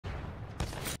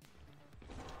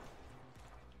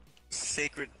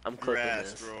sacred I'm clicking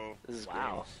grass, this. bro. This is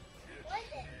Wow.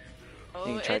 Oh,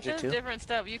 You can it charge it does too? different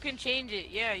stuff. You can change it.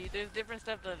 Yeah, there's different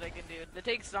stuff that they can do. It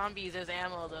takes zombies as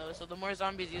ammo though, so the more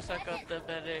zombies you suck up, the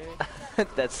better.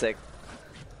 That's sick.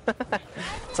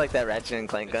 It's like that Ratchet and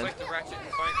Clank gun. It's like the Ratchet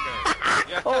and Clank gun.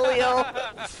 Yeah.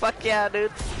 Polio! Fuck yeah,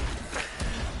 dude.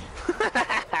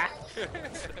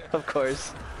 Of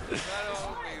course. Not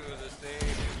only with the same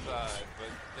inside, but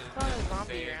Oh, the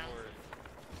zombie same around. word.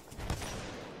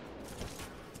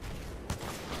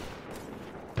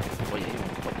 Well, you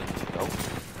fucking go.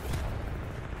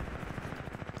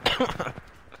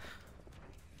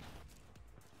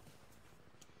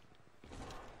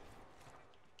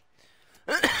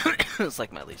 It's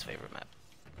like my least favorite map.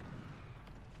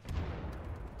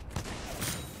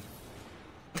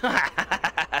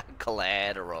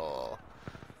 Collateral.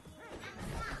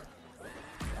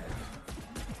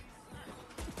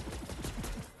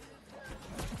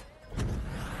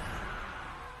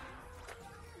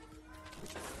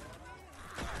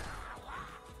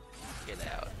 Get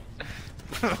out.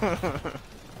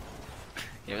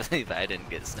 Can't believe I didn't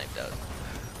get sniped out.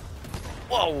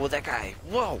 Whoa, that guy.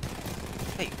 Whoa.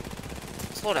 Hey,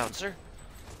 slow down, sir.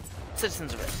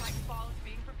 Citizens arrest. Ball is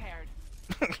being prepared.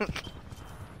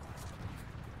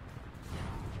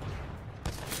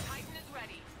 Titan is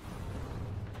ready.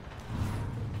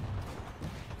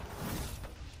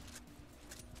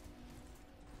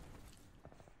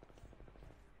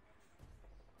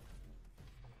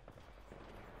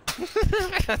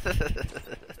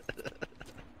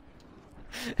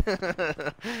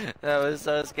 That was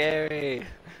so scary.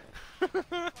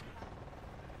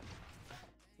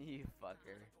 You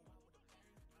fucker.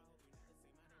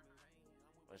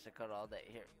 Wish I could all day.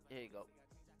 Here you go.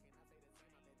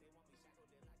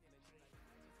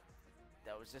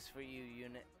 That was just for you,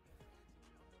 unit.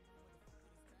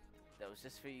 That was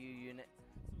just for you, unit.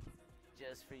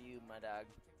 Just for you, my dog.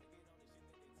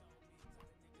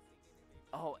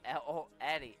 Oh,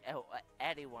 Addie. Oh,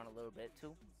 Addie won a little bit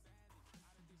too.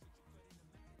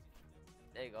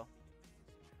 There you go.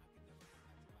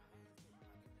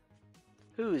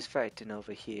 Who's fighting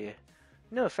over here?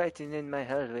 No fighting in my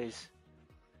hallways.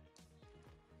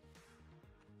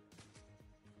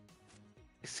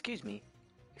 Excuse me.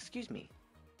 Excuse me.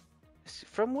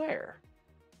 From where?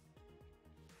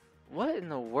 What in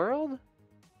the world?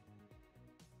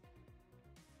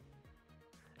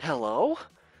 Hello?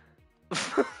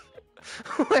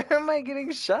 Where am I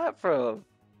getting shot from?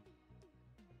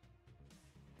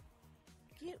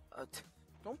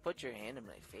 Don't put your hand in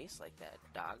my face like that,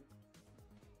 dog.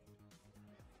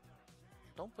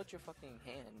 Don't put your fucking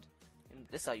hand.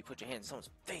 This is how you put your hand in someone's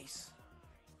face.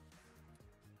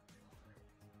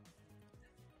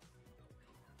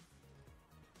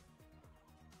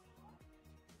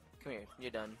 Come here,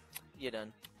 you're done. You're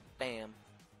done. Bam.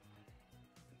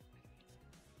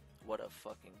 What a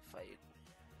fucking fight.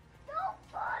 Don't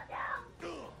fall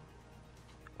down!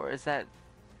 Or is that...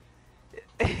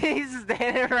 He's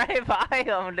standing right by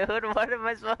him, dude. What am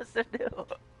I supposed to do?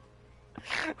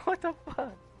 What the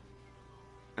fuck?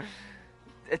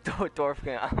 Dwarf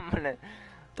King,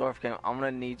 I'm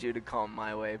gonna need you to come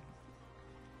my way.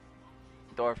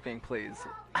 Dwarf King, please.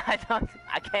 I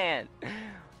can't.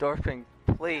 Dwarf King,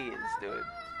 please, dude.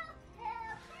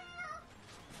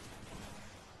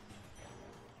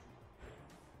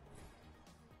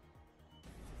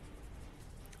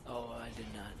 Oh, I did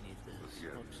not need this.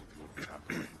 Oops.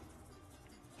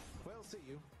 Well, see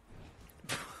you.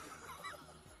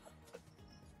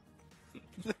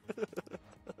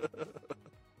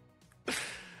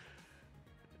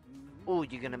 Oh,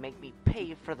 you're gonna make me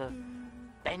pay for the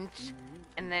bench,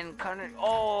 and then corner.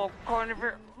 Oh,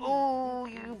 corner. Oh,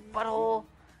 you butthole.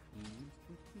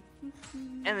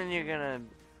 And then you're gonna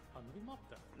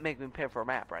make me pay for a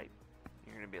map, right?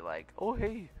 You're gonna be like, oh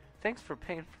hey, thanks for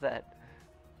paying for that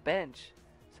bench,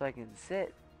 so I can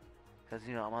sit, cause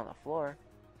you know I'm on the floor.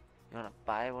 You wanna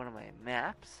buy one of my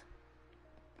maps?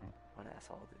 What an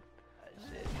asshole, dude. Ah,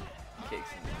 shit.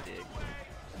 Kicks in the dick.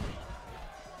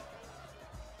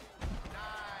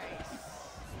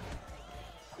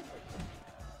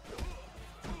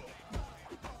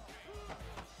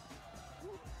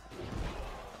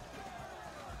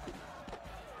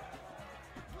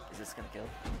 Is this gonna kill?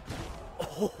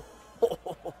 Oh.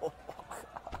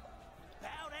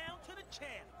 Bow down to the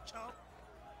champ, chump.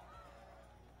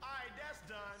 Alright, that's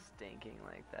done. Stinking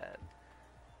like that.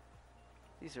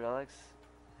 These relics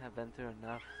have been through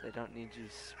enough. They don't need you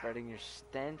spreading your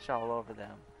stench all over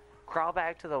them. Crawl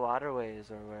back to the waterways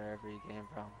or wherever you came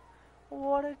from.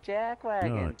 What a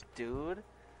jackwagon, dude.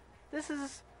 This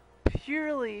is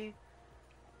purely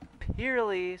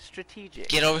purely strategic.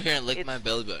 Get over here and lick It's my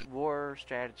belly button. war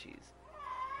strategies.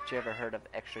 Did you ever heard of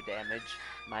extra damage,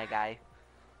 my guy?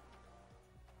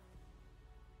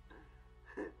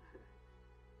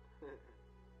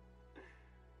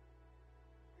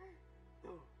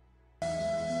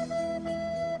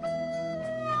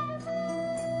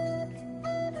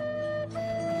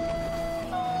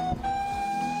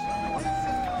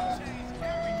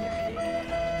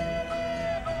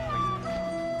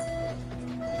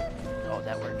 Oh,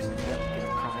 that works. Yep, get him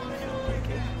crying. Dick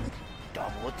kick.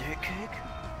 Double dick kick.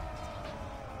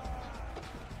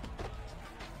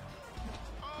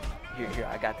 Here,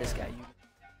 I got this guy.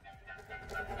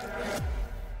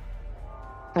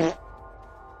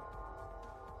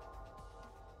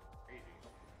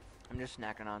 I'm just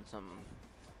snacking on some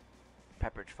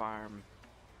Pepperidge Farm.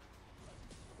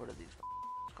 What are these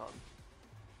called?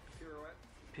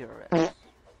 Pirouettes.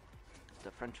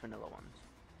 The French vanilla ones.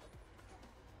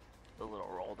 The little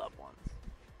rolled up ones.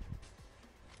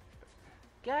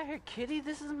 Get out of here, kitty.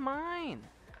 This is mine.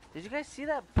 Did you guys see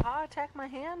that paw attack my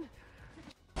hand?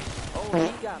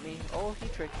 Oh, he got me. Oh, he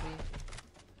tricked me.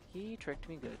 He tricked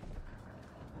me good.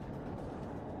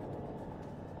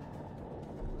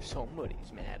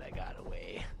 Somebody's mad I got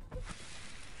away.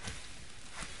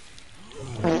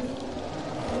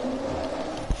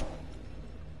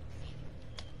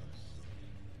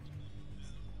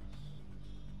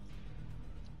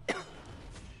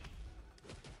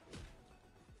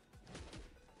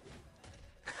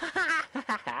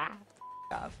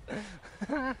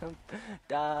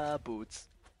 Da boots.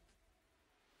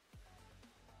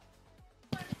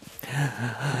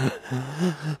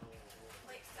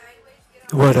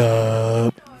 What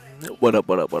up? What up,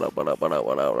 what up, what up, what up, what up,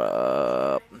 what up, what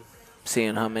up?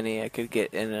 Seeing how many I could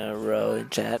get in a row in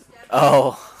chat.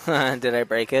 Oh, did I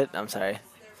break it? I'm sorry.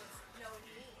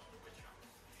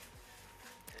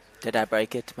 Did I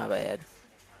break it? My bad.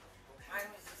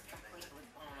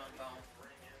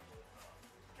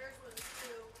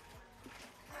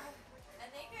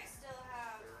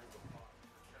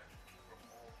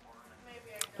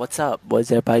 What's up?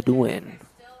 What's everybody doing?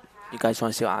 You guys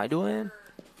want to see what I'm doing?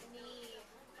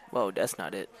 Whoa, that's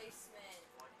not it.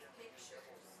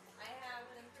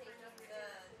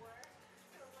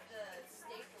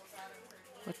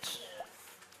 What?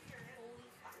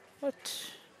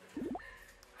 What?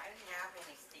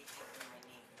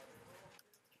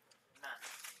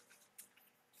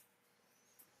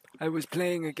 I was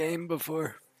playing a game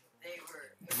before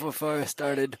I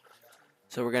started.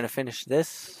 So we're gonna finish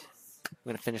this.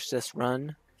 We're gonna finish this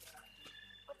run,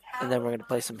 and then we're gonna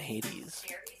play some Hades.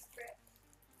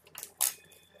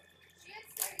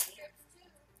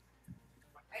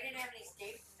 I didn't have any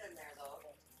staples in there though.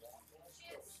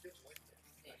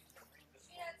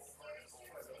 She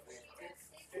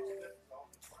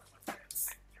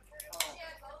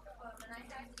had both of them, and I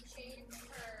had to change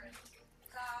her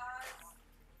gauze,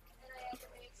 and I had to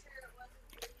make sure it wasn't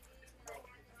bleeding, and I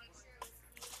had to make sure it was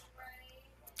feeding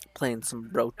right. Playing some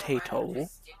Brotato.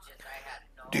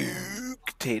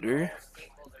 DukeTater.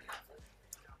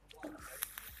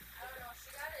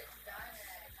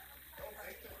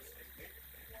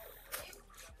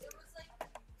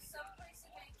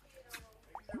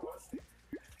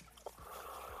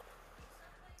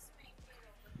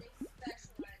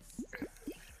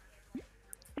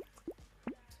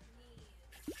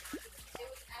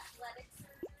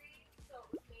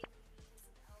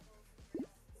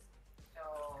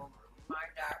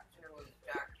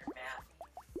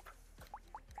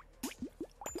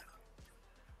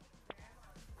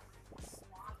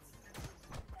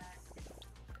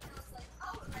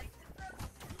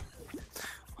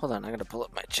 Hold on, I gotta pull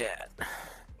up my chat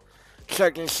so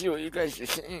I can see what you guys are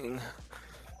saying.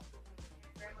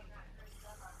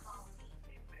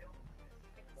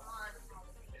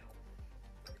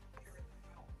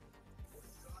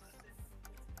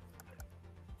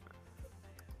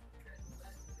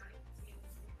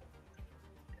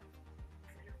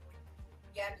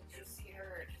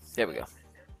 There we go.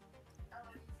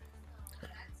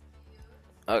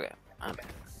 Okay, I'm back.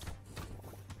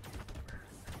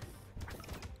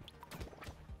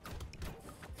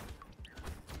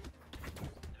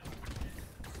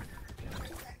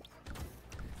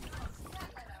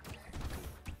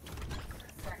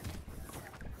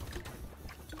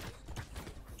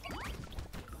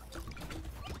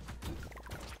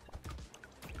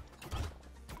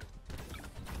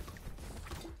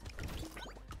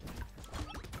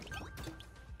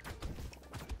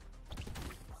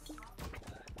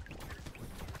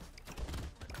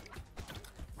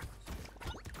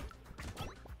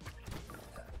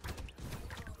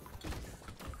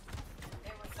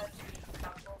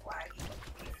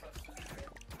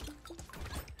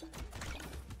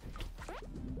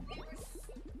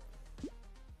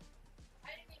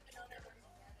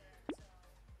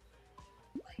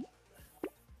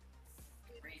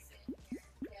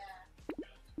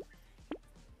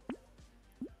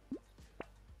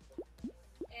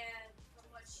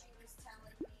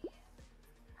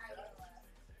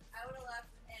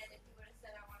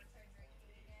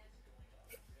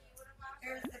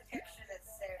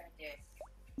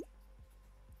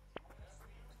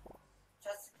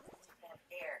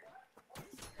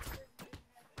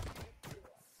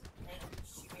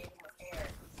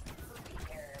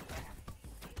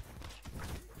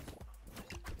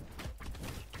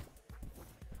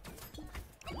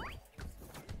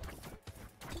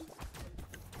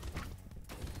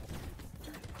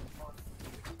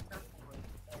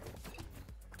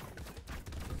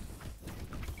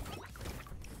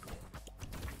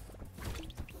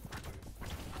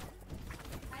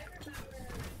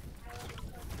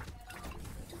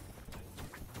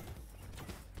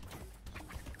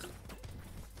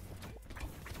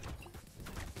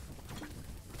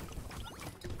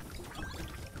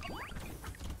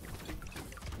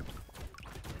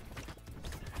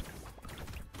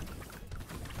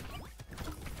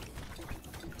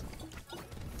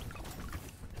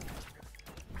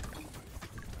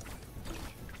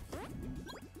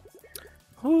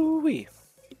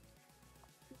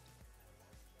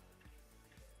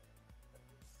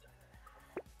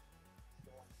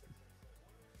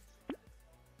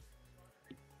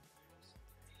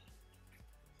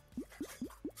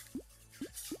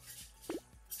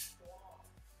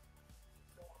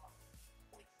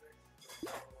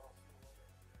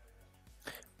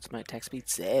 What's my attack speed?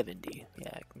 70. Yeah,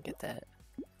 I can get that.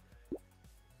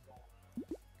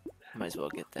 Might as well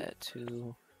get that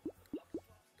too.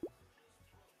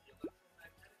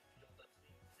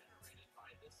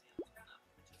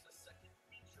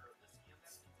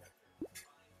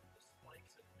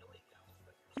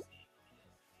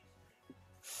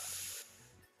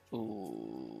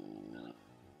 Ooh,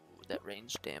 that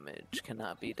range damage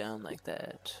cannot be down like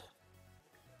that.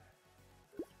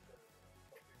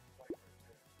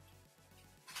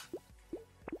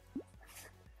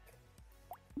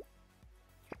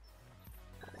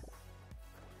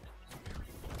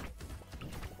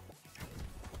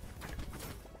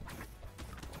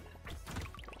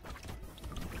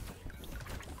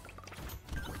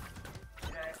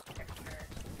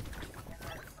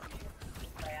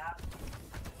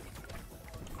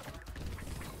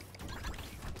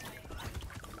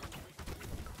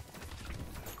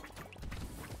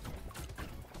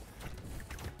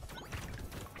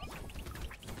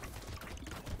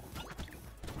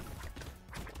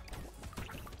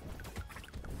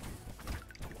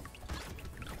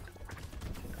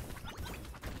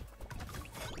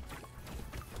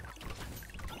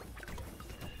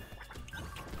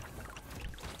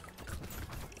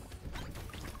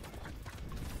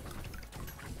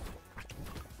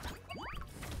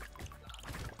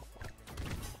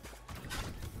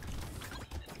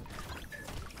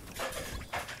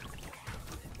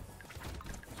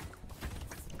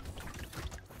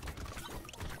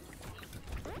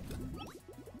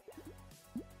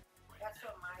 That's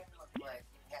what mine looked like.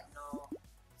 It had no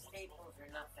staples or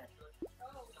nothing.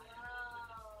 Oh,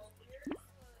 wow. Yours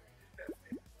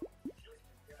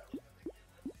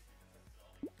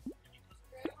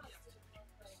Grandma's didn't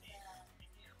look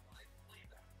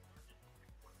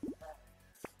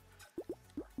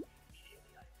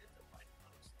like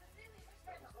that. But then they just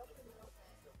kind of open a little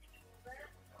bit.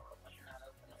 Not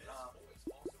open at all.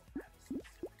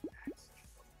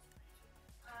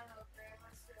 I don't know,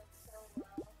 Grandma's doing so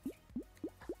well.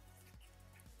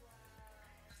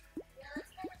 Yeah,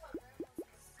 that's kind of what Grandma's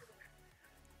used to.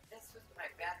 This was my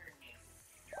battery name.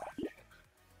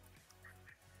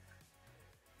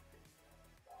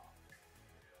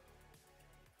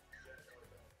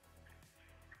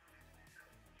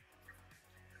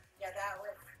 Yeah, that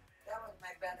was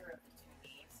my better of the two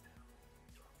knees.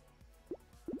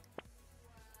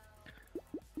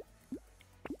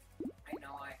 I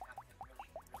know I have the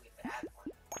really bad one.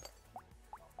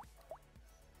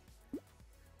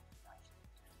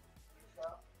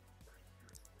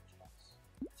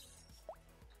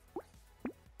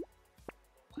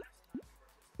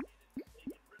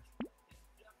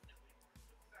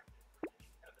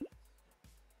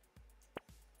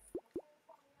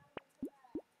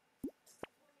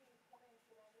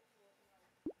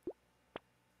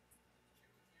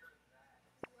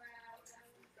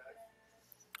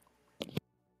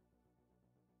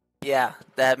 Yeah,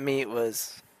 that meat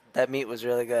was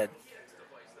really good.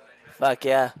 Fuck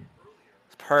yeah.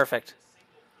 It's perfect.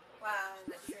 Wow,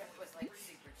 and the shrimp was like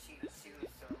super cheap too,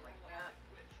 so I'm like, yeah,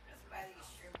 let's buy these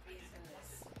shrimpies and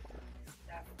this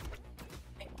stuff.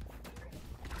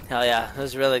 Hell yeah, it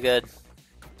was really good.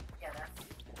 Yeah, that's.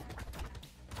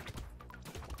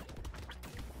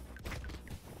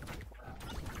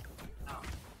 Oh,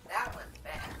 that one's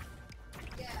bad.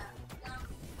 Yeah.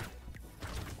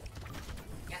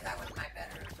 Yeah, that was my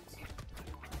better of the two.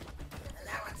 And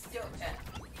that one's still bad.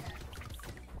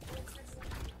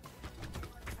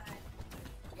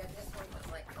 Yeah, this one was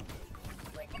like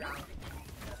rounded.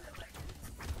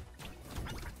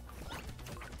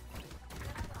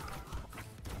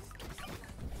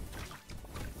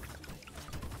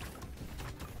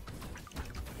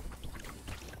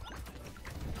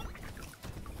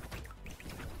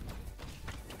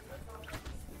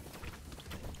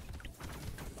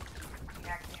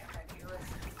 Yeah, Cameron,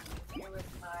 it was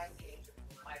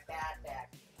my bad back.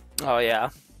 Oh yeah.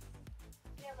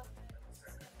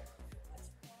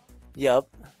 Yup.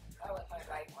 That was my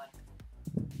right one.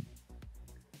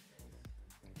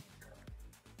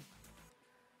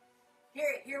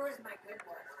 Here was my good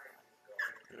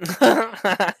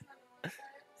one.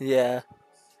 Yeah.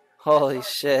 Holy Or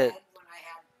shit. Dad, when I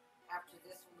had, after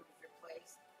this one was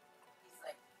replaced, he's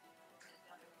like, "There's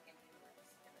nothing we can do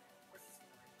with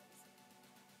this."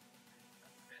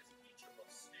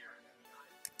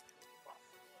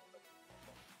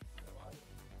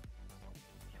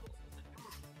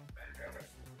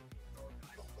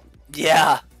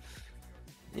 Yeah.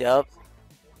 Yup.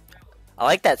 I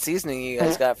like that seasoning you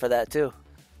guys got for that too.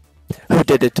 Who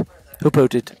did it? Who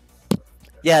wrote it?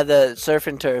 Yeah, the surf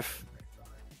and turf.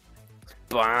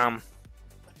 Bomb.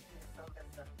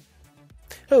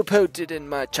 Who put it in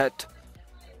my chat?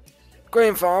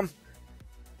 Green Farm.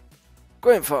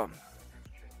 Green Farm.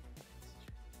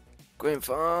 Green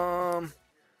Farm.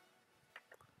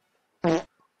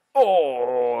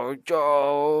 Oh,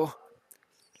 Joe.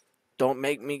 Don't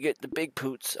make me get the big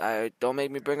poots. Don't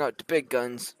make me bring out the big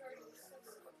guns.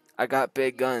 I got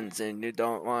big guns and you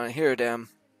don't want to hear them.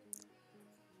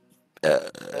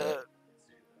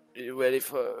 You ready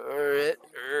for it?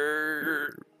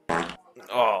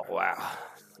 Oh, wow.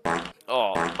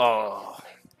 Oh.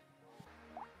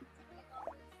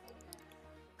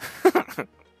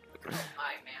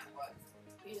 My man was.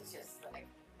 He's just like,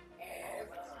 eh,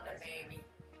 the baby.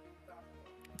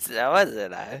 That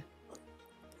wasn't I.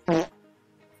 You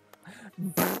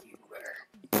were.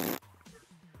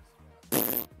 Hey,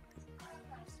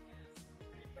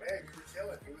 we were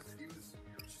chilling. He was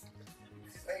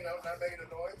just hanging out, not making a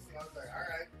noise. And I was like, all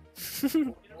right,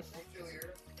 we'll chill here.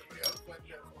 Everybody else went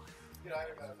to, I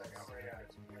didn't know, I was like, I'm ready out.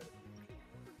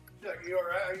 She's like, you all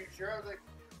right? Are you sure? I was like,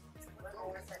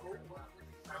 oh, it's cool.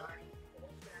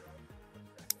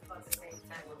 About the same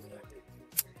time with me.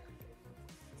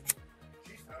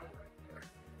 She's fine.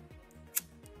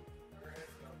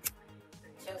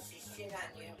 Until she shit on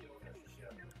you.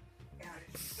 Yeah.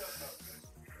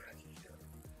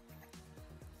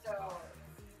 So,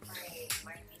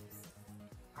 my niece,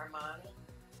 Armani.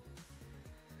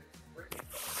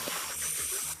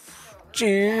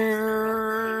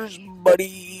 Cheers,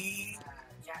 buddy.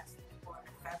 Jackson born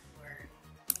in February.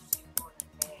 She born in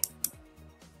May.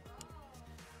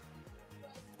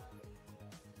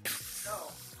 So,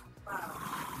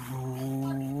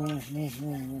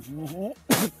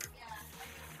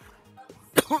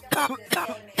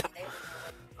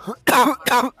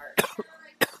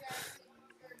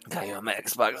 Got you on my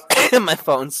Xbox and my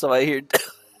phone, so I hear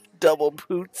double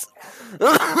poots.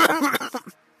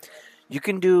 You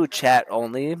can do chat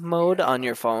only mode on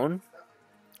your phone.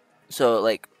 So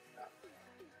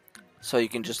you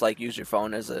can just like use your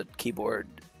phone as a keyboard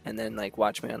and then like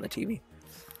watch me on the TV.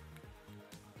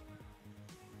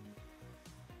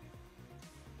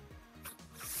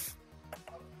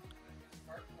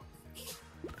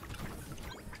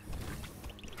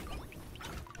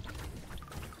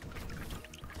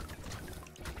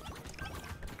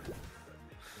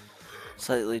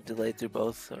 Slightly delayed through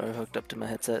both are hooked up to my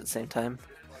headset at the same time.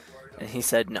 And he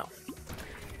said no.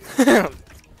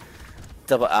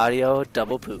 Double audio,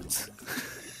 double poots.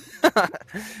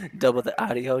 Double the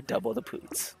audio, double the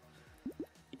poots.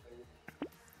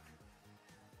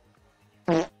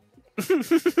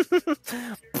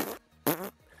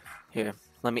 Here,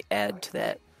 let me add to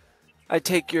that. I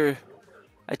take your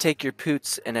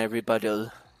poots and I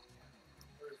rebuttal.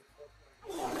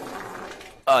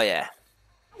 Oh yeah.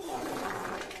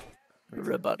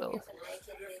 Rebuttal.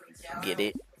 Get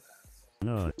it?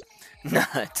 No.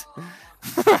 Nut.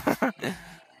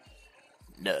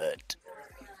 Nut.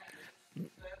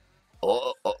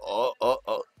 Oh.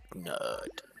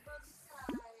 Nut.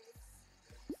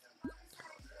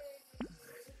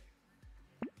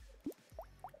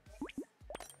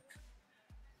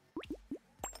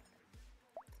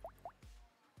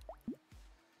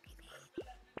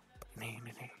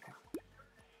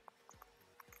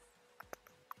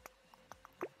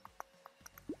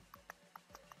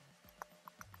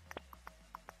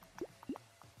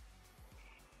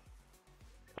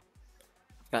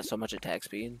 Got so much attack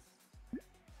speed.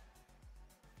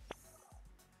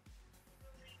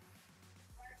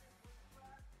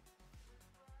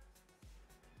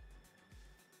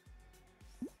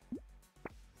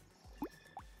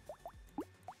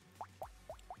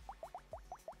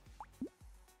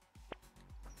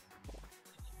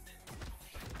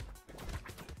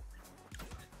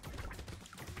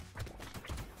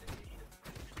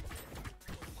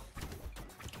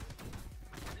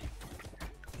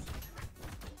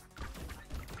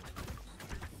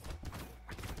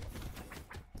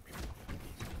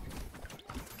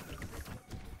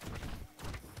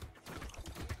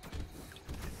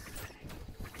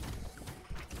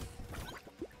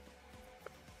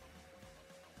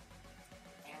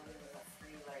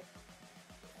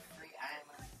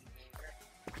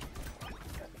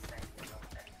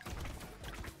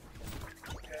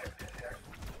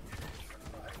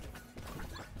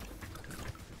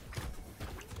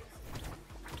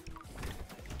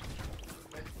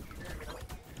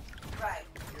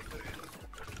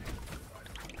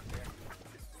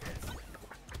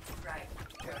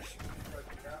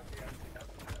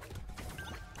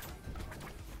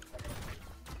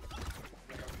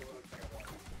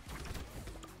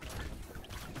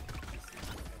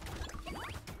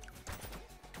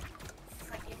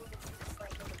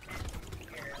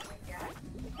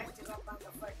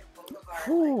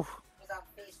 Ooh. was on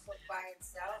Facebook by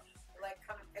itself. They're like,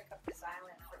 come and pick up this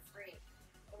island for free.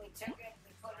 And we took it,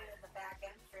 we put it in the back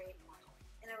entry,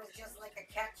 and it was just like a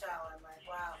catch-all. I'm like,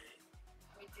 wow,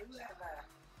 we do have a,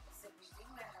 I said, we do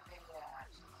have a,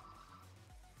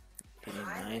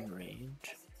 89 range. I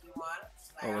said, do you want it?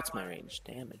 She's like, Oh, I what's my want it. range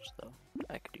damage though?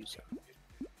 I could use some.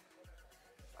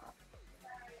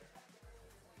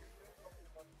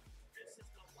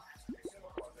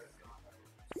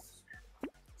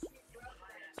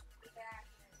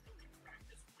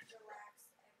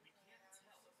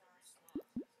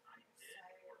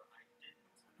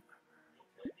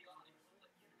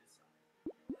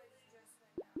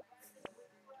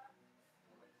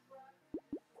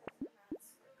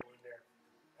 Go in there.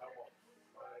 Elbow.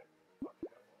 Right.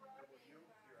 Fucking elbow. Elbow you,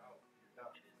 you're out. You're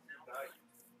done. You're done.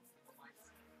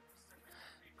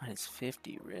 Minus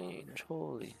 50 range.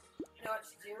 Holy. You know what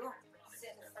you do?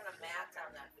 Sit in front of Matt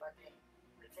on that fucking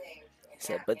thing. And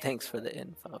Said, have but him thanks do for it. the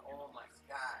info. Oh my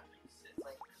god.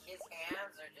 Like, his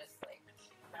hands are just like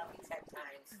probably 10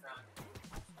 times strong.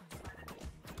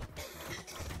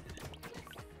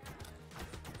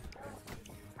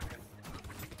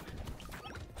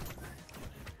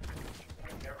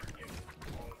 Never get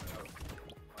all of it out.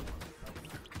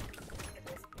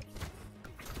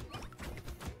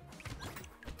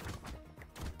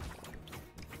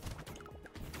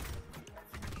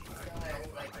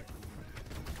 Like,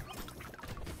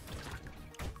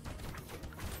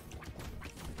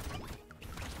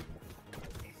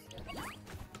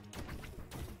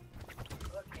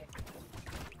 look at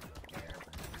there.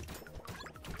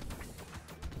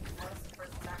 That was the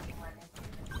first time he went into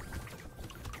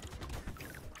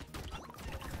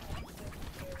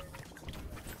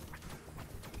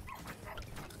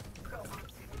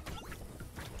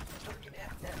looking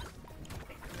at them.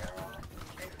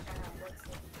 It kind of looks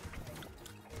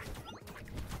like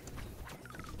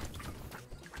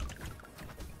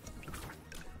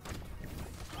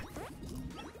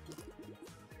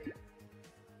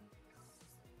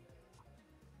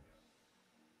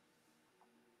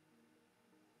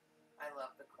I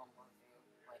love the Como view.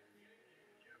 Like,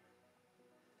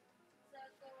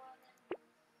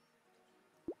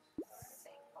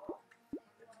 St. Paul.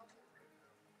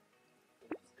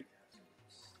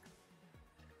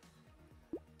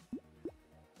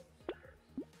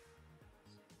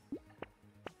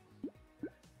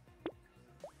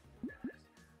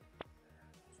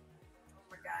 Oh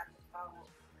my god, how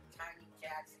Tiny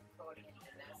Jackson, Cody, and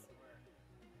Janessa were.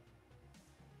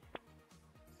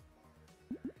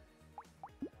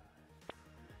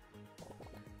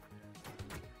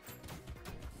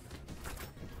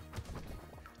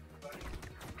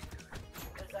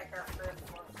 It was like our first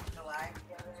 4th of July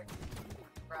together.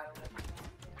 Brought it with me.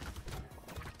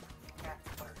 Got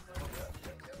to work with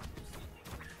it.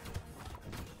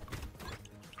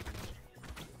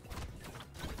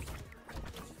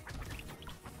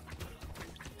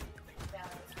 Yeah,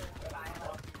 that was good. But I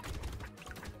love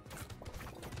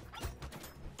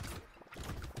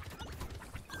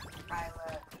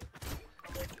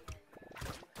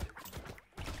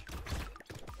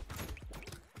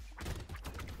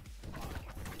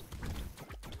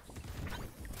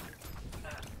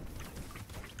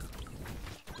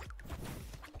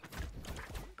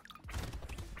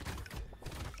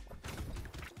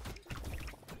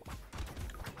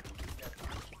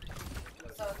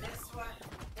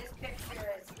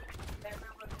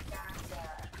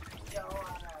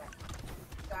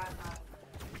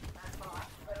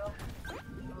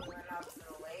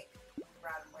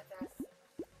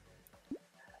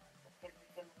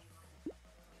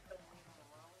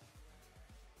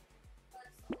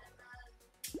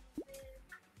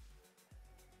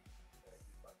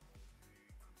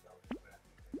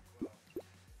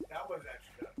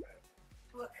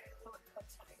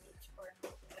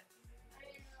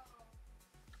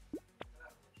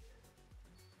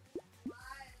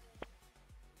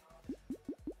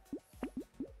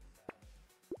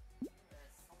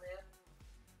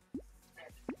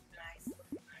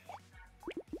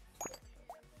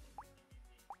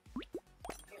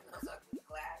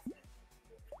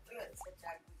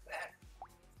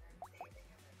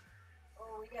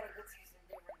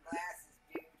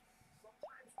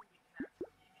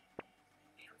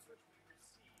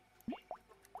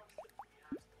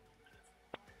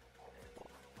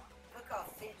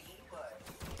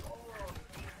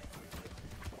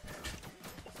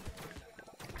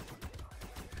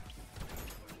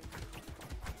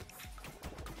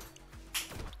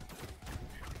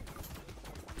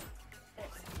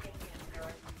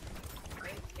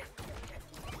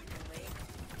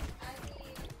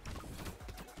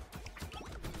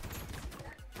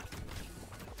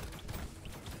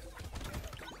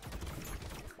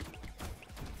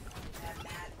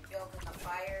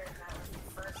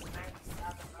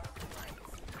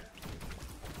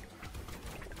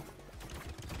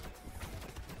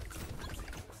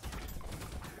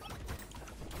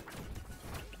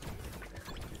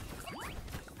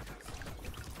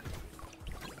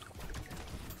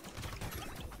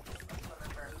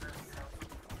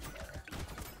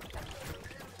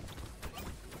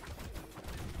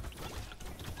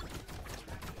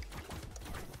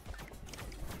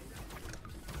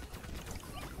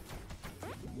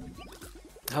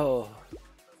Oh.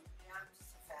 Yeah, I'm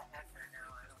just a fat heifer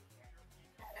now. I don't care.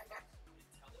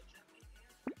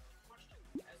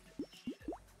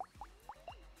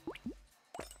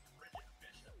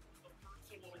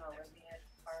 Keeping Olivia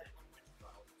apart.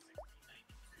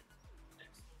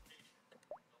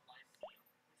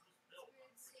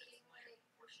 Weird seeing like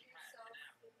yourself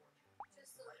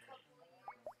just a couple of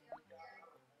years younger.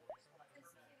 Because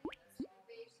Kitty looks like a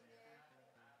baby there.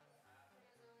 When I was only a couple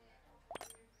of years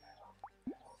old.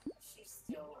 She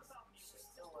still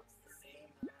looks the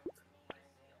same to me.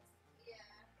 Yeah.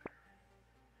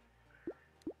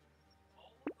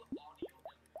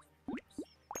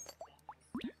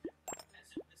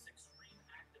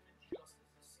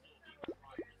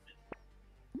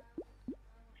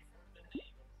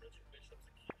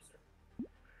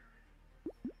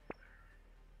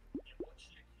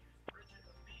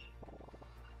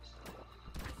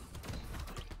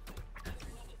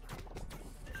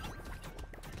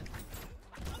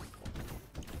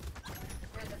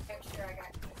 Here's a picture I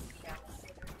got Christy down the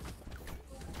center.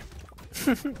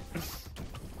 The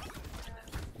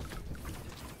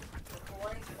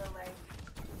boys were like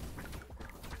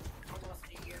almost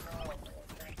a year old. It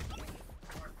was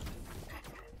 1984.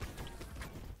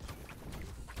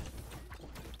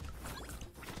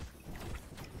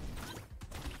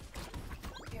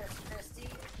 Here's Christy,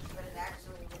 but it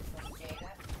actually looks like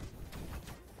Jada.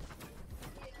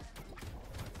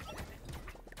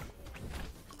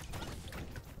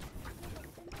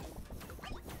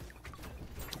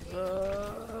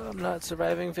 I'm not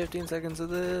surviving 15 seconds of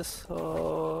this.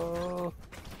 Oh.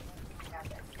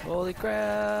 Holy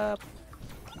crap.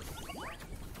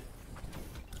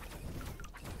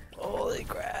 Holy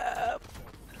crap.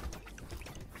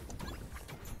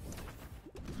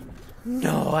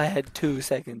 No, I had 2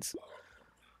 seconds.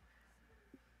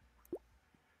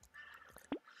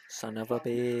 Son of a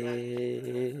bitch.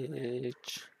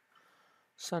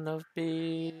 Son of a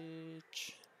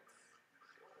bitch.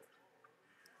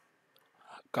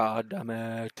 God damn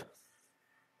it.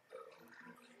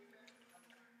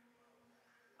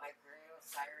 Like Rio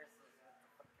Cyrus is with the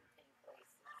fucking pink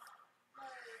places.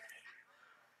 Oh, yeah.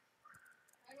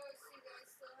 I noticed you guys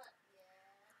still have.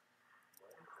 Yeah.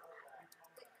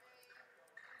 The gray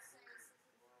Osiris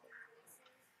and pink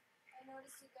places. I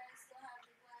noticed you guys still have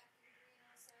the black and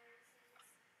green Osiris.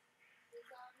 The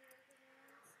zombie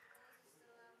looking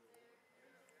ones.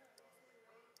 Those are still out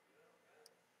there.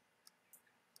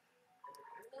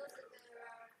 Those have been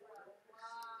around for a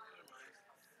long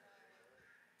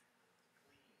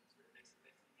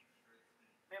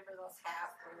Remember those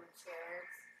half moon chairs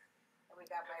that we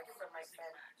got from my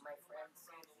friend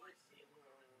Susie?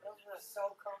 Those were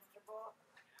so comfortable.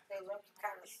 They looked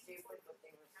kind of stupid, but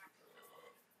they were super comfortable.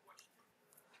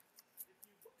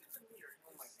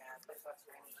 Oh my god, that's what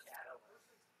Tiny Shadow was.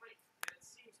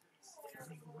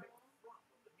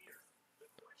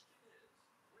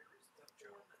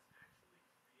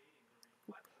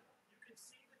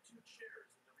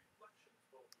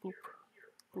 Boop.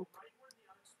 Boop.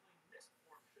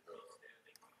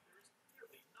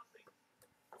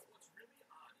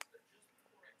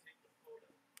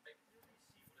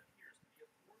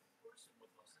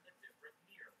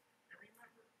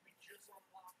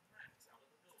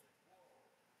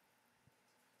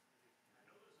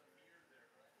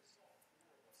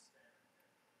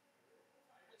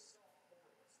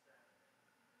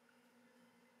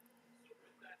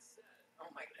 Oh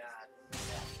my god.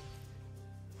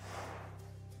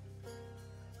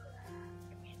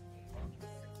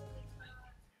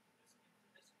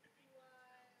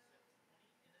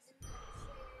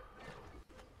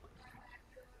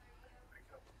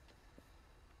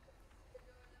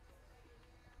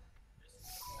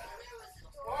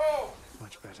 Whoa!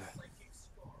 Much better.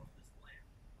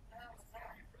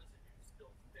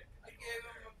 I gave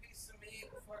him a piece of meat.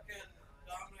 Fucking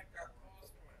Dominic got close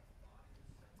to him.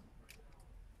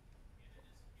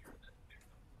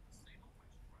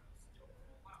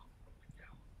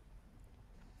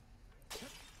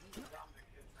 Dominic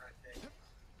is trying to take.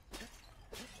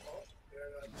 Oh, there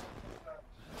that.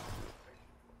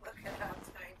 Look at how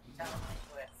Tiny Shadow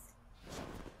was.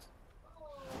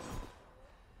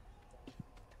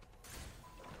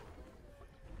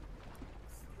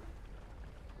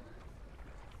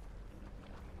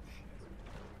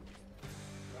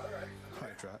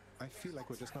 Hydra, I feel like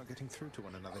we're just not getting through to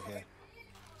one another here.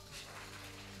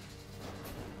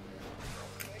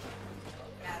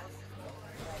 Yeah, this is more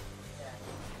like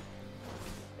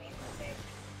main stick.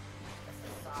 This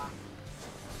is soft.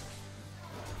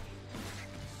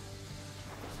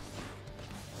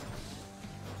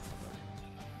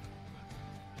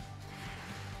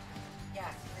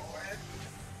 Yeah,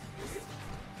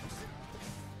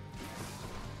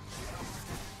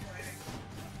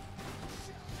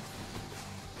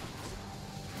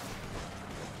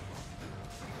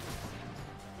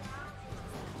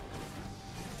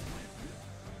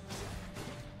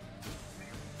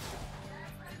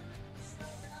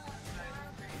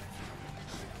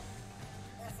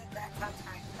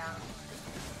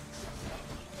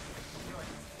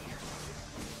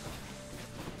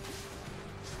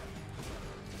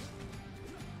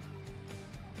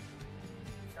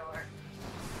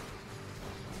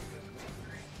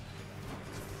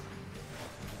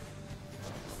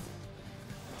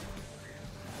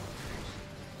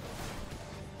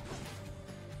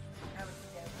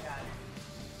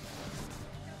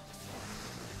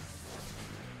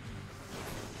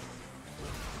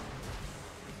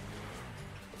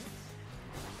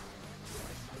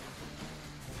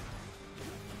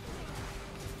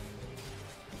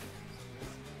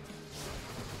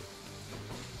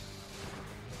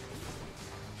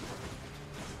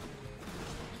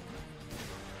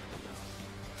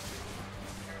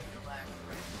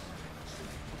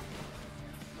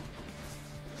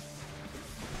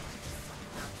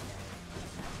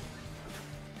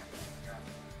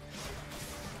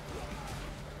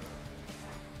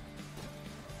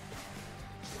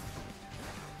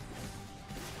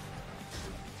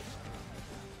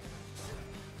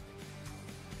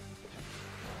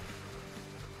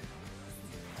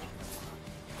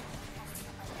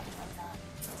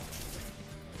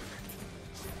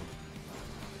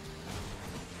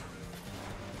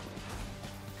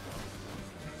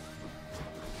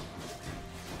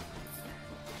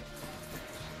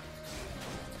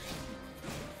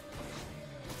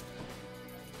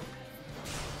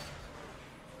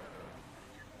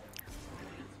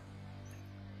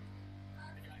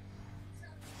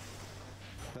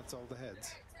 That's all the heads.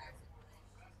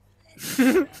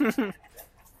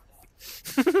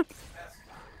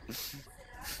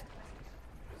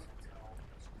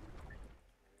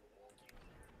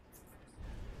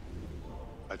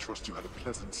 I trust you had a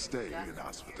pleasant stay in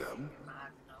Asphodel.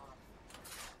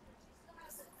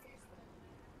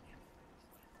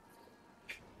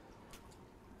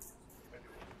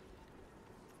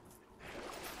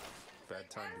 Bad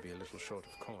time to be a little short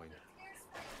of coin.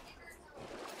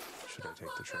 Should I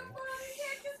take the train? You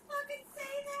can't just fucking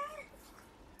say that!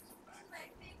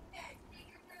 Like, big fat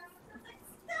nigger girl. I'm like,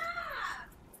 stop!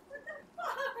 What the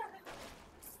fuck?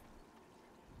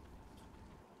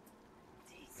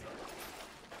 Decent.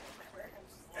 Remember, I'm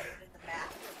just laying in the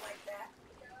bathroom like that,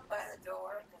 by the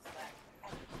door, just like.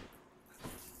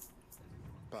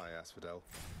 Bye, Asphodel.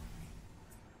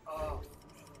 Oh.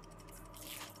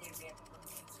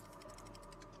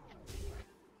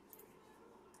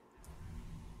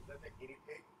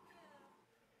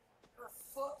 Her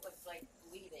foot was like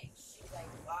bleeding. She like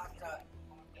lost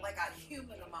like a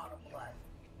human amount of blood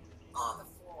on the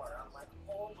floor. I'm like,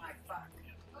 oh my fuck.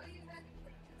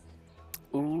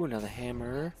 Ooh, another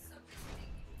hammer.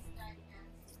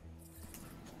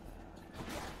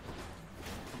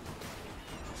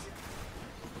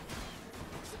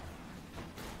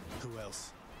 Who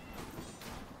else?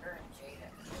 Her and Jada.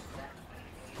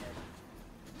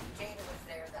 Jada was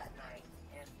there that night,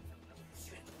 and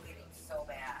she was bleeding so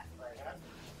bad. Like,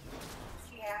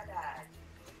 she had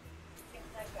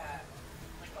like a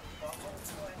bubble foot,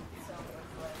 so it was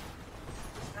like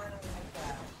kind of like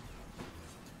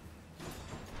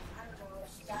I don't know.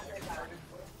 She got like a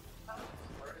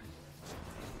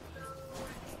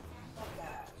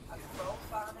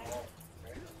growth on it,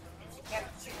 and she kept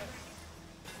chewing.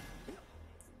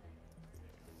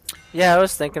 Yeah, I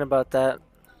was thinking about that.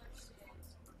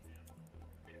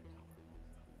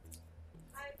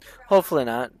 Hopefully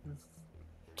not.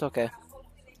 It's okay.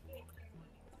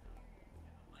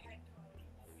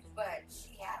 But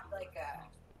she had like a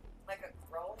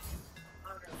growth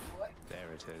on her foot.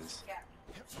 There it is. She kept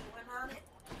chewing on it,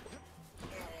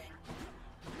 and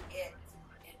it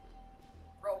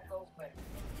broke open. It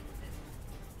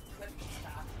couldn't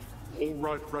stop. All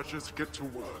right, wretches, get to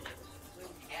work.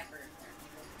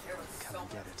 There was so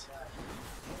much Get it. blood.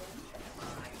 Oh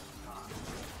my God.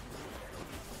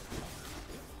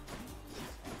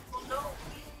 Well, no,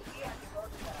 we had to go to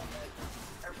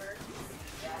the emergency.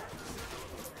 Yeah.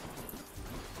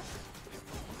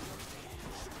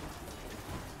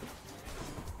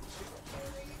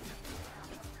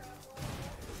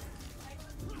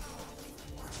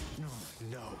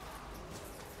 No.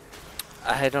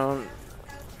 I don't.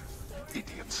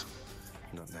 Idiots.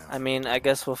 Not now. I mean, I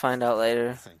guess we'll find out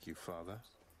later. Thank you, Father.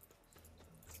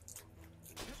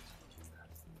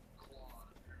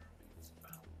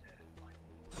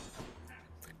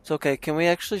 It's okay. Can we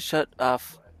actually shut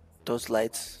off those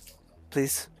lights?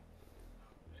 Please?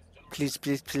 Please,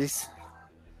 please, please.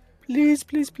 Please,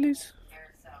 please, please.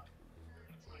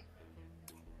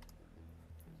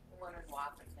 One in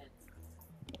Washington.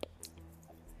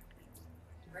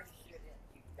 Pretty sure that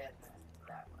you bet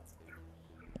that one.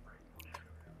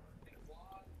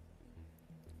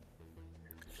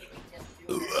 Should we just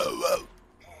do that?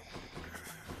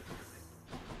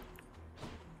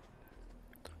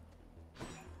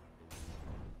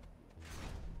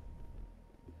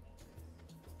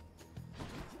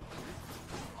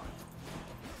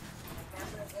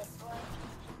 Remember this one?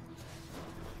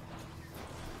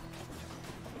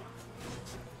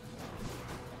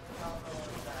 All those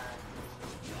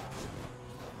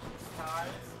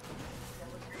stars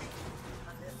filigree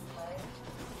on this leg.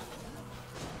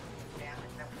 Damn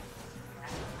it, that was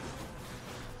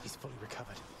He's fully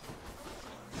recovered.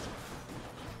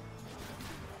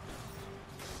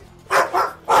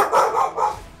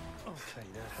 Okay,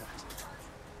 that hurt.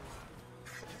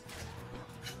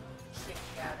 shit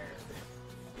shattered.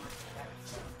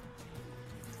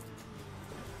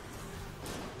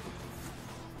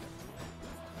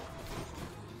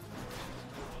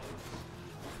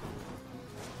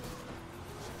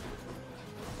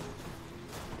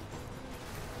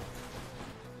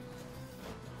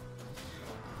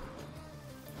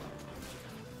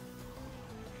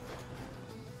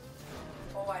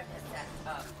 Oh, I missed that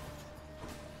tub.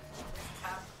 This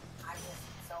tub, I miss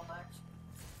it so much.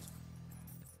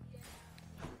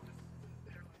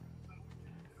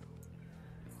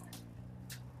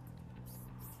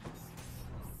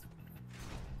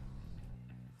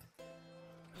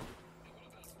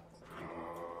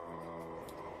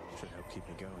 Should help keep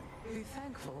me going. Be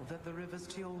thankful that the rivers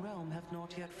to your realm have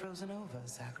not yet frozen over,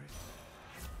 Zagreus.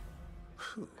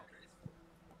 Whew.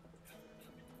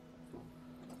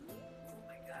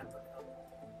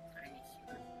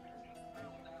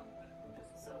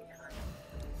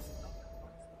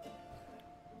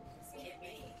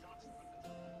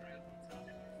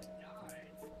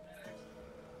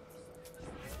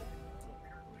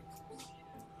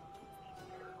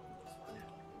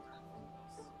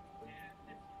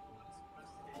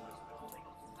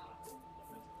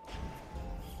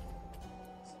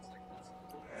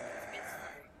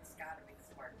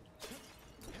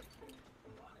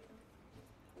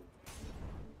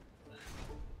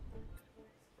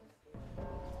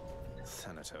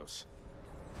 Thanatos.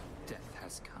 Death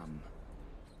has come.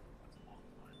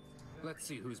 Let's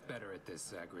see who's better at this,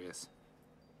 Zagreus.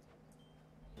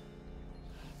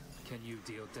 Can you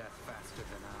deal death faster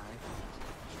than I?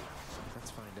 Let's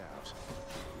find out.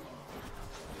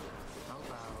 How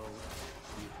about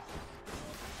you?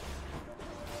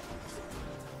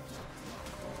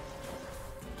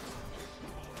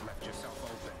 Left yourself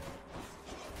open.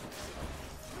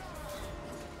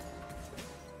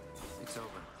 It's over.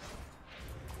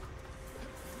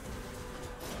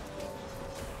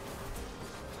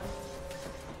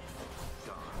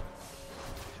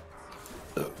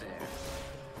 There.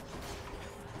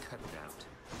 Cut it out.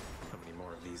 How many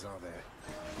more of these are there?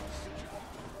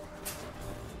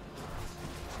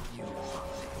 You are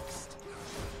next.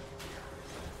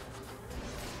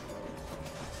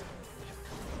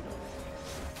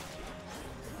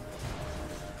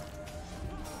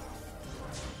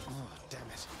 Oh, damn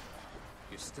it.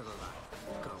 You're still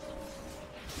alive. Go.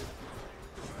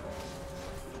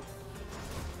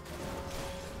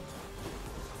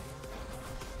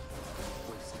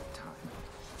 Wasted time.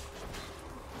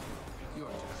 Your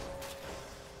turn.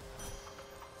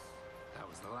 That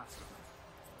was the last of them.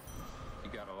 You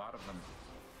got a lot of them.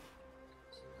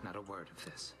 Not a word of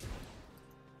this.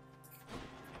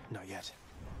 Not yet.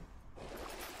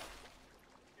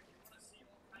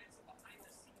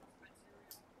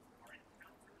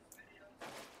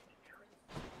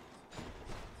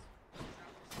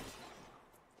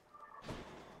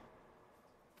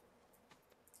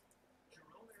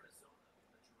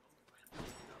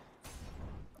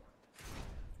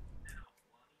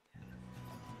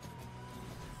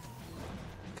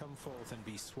 Come forth and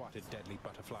be swatted, deadly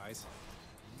butterflies.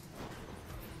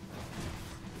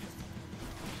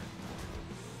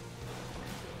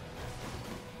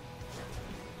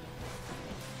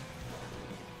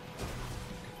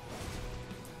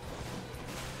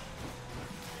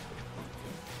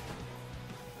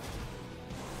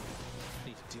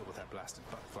 Need to deal with that blasted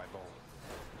butterfly ball.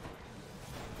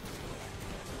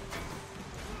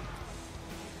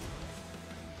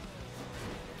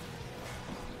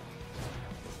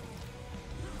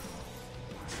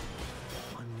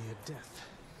 I'm near death.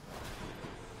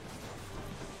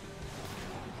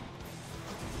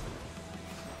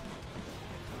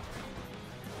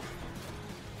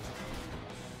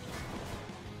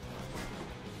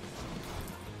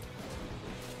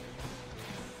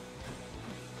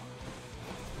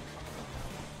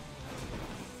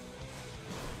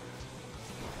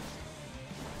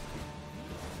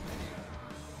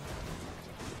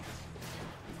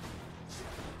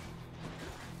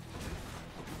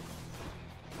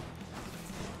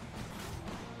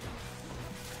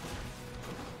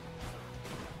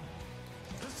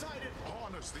 Decided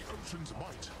harness the ocean's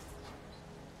might.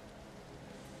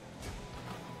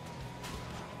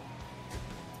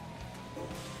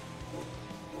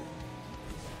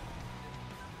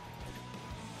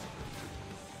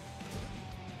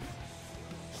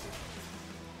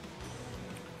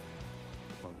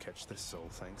 Won't catch this soul,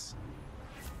 thanks.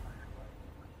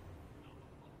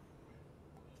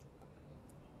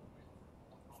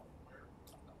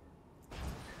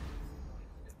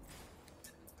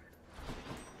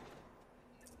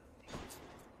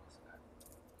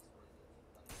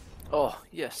 Oh,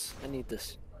 yes, I need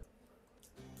this.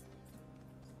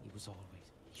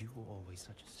 You were always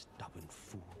such a stubborn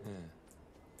fool.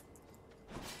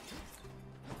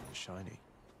 Shiny.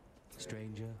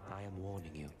 Stranger, I am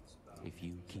warning you. If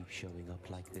you keep showing up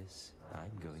like this,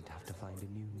 I'm going to have to find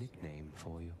a new nickname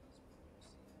for you.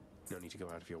 No need to go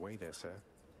out of your way there, sir.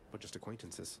 We're just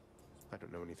acquaintances. I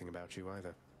don't know anything about you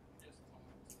either.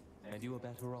 And you are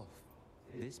better off.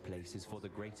 This place is for the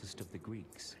greatest of the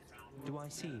Greeks. Do I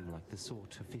seem like the sort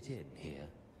to fit in here?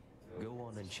 Go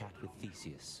on and chat with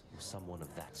Theseus, or someone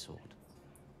of that sort.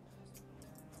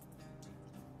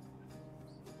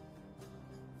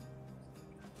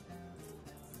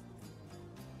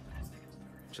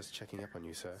 Just checking up on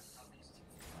you, sir.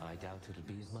 I doubt it'll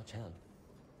be as much help.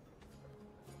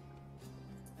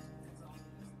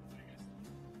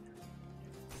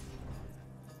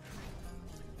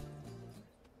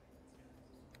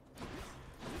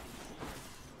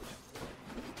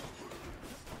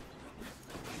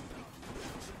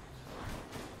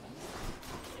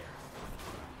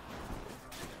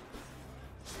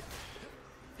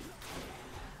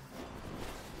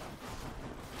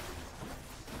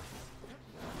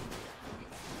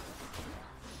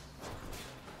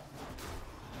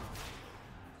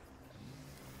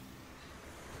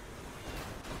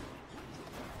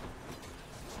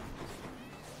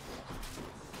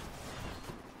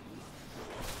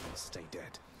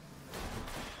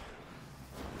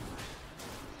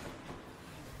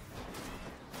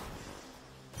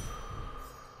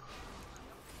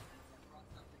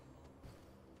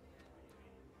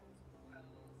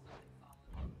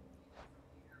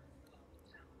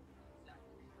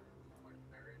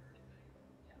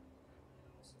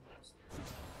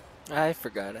 I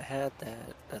forgot I had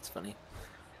that. That's funny.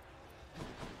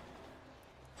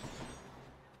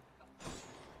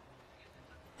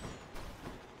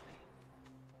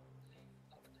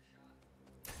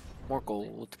 More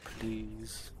gold,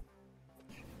 please.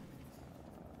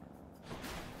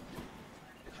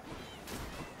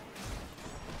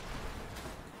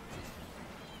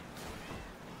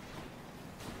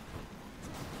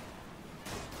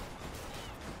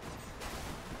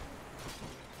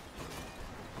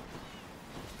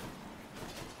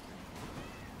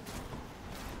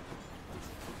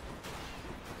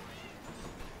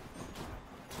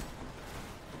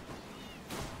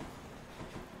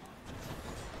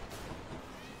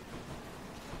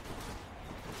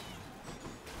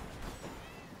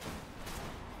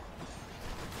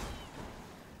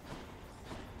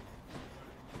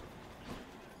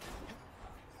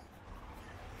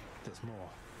 There's more.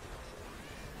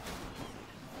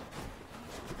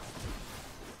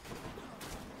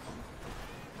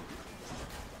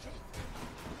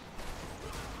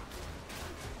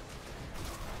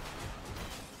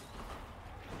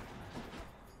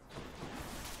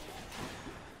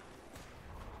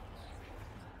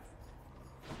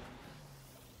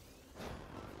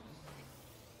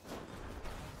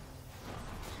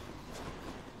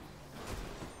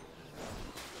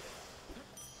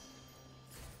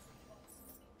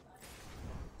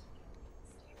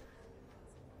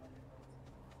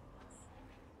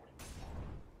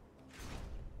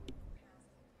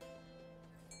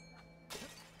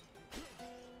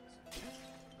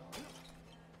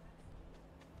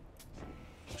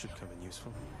 Should come in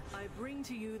useful. I bring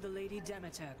to you the Lady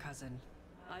Demeter, cousin.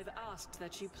 I've asked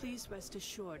that you please rest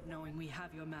assured knowing we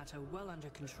have your matter well under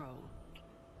control.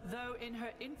 Though in her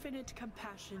infinite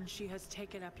compassion she has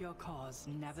taken up your cause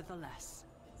nevertheless.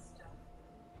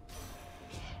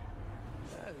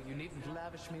 Oh, you needn't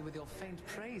lavish me with your faint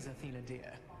praise, Athena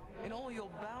dear. In all your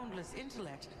boundless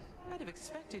intellect, I'd have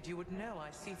expected you would know I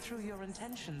see through your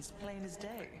intentions plain as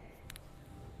day.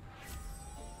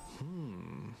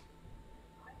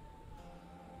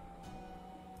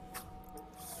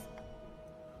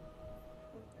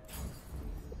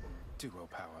 Duo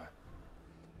power.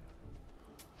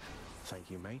 Thank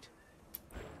you, mate.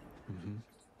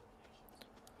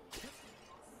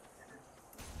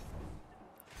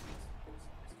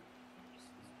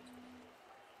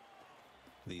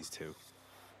 These two.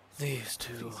 These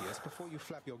two. Theseus, before you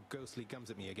flap your ghostly gums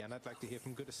at me again, I'd like to hear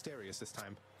from good Asterius this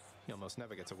time. He almost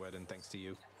never gets a word in thanks to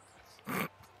you.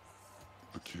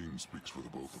 The king speaks for the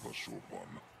both of us, short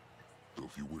one. Though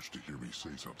if you wish to hear me say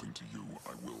something to you,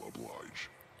 I will oblige.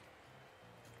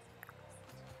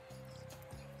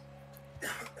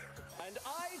 And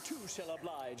I too shall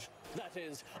oblige. That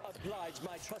is, oblige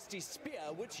my trusty spear,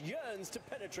 which yearns to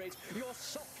penetrate your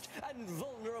soft and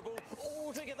vulnerable,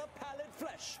 altogether pallid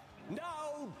flesh.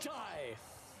 Now die!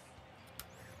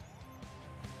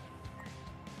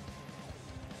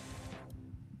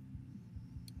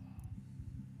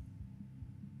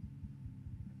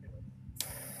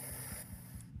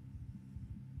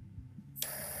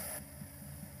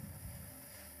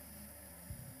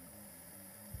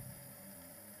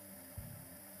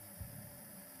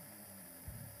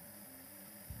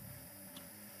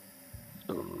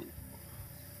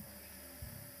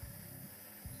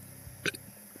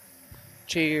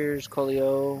 Cheers,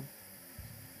 Colio.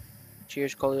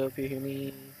 Cheers, Colio, if you hear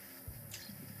me.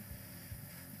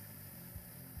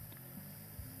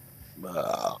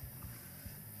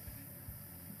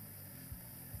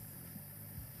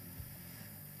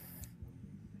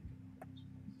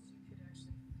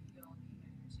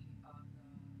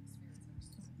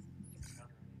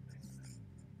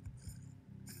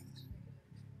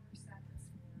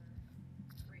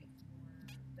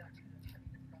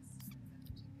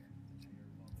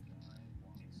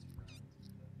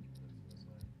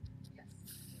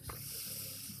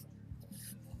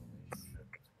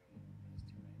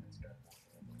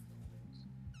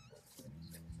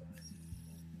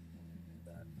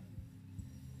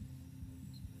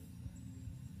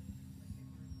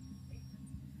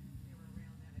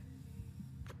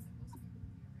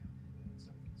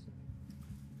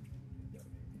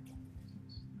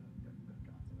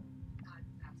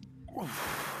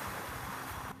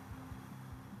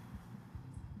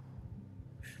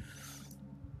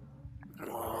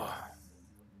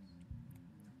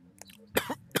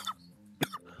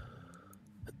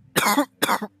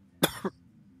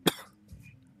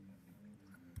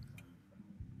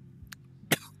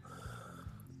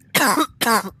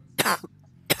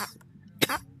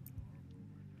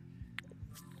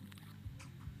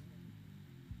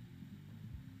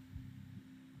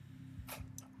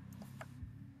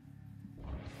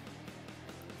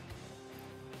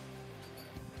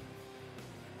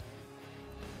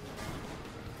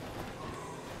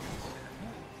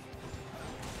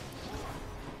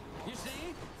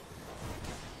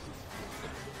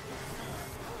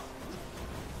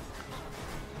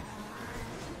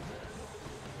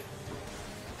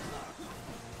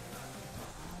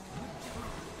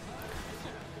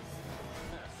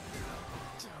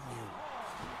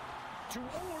 To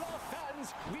all our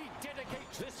fans, we dedicate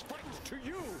this fight to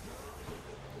you.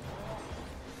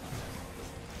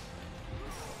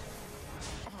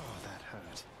 Oh, that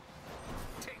hurt.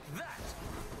 Take that!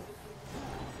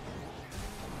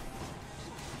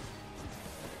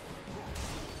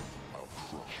 I'll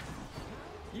crush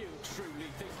you. You truly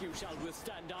think you shall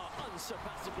withstand our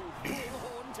unsurpassable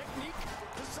bullhorn technique?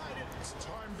 Decided it's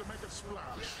time to make a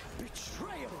splash.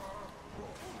 Betrayal!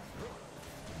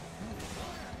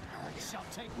 It shall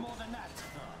take more than that.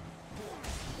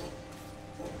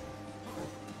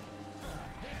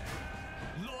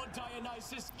 Lord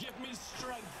Dionysus, give me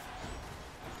strength!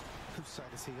 Whose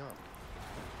side is he on?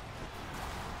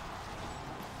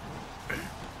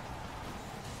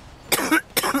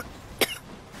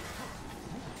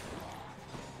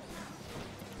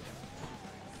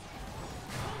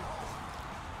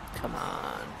 Come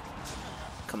on.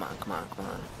 Come on, come on, come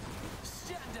on.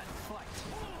 Stand and fight!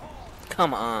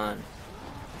 Come on.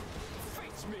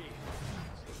 Face me!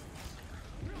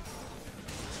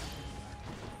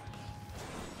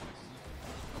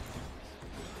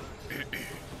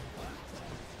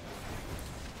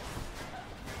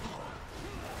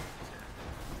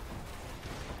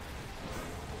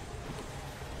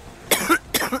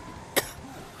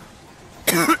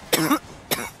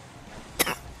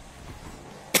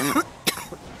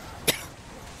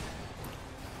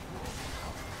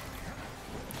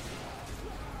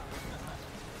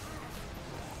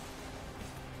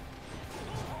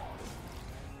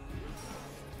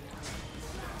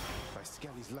 By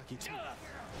Skelly's lucky too.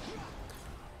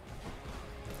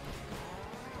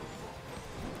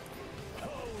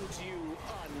 Hold, you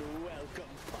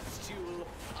unwelcome pustule!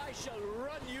 I shall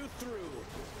run you through!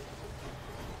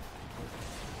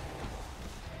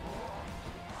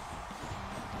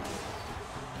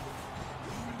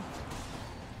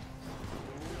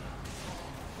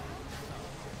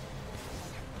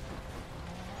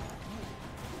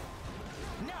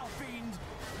 Now, fiend!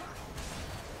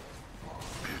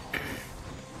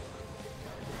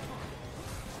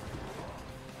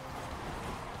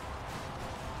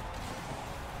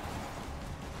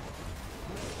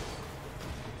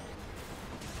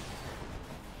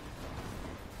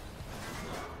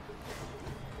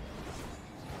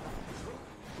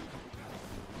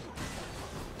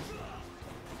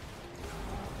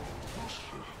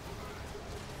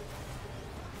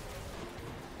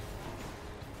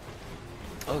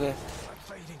 Okay.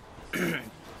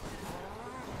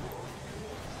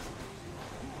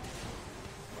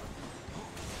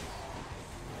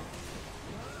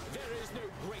 There is no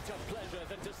greater pleasure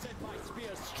than to send my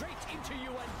spear straight into you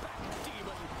and back,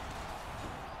 demon!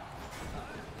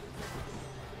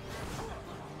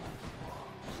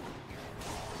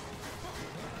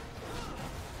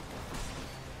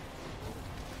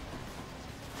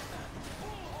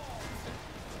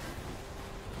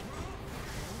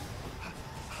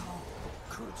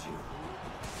 Could you?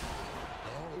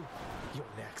 Oh,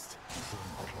 you're next.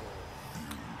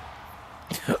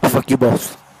 Fuck you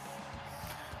both.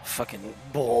 Fucking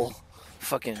bull.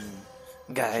 Fucking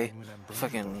guy.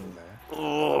 Fucking.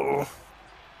 Oh.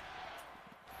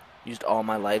 Used all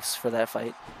my lives for that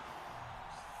fight.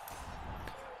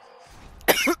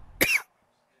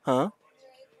 Huh?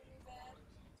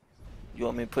 You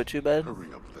want me to put you to bed?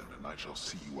 Hurry up then, and I shall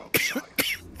see you outside.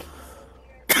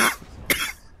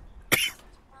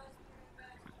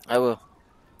 I will.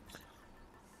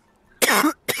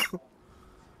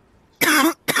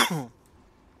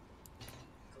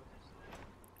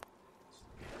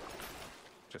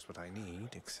 Just what I need,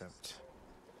 except...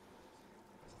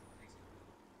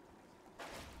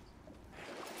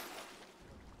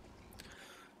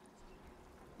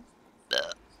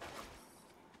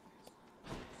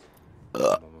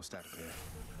 I'm almost out of here.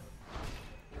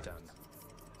 Done.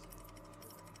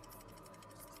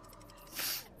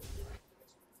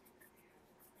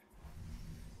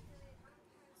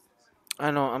 I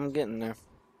know, I'm getting there.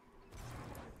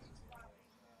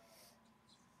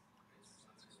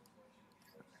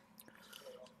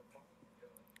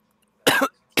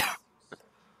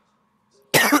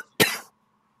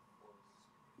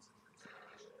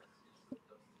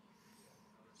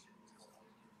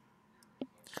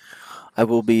 I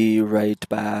will be right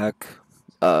back.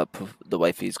 The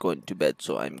wifey's going to bed,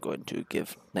 so I'm going to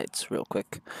give nights real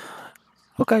quick.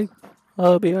 Okay.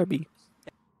 BRB.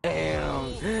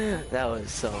 Damn, that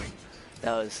was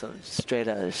some straight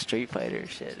out of Street Fighter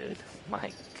shit, dude.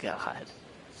 My God.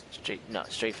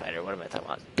 Street Fighter. What am I talking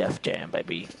about? Def Jam,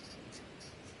 baby.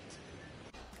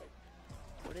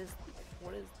 What is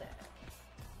that?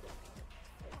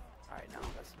 All right, now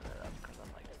I'm messing it up because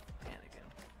I'm like panicking.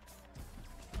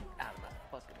 Out of my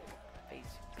fucking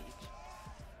face, bitch.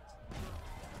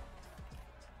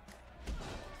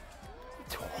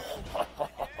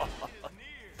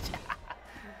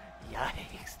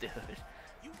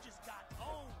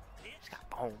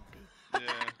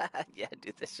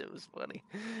 That shit was funny.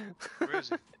 Where is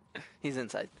he? He's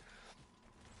inside.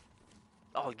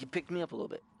 Oh, you picked me up a little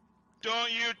bit.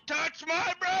 Don't you touch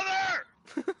my brother!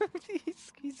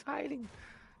 he's hiding.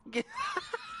 Get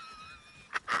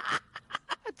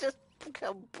just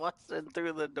come busting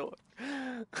through the door. Get in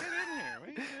here. What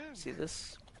are you doing? See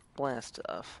this blast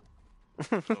off.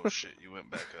 Oh shit, you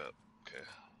went back up. Okay.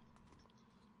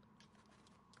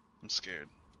 I'm scared.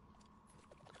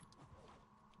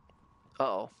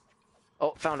 Uh-oh.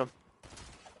 Oh, found him.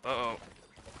 Uh-oh.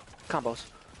 Combos.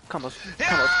 Combos.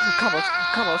 Yeah!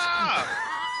 Combos.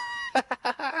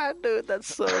 Dude,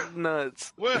 that's so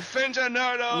nuts. We're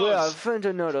Fingernerdos! We are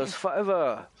Fingernerdos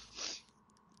forever.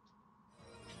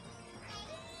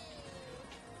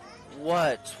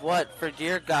 What? What? For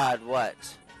dear God, what?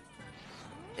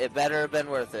 It better have been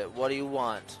worth it. What do you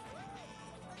want?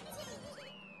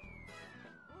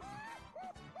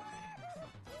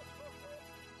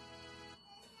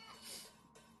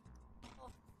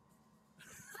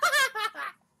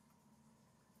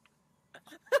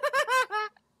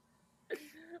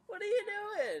 What are you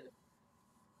doing?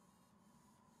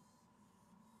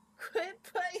 Quit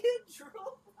playing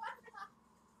troll.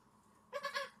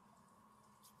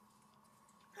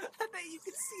 I bet you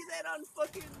can see that on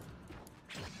fucking.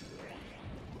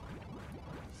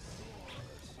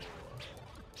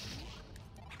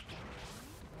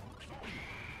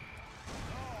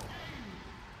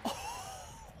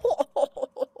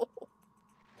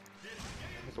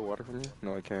 Is the water from there?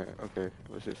 No, I can't. Okay,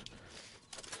 let's just.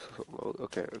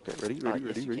 Okay, ready?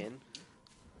 Yes, you can.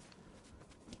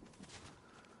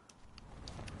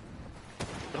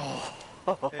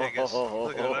 Hey, I guess.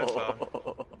 Look at what I found.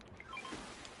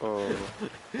 Oh,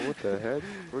 what the heck?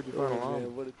 Where'd you find a llama?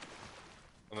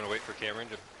 I'm gonna wait for Cameron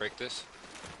to break this.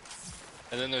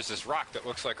 And then there's this rock that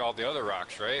looks like all the other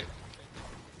rocks, right?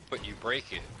 But you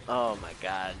break it. Oh my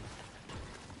God.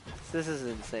 This is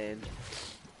insane.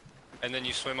 And then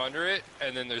you swim under it,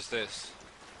 and then there's this.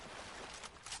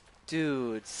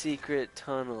 Dude, secret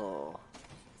tunnel.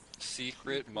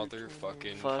 Secret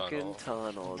motherfucking Fucking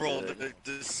tunnel, Bro, dude.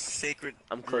 the sacred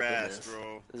I'm clipping grass, this.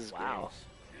 bro. This is Wow.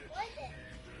 gross.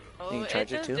 Oh, You can it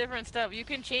charge it does too? different stuff. You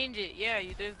can change it. Yeah,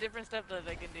 there's different stuff that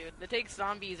they can do. It takes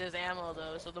zombies as ammo,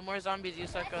 though, so the more zombies you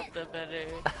suck up, the better.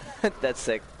 That's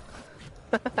sick.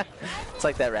 It's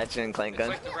like that Ratchet and Clank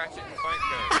gun. It's like the Ratchet and Clank gun.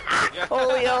 Yeah.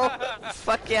 Polio!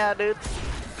 Fuck yeah, dude.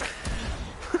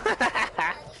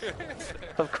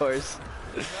 Of course.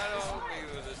 Not only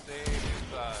with the same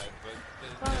side, but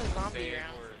Oh, the zombie same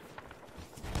round. word.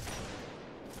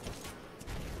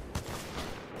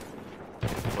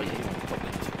 Well, you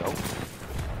go.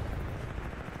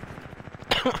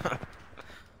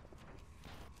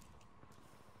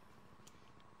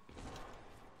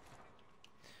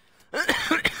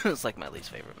 It's like my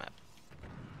least favorite map.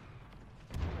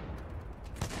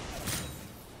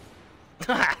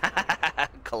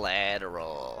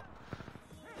 Collateral.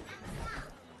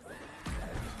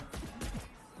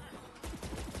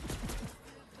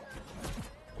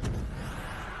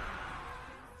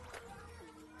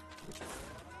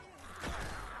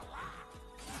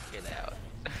 Get out.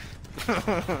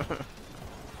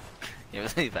 You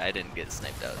believe I didn't get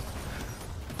sniped out.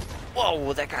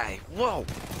 Whoa, that guy. Whoa.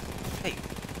 Hey,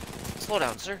 slow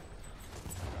down, sir.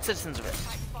 Citizens arrest.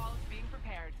 Nightfall is being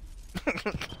prepared.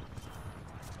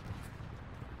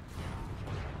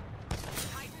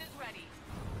 Titan is ready.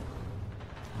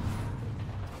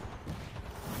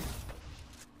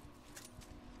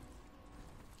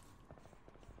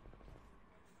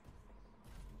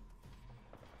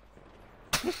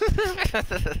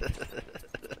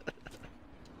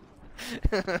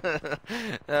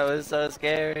 That was so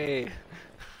scary.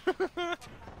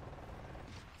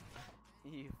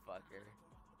 You fucker.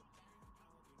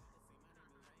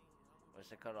 Wish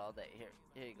I could all day.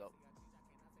 Here you go.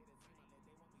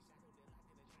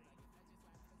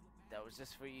 That was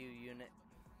just for you, unit.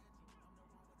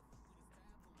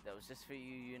 That was just for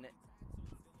you, unit.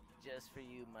 Just for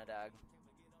you, my dog.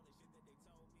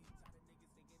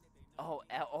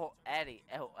 Oh, Addie.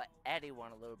 Addie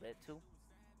won a little bit too.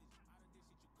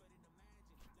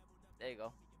 There you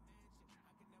go.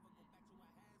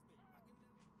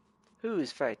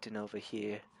 Who's fighting over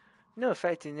here? No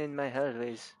fighting in my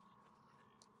hallways.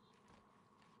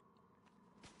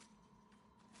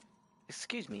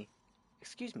 Excuse me.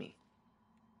 Excuse me.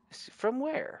 From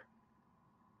where?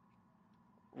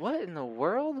 What in the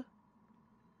world?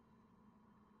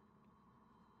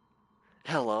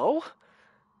 Hello?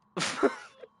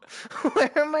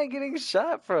 Where am I getting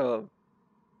shot from?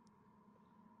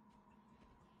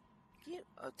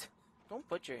 Don't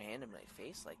put your hand in my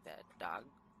face like that, dog.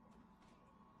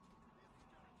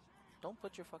 Don't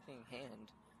put your fucking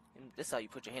hand. This is how you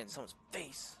put your hand in someone's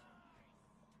face.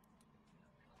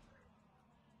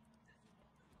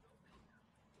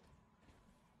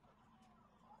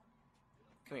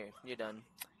 Come here. You're done.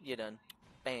 You're done.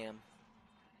 Bam.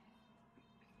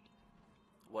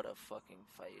 What a fucking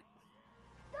fight.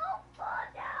 Don't fall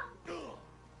down!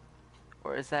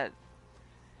 Or is that...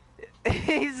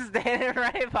 He's standing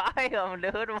right by him,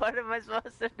 dude. What am I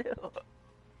supposed to do?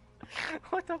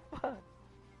 What the fuck?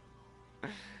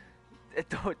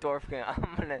 Dwarfkin,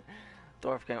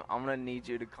 I'm gonna need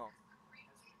you to come.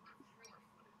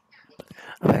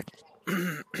 Back.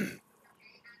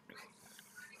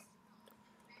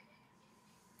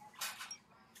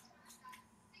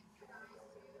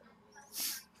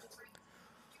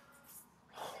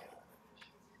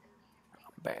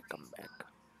 I'm back.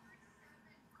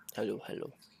 Hello.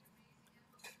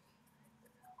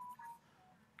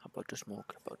 How about to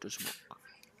smoke?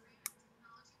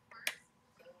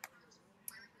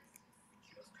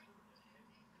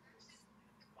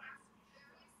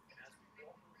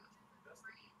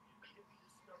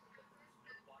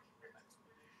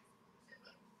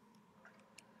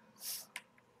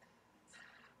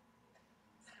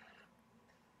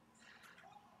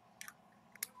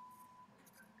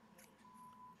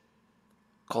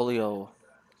 Colio.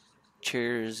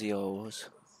 Cheerios.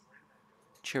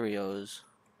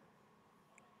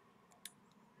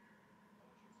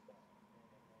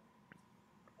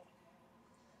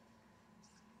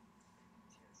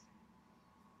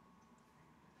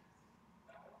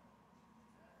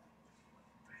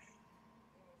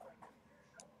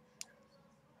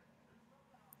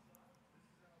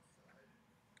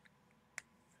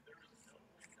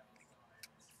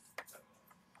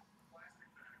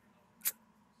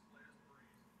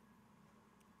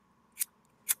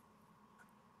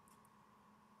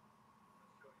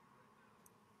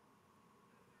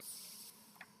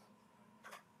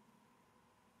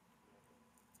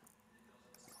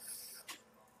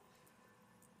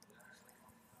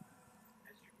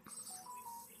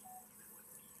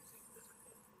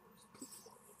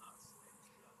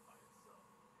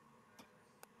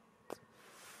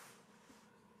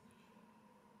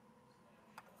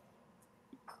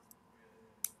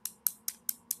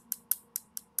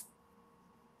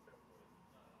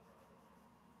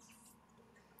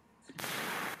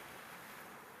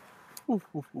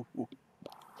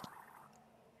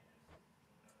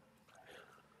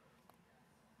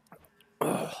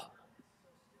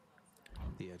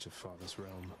 The edge of Father's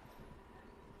realm.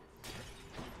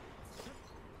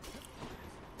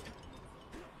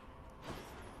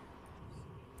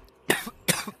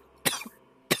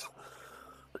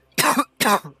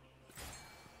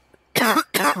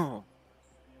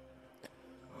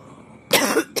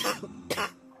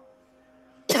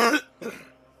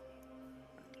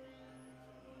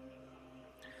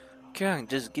 Karen,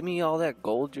 just give me all that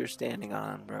gold you're standing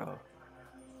on, bro.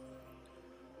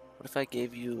 What if I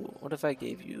gave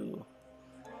you...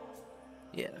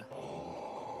 Yeah.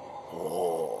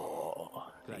 Oh.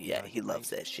 Yeah, he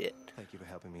loves that shit. Thank you for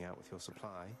helping me out with your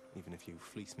supply, even if you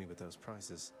fleece me with those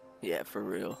prices. Yeah, for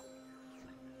real.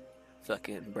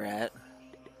 Fucking brat.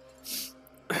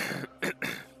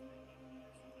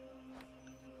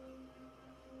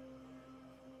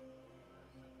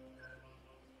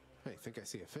 Hey, think I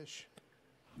see a fish.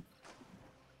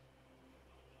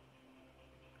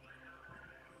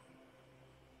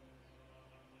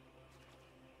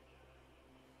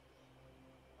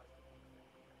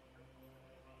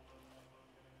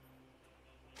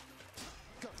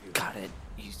 Got it.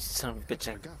 You son of a bitch,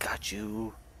 I got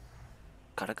you.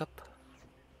 Got a cup.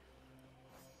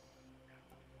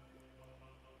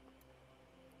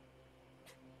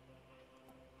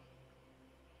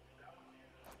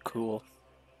 Cool.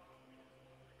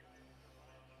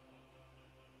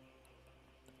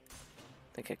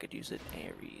 Think I could use it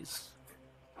Aries.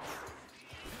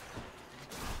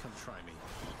 Come try me.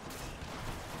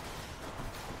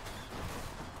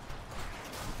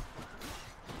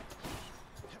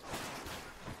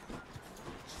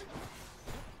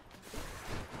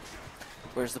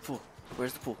 Where's the pool?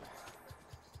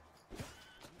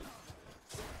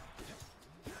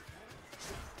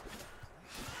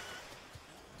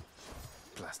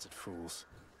 Blasted fools.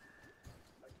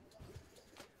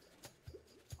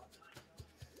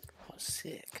 Oh,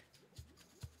 sick.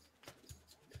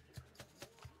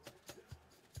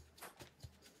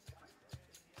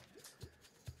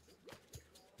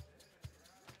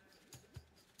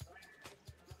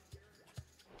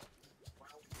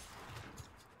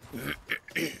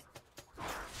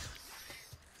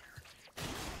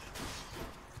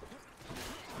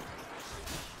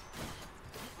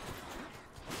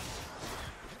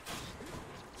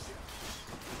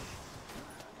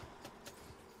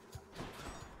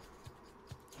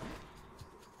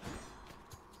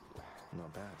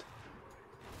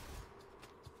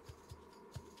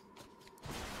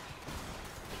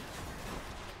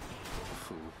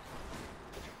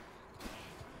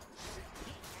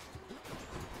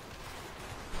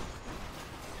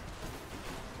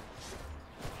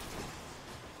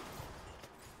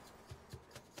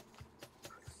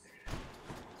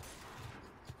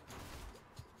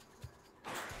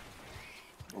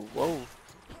 Whoa.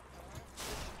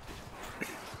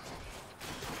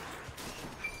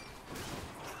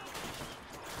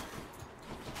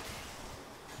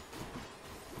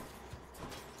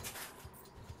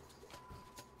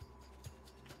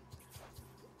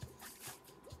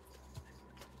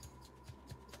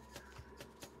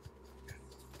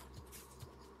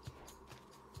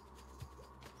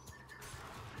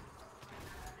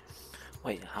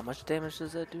 Wait, how much damage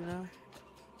does that do now?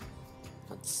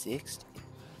 160.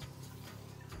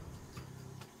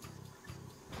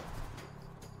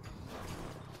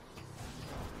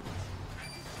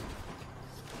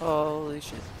 Holy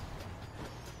shit.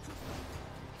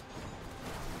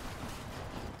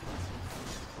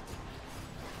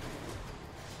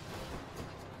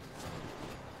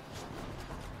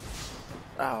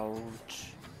 Ouch.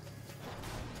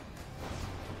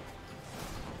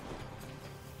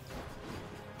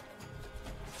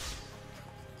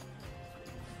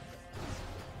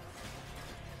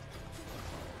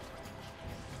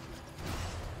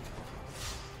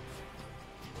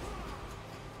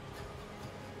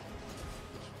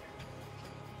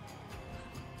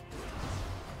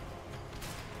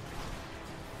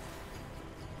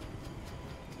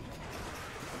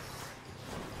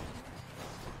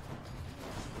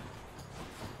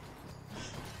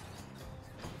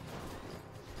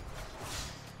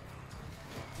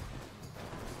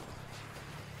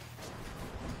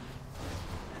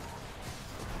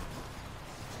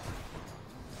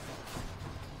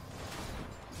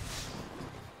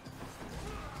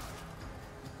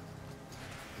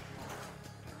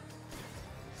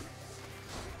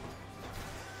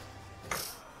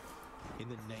 In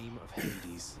the name of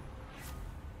Hades.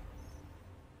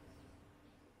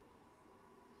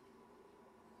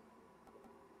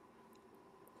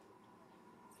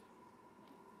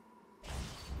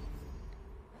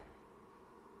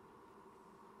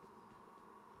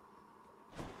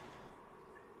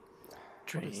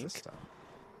 What is this stuff?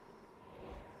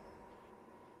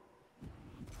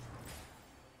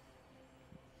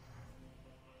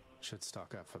 Should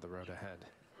stock up for the road ahead.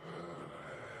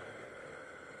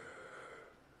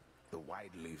 The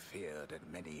widely feared and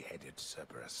many-headed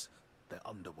Cerberus, the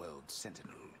underworld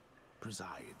sentinel,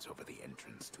 presides over the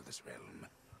entrance to this realm,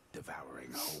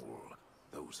 devouring whole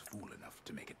those fool enough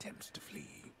to make attempts to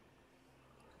flee.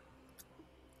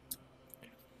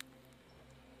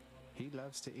 He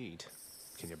loves to eat.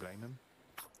 Can you blame him?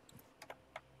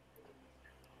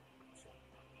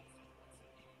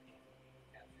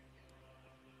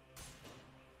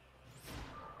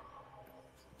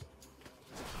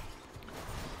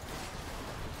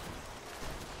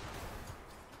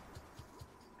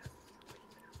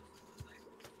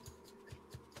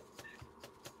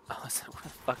 Oh, so where the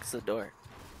fuck's the door?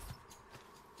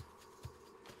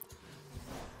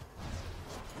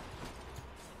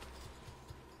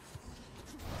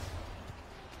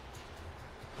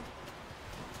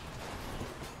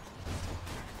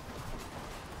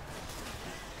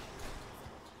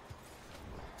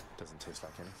 Doesn't taste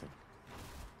like anything.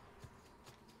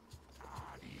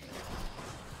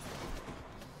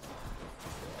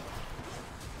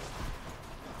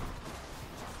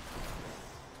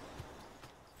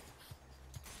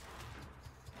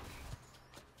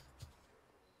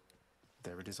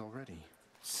 There it is already.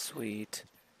 Sweet.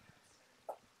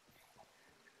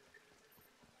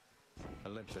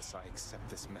 Olympus, I accept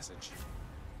this message.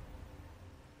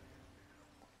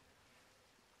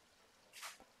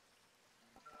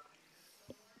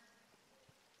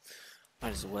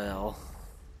 Might as well.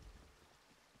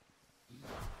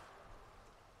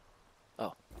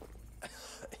 Oh.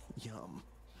 Yum.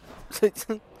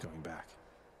 Going back.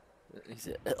 He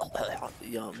said,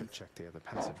 yum. Should check the other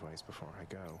passageways before I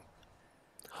go.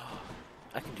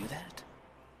 I can do that?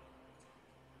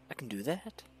 I can do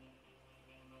that?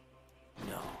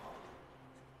 No.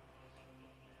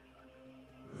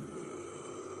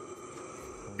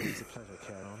 Always a pleasure,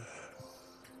 Charon.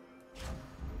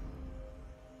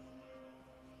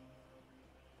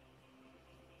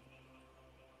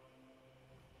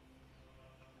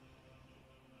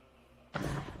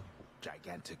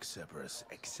 Gigantic Cerberus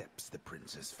accepts the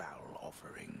prince's foul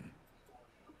offering.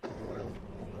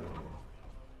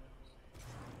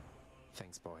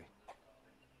 Thanks, boy.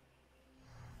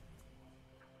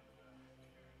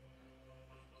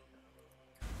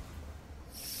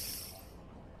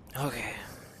 Okay.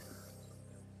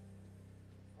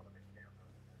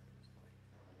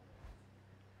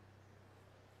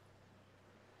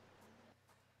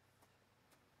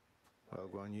 Well,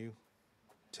 Guan Yu,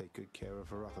 take good care of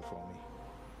Brotato for me.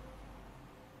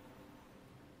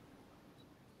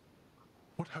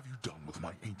 What have you done with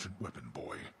my ancient weapon,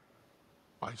 boy?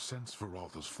 I sense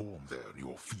Veralda's form there in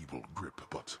your feeble grip,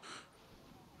 but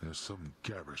there's some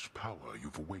garish power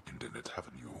you've awakened in it,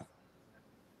 haven't you?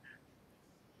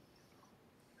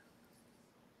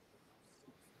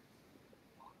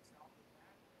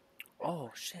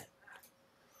 Oh shit!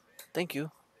 Thank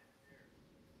you.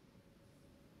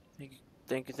 Thank you.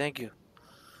 Thank you. Thank you.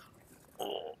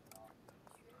 Oh.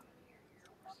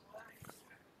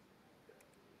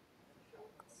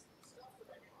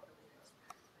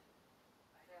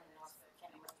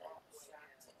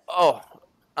 Oh,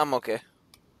 I'm okay.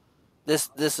 This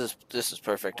is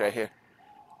perfect right here.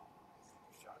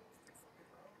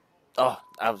 Oh,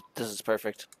 this is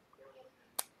perfect.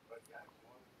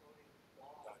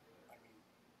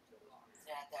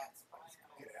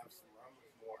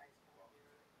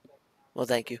 Well,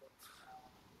 thank you.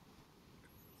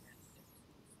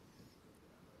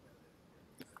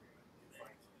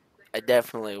 I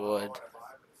definitely would.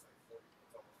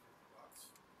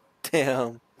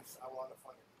 Damn.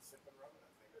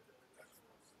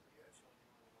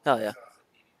 Hell yeah.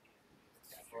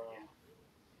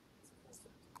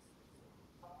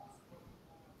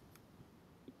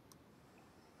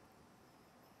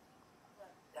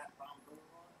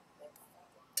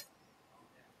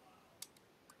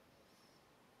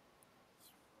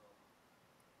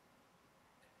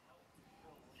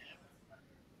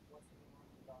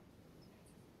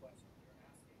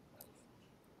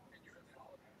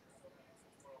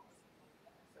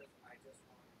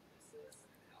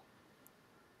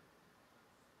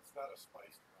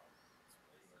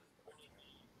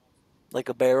 Like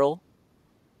a barrel.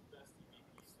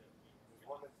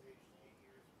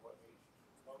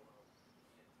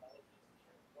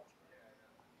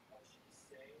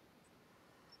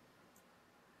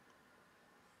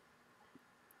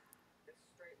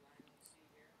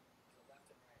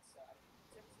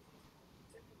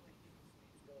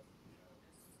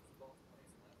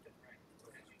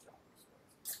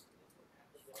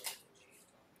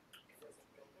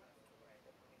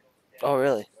 Oh,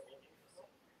 really?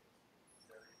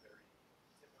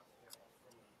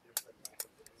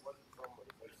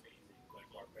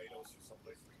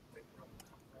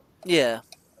 Yeah.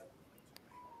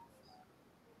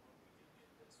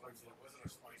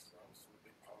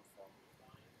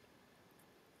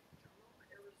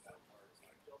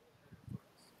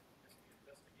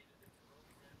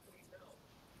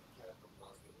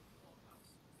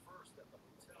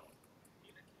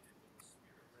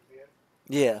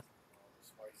 Yeah.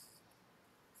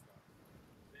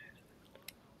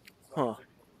 Huh.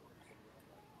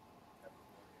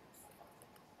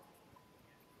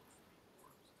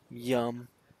 Yum.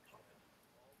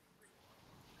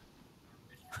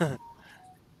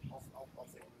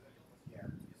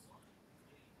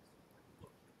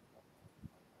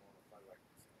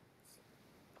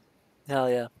 Hell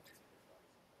yeah.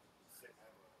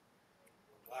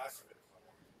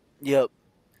 Yep.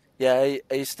 Yeah, I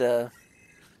used to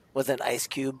with an ice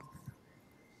cube.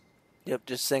 Yep,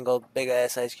 just single big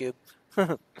ass ice cube.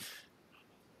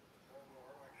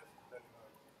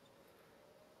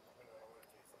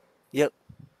 Yep.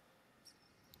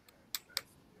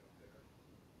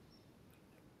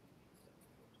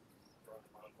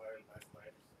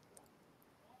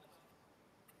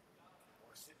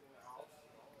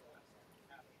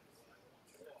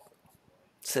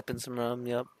 Sipping some rum.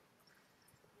 Yep.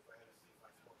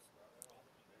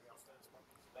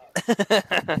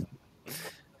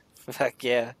 Fuck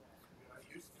yeah.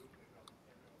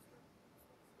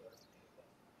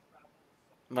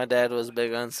 My dad was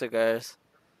big on cigars.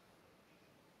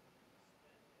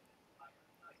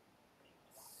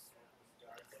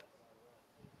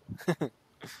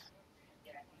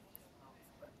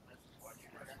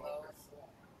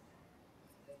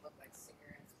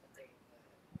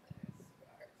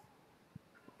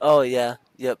 Oh yeah.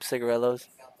 Yep. Cigarillos.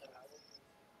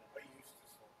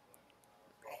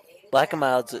 Black and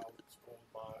milds.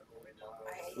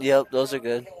 Yep. Those are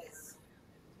good.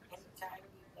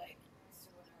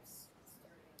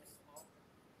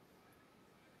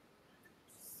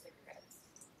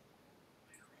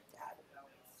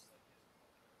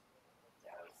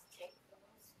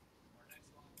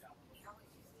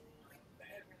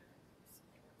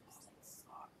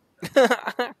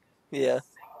 Yeah.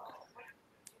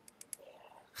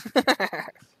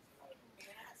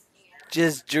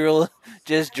 just drool,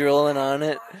 just drooling on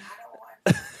it.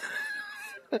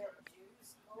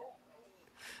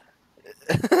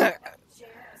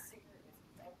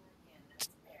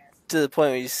 To the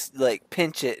point where you like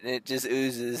pinch it and it just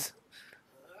oozes.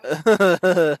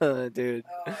 Dude.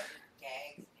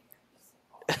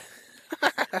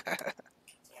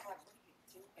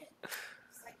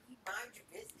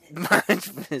 business. Mind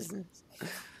business.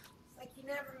 Like, you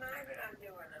never mind what I'm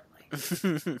doing. I'm like,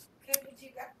 okay, but you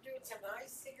got to do it to my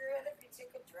cigarette if you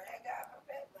took a drag off of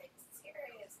it? Like,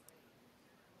 seriously.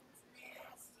 It's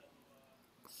nasty.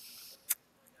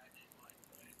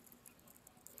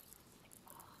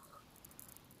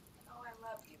 Oh, I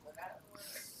love you, but I don't want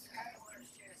to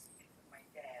share something with my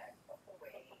dad. Go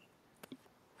away.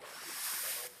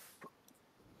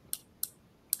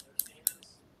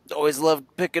 Always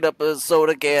loved picking up a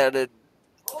soda can and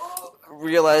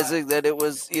realizing that it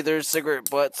was either cigarette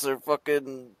butts or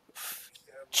fucking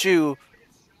chew.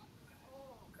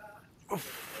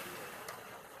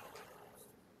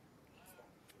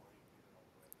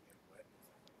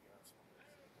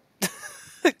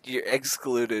 You're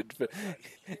excluded.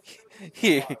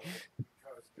 Here.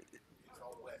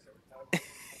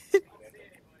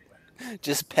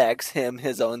 Just packs him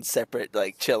his own separate,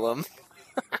 like, chillum.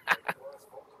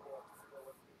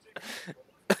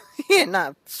 You're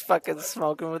not fucking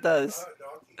smoking with us.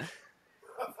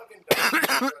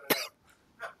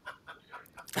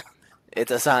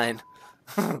 It's a sign.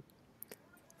 This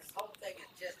whole thing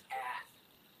is just ass.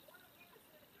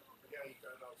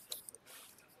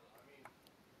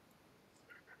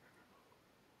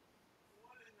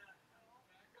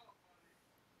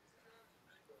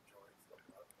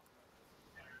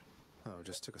 Oh,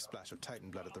 just took a splash of Titan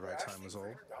blood at the right time was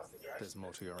all. There's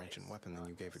more to your ancient weapon than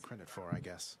you gave it credit for, I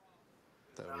guess.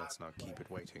 Though let's not keep it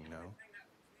waiting, no?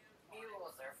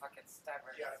 Mules are fucking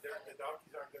stubborn. Yeah, the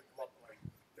donkeys aren't going to come up like,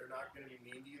 they're not going to be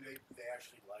mean to you. They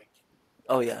actually like you.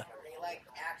 Oh, yeah. They like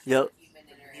actual Yep. human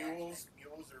interaction.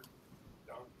 Mules are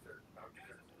donkeys are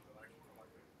cool. They'll actually come up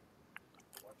and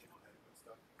watch you and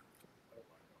stuff. I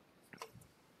don't mind donkeys.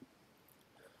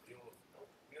 Mules are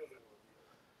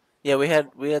Yeah,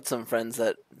 we had some friends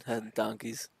that had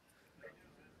donkeys.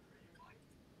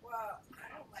 Well, I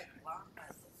don't like long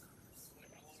buses.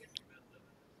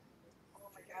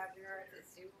 Oh my God, we were at the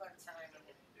zoo one time and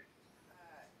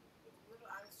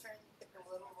I was trying to get the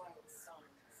little ones some.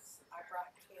 I brought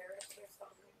carrots or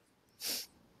something,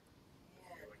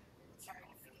 and trying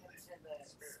to feed them to the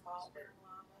small little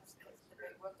llamas because the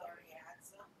big ones already had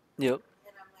some. Yep.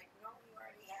 And I'm like, no, you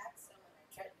already had some, and I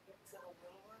tried to give it to the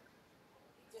little one.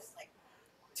 He just like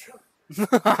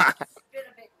spit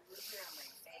a big loser on my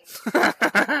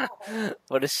face.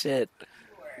 What a shit.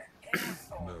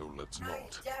 No, let's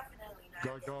not.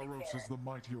 Gargaros is the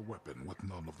mightier weapon with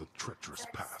none of the treacherous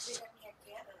past.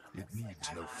 It needs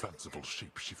no fanciful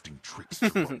shape-shifting tricks to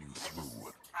run you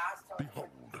through. Behold.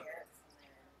 I'm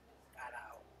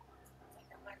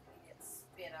not gonna get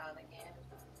spit on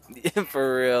again. For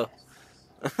real.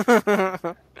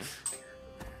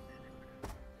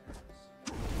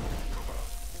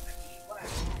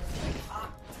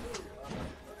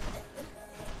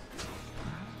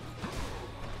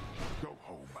 Go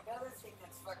home. The other thing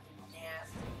that's fucking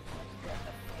nasty is that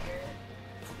the bear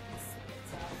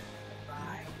spits out the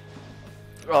bride.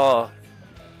 Oh.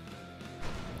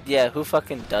 Yeah, who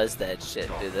fucking does that shit,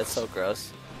 dude? That's so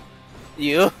gross.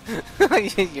 You?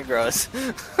 You're gross.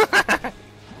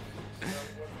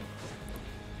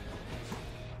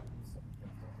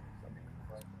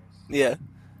 Yeah.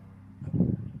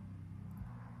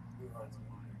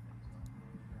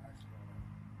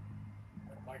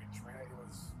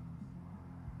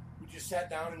 We just sat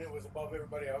down and it was above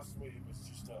everybody else. It was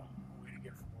just a way to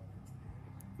get from one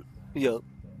Yup.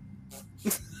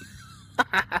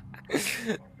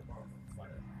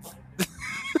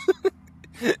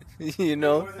 You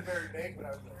know? It wasn't very big, but I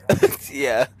was like,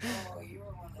 yeah. Oh, you were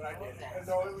one but I did.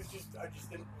 No, it was just, I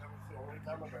just didn't, that was the only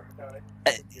time I've ever done it.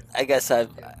 I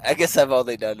guess I've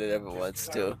only done it ever once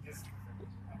too.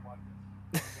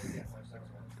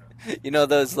 You know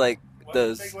those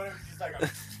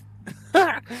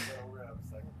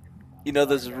you know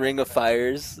those ring of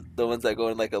fires, the ones that go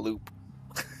in like a loop.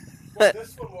 Well,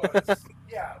 this one was,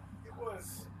 yeah, it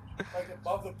was like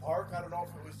above the park. I don't know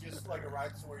if it was just like a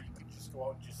ride somewhere you could just go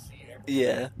out and just see everything.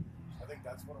 Yeah. I think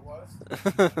that's what it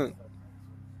was.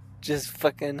 Just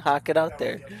fucking hawk it out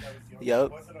there. Yup.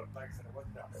 It wasn't a, like I said, it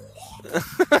wasn't a,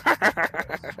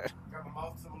 got my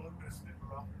mouth, some a little bit of spit in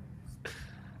my mouth.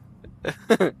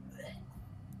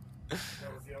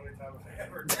 That was the only time I've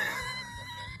ever done it.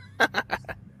 I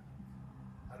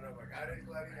don't know, like, I didn't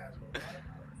glad he had it.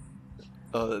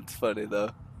 Oh, that's funny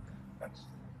though.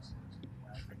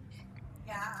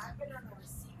 Yeah, I've been on the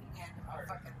receiving end of a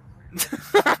fucking.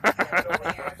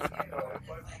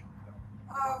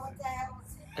 Oh, what the hell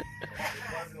was it? It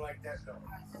wasn't like that though.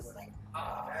 I was just like,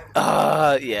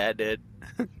 Yeah, I did.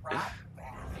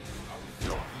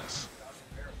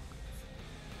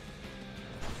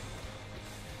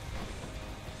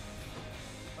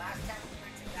 last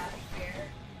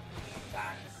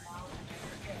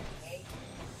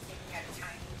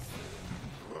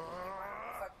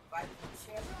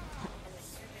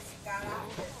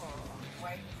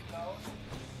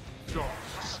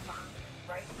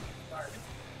Right?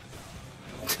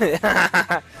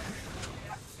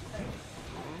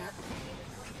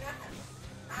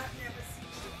 I've never seen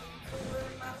anything cooler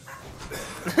in my life.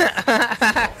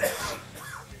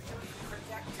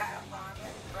 Projectile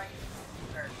vomit right into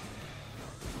the dirt.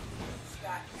 It's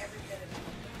got every bit of it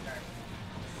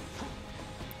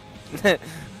in the dirt.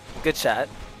 Good shot.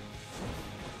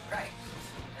 Right.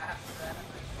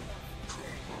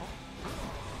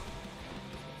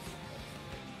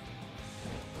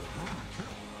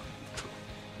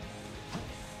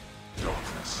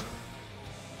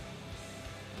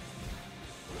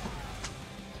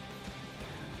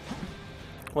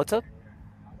 What's up?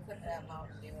 Put that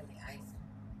Mountain Dew in the ice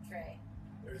tray.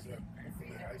 There's a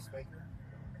ice maker.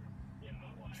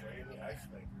 Tray in the ice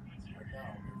maker. Right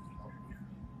now, there's a Mountain Dew.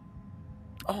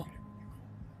 Oh.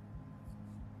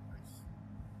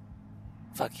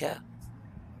 Fuck yeah.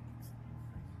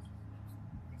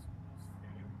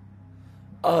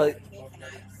 Oh.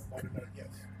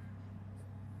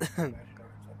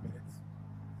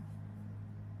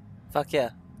 Fuck yeah.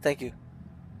 Thank you.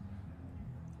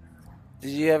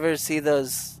 Did you ever see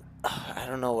those? I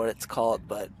don't know what it's called,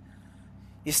 but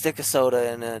you stick a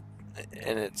soda in it,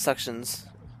 and it suctions,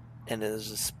 and there's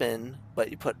a spin.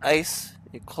 But you put ice,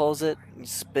 you close it, you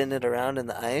spin it around in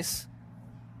the ice,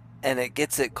 and it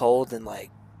gets it cold in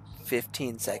like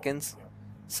 15 seconds.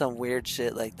 Some weird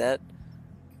shit like that.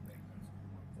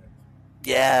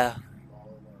 Yeah.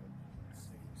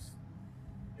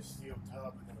 Steel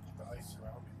tub and then put the ice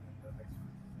around it and the ice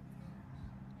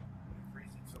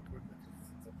freezes so quickly because it's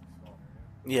such a small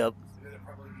area. Yep. And then it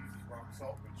probably uses rock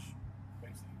salt, which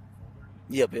makes it even colder.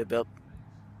 Yep.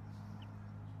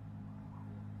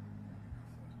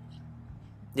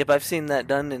 Yep, I've seen that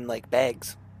done in like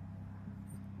bags.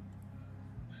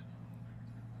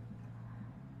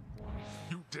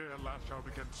 You dare lash out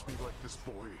against me like this,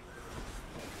 boy?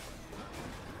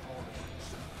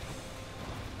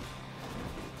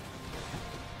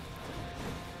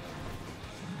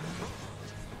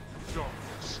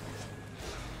 Darkness.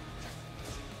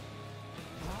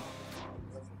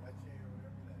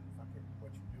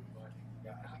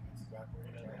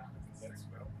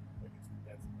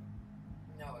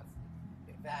 No, it's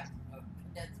condensed milk.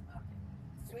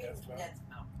 Sweet condensed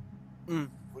milk.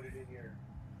 Put it in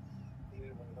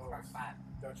one of those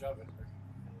Dutch oven or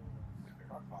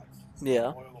crock pots.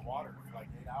 Yeah. Boil the water for like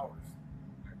 8 hours.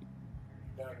 You're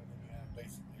done, and then you have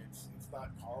basically it's not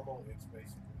caramel. It's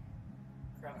basically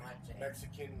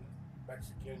Mexican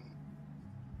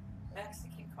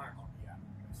caramel. Yeah.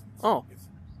 Oh.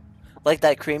 Like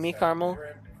that creamy caramel?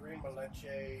 Crema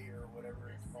leche or whatever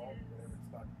it's called. Whatever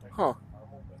it's not technically Huh.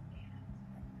 caramel,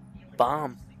 but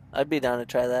Bomb. I'd be down to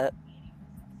try that.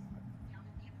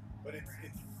 But it's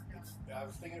I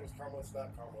was thinking it was caramel. It's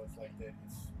not caramel. It's like that.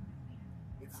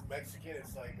 It's Mexican.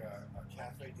 It's like a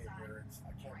cafe day where it's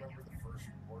I can't remember the first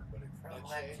word, but it's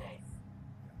leche.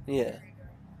 Yeah.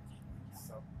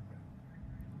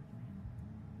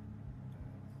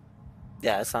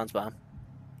 Yeah, that sounds bomb.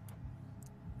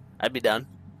 I'd be done.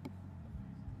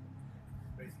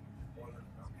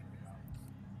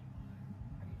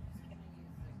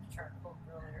 Charcoal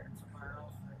griller tomorrow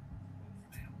for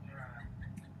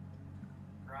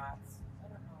brats. I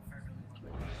don't know if I really want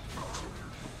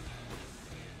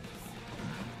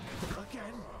to.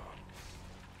 Again?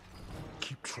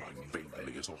 Keep trying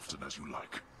vainly as often as you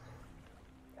like.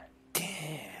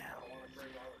 Damn.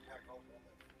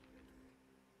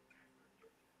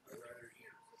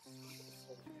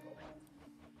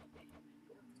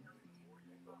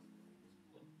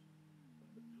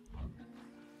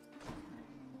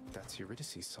 That's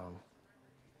Eurydice's song.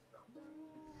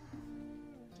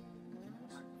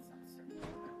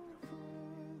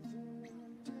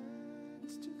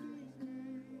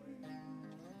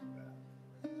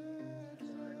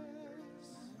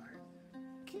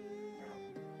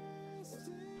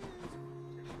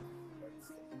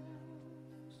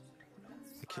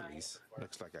 Achilles,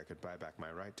 looks like I could buy back my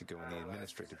right to go in the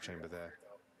administrative chamber there.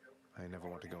 I never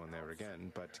want to go in there again,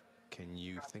 but can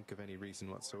you think of any reason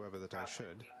whatsoever that I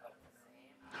should?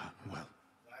 Well,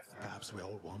 perhaps we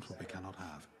all want what we cannot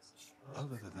have.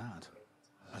 Other than that,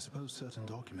 I suppose certain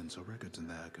documents or records in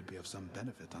there could be of some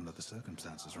benefit under the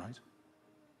circumstances, right?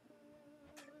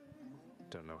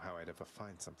 Don't know how I'd ever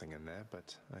find something in there,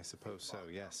 but I suppose so,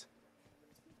 yes.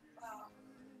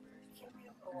 Can we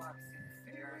go up to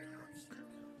the fair?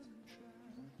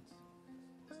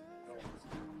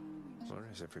 Where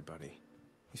is everybody?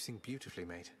 You sing beautifully,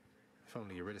 mate. If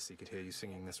only Eurydice could hear you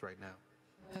singing this right now.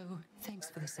 Oh, thanks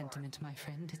for the sentiment, my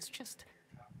friend. It's just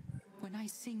when I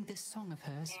sing this song of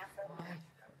hers, I've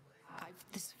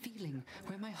this feeling feeling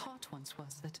where my heart once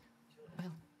was that,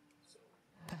 well,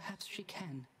 perhaps she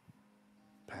can.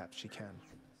 Perhaps she can.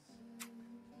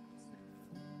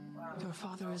 Your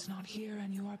father is not here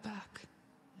and you are back.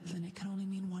 Then it can only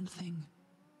mean one thing.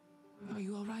 Are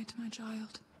you all right, my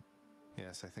child?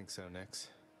 Yes, I think so, Nix.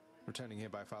 Returning here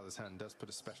by Father's hand does put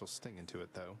a special sting into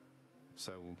it, though.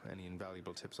 So, any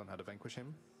invaluable tips on how to vanquish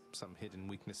him? Some hidden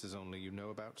weaknesses only you know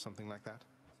about, something like that?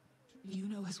 You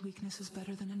know his weaknesses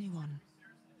better than anyone.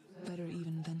 Better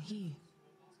even than he.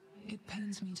 It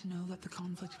pains me to know that the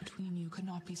conflict between you could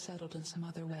not be settled in some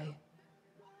other way.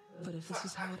 But if this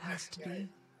is how it has to be,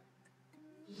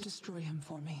 destroy him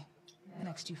for me.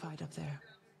 Next you fight up there.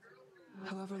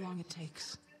 However long it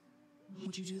takes.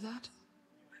 Would you do that?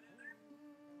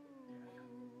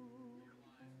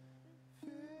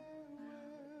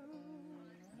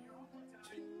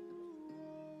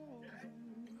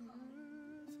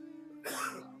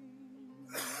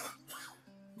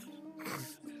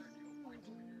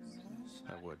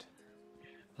 I would.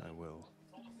 I will.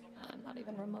 I'm not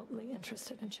even remotely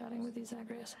interested in chatting with you,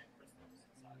 Zagreus.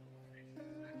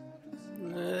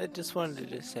 I just wanted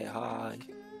to say hi.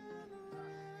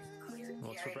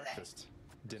 What's for breakfast?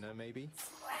 Dinner, maybe?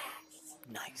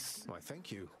 Nice. Why,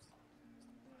 thank you.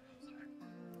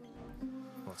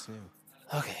 What's new?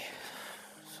 Okay.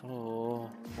 So,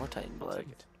 more Titan blood.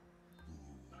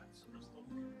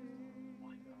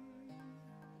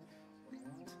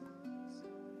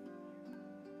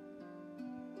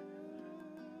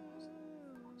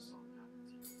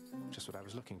 Just what I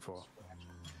was looking for.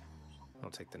 I'll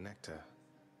take the nectar.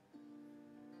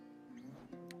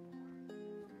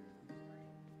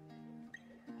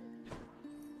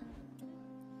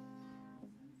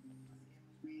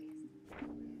 It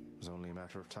was only a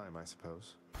matter of time, I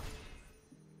suppose. The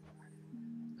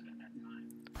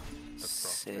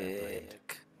frostbite blade.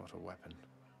 Sick. What a weapon.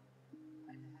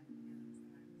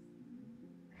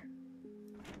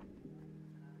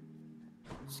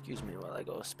 Excuse me while I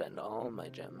go spend all my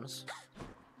gems. Oh,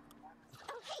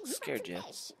 hey, Scared you.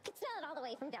 fish. Could smell it all the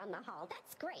way from down the hall.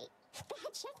 That's great. The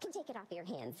head chef can take it off your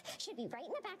hands. Should be right in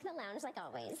the back of the lounge like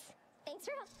always. Thanks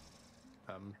for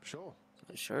help. Sure.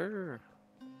 Sure.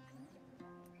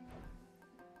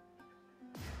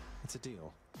 It's a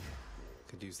deal.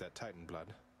 Could use that Titan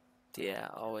blood. Yeah,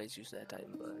 always use that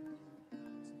Titan blood.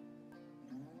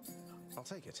 I'll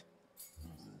take it.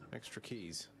 Extra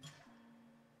keys.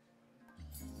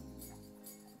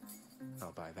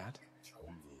 I'll buy that.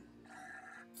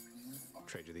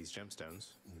 Trade you these gemstones.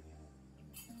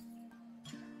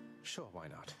 Sure, why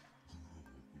not?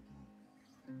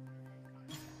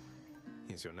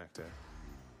 Here's your nectar.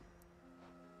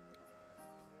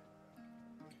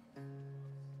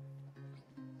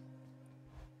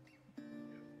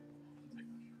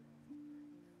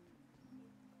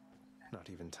 Not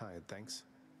even tired, thanks.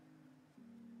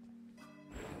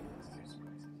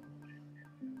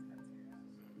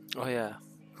 Oh yeah.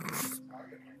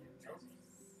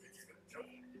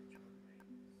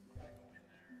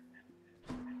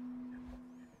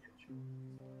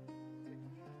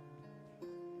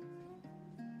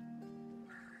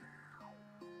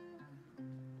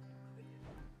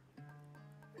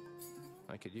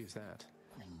 I could use that.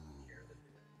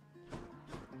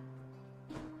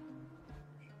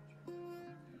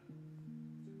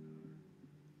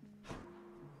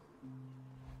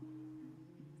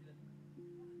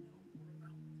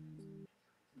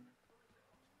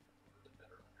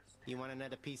 You want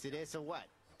another piece of this or what?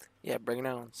 Yeah, bring it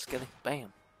on, Skilly.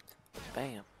 Bam.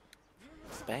 Bam.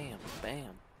 Bam.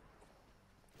 Bam.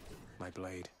 My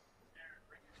blade.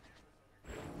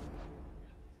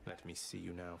 Let me see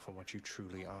you now for what you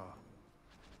truly are.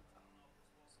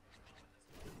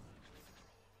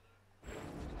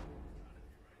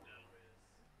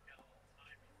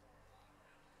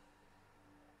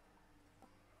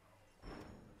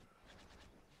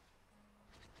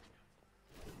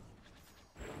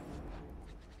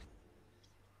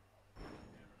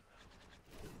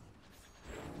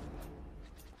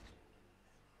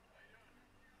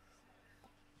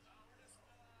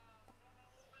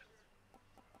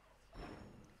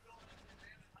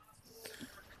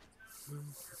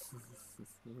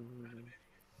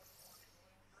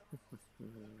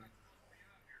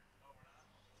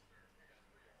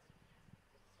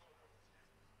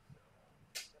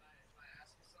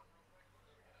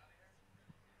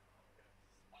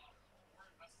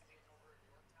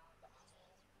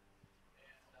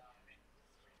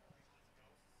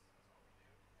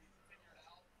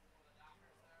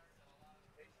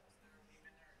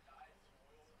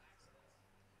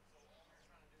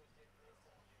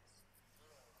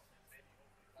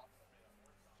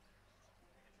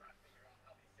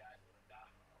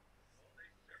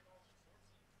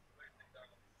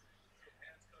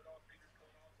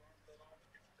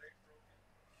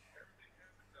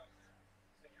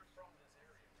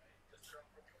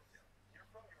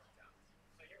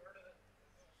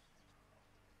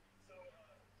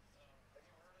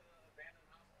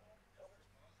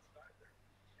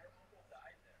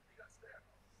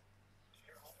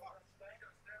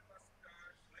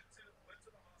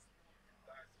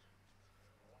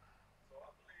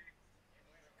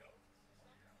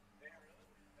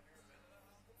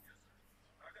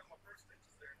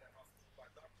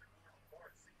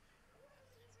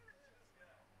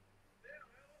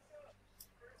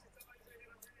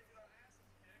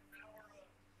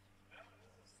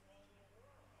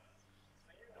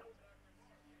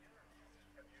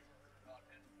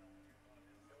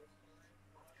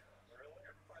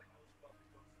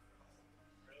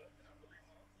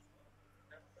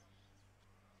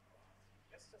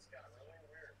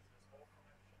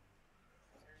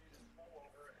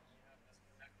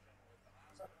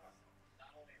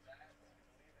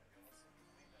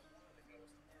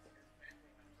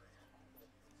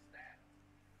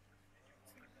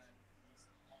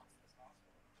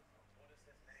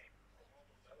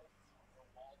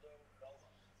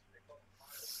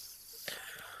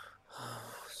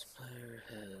 This player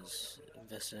has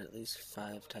invested at least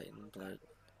 5 Titan blood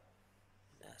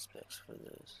aspects for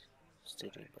this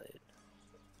Stygian blade.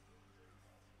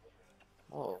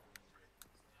 Whoa.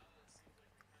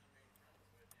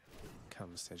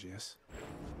 Come, Stygius.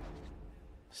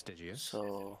 Stygius?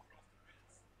 So...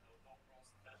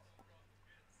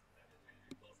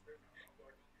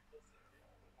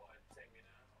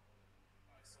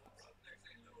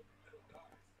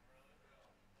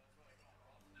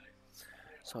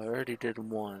 So I already did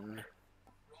one.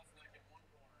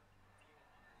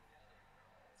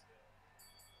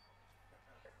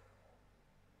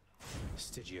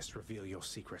 Stygius, reveal your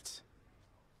secrets.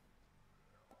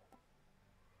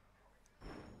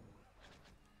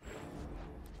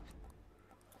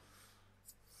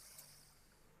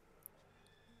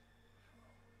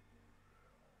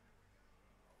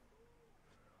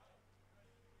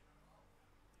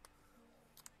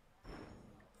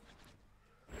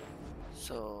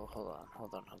 So, hold on.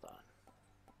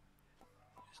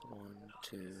 So 1,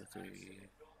 2, 3,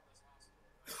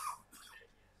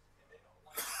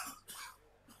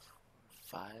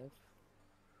 5.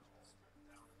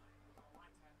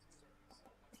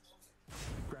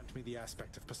 Grant me the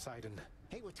aspect of Poseidon.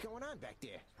 Hey, what's going on back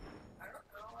there?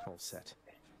 All set.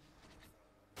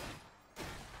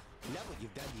 Love what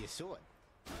you've done to your sword.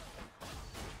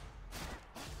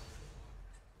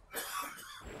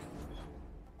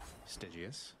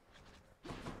 Stygius?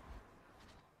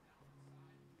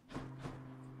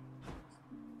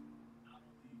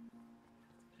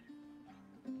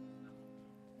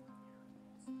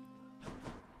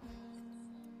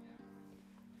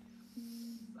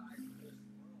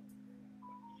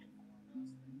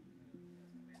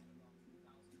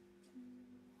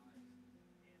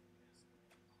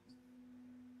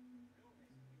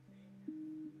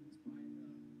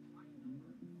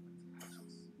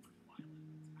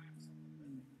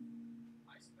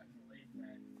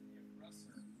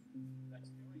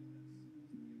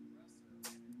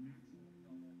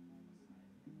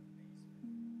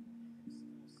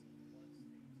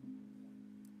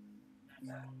 You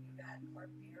got more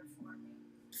beer for me?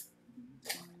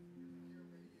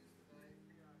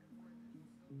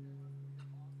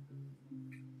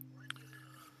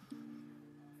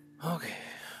 Okay.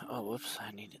 Oh, whoops,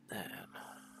 I needed that.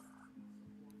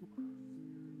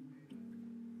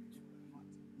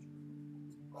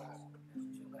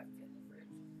 There's 2 left in the fridge.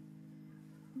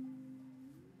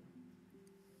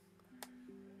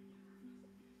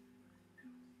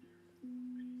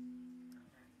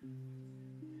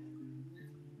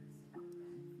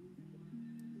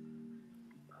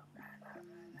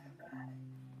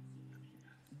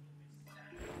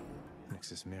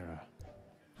 Nexus mirror.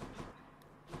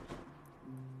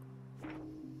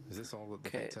 Is this all that the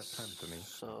Okay, fates have planned for me?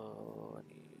 so I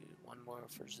need 1 more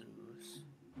for Zeus.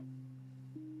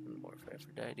 1 more for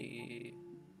Aphrodite.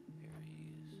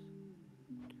 Ares.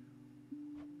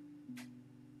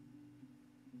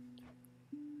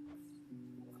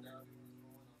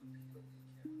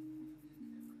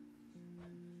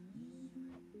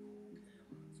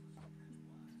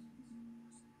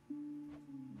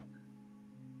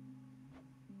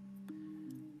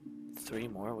 3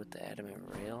 more with the adamant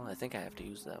rail. I think I have to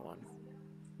use that one.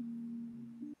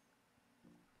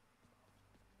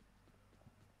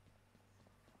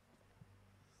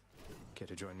 Care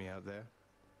to join me out there?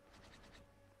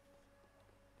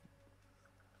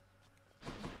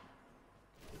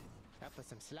 Up for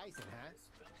some slicing, huh?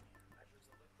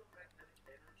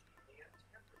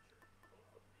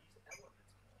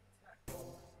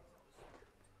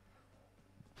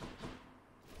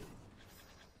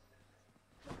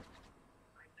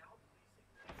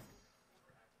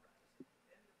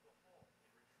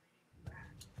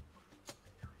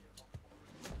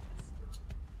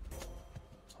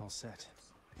 All set.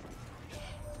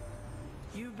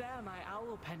 You bear my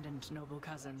owl pendant, noble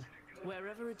cousin.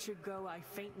 Wherever it should go, I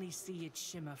faintly see it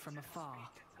shimmer from afar,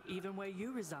 even where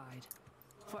you reside.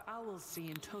 For owls see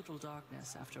in total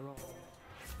darkness, after all.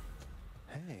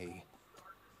 Hey.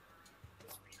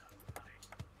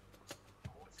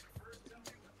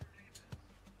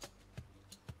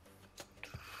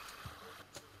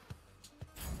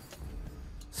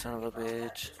 Son of a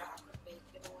bitch.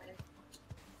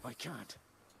 I can't.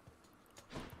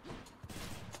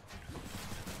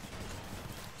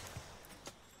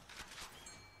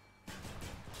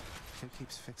 Who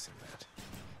keeps fixing that?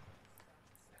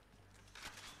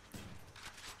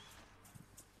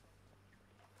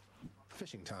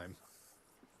 Fishing time.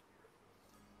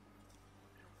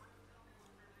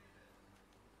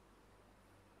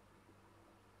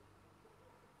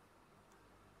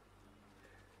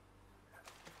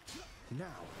 Now,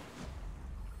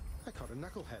 I caught a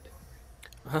knucklehead.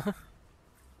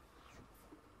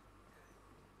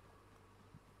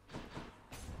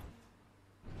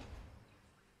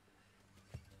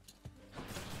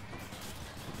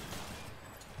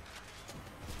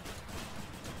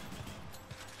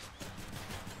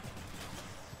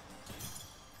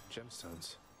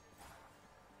 Gemstones.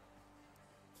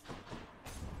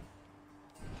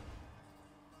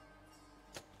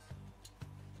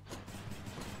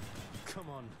 Come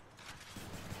on.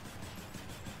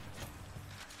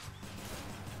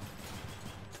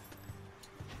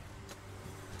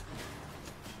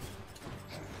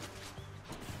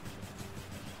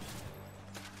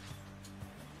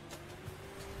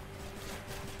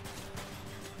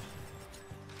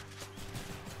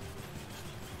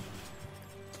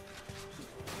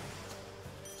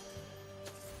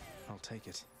 I'll take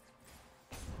it.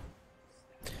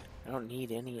 I don't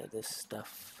need any of this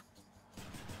stuff.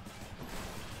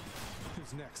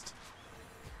 Who's next?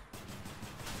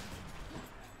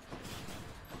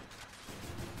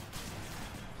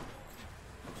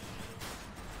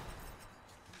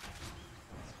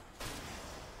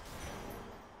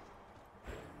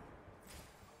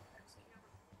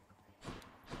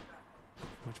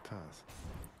 Which path?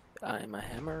 I'm a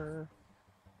hammer.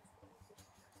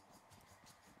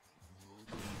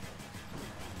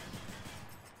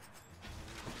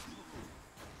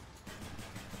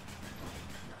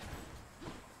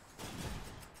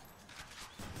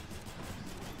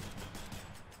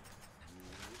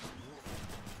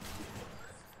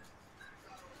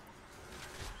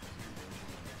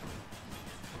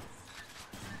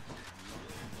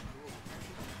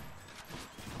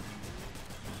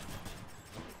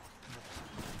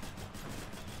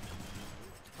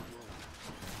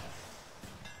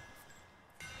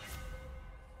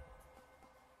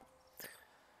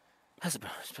 Has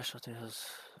special deals,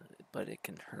 but it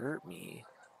can hurt me.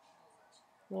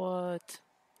 What?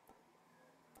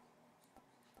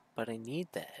 But I need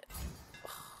that.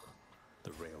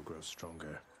 The rail grows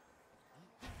stronger.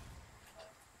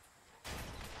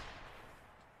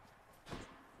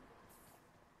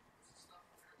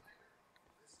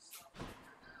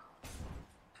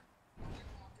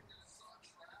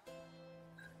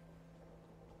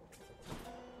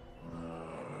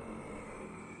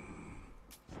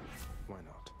 Why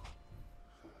not?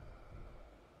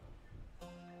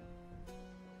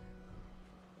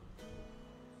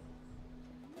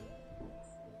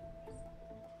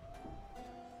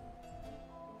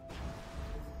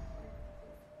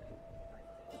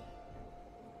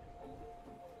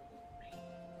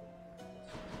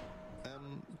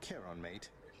 Care on, mate.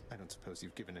 I don't suppose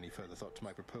you've given any further thought to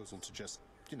my proposal to just,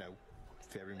 you know,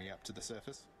 ferry me up to the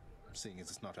surface, seeing as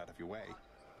it's not out of your way.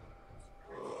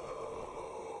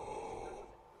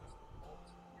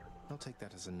 I'll take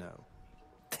that as a no.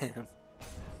 Damn.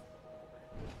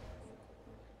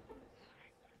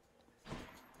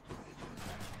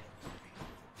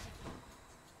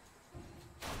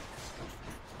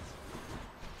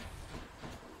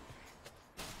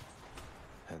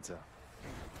 Heads up.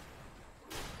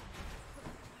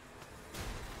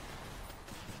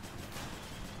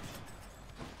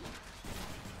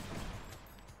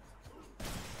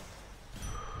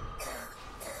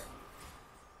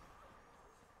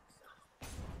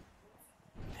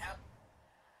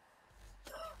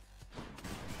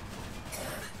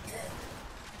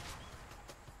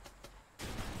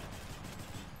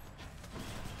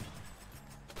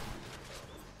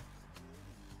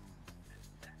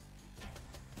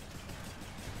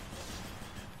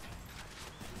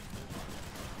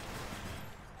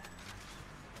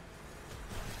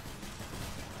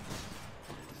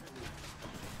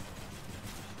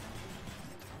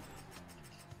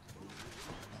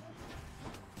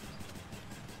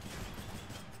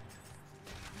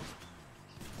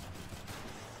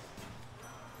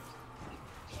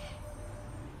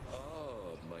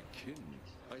 Kin,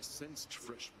 I sensed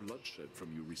fresh bloodshed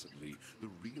from you recently, the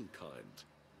real kind.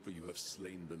 For you have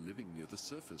slain the living near the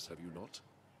surface, have you not?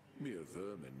 Mere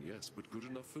vermin, yes, but good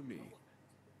enough for me.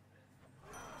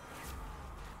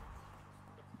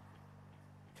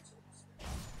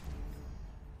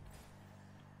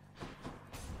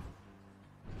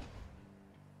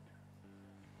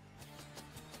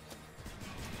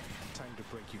 Time to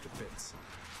break you to bits.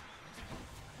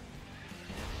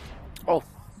 Oh,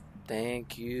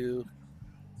 thank you.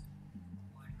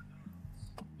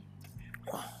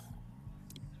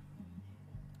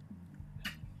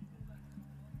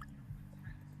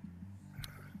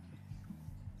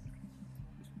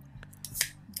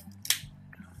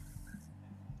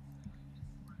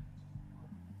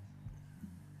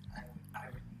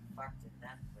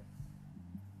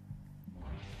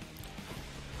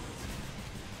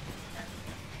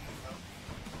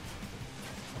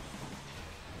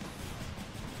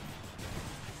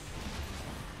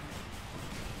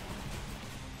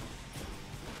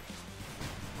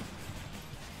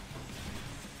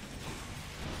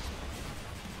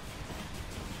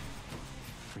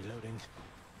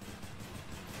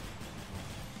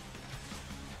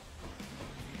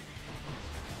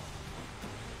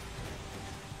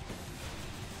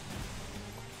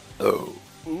 Oh.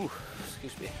 Ooh.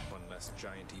 Excuse me. One less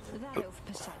giant evil. That oaf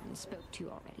Poseidon spoke to you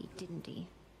already, didn't he?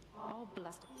 All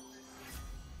blessed.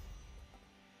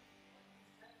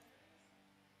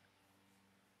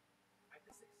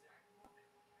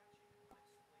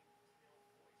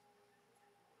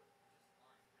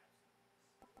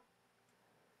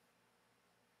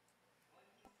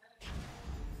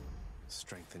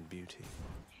 Strength and beauty.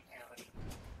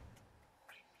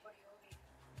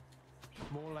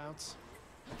 More louds.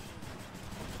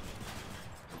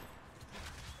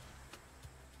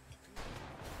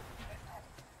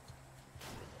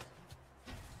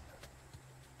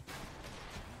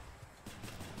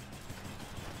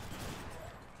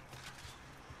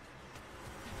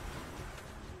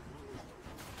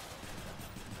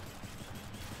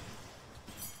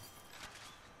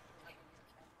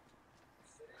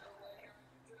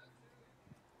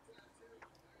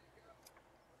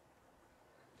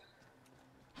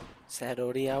 Sad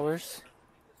OD hours?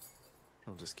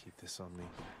 I'll just keep this on me.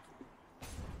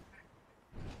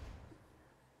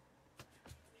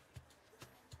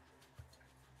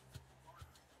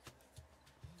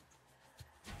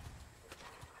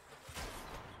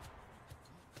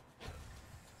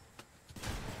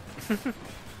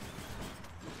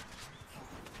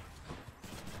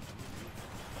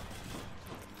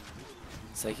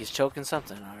 It's like he's choking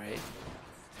something, alright.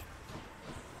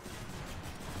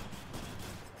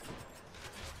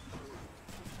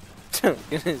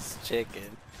 Choking his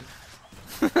chicken.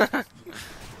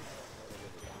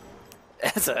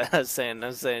 That's what I was saying.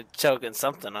 I'm saying choking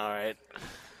something, alright.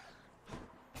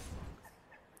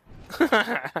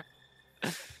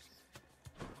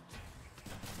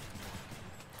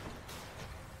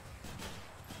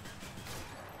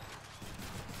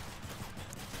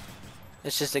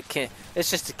 It's just a kink.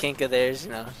 It's just a kink of theirs,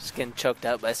 you know, just getting choked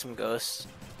out by some ghosts.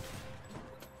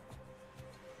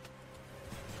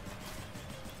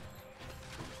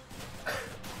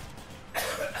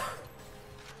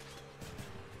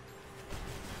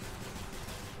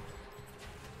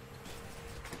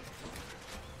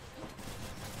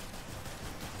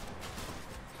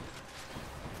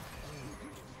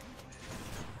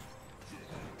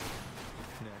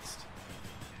 Next.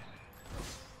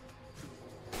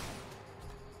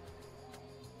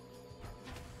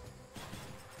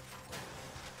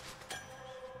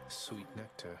 Sweet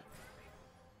nectar.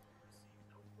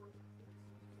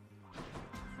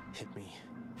 Hit me.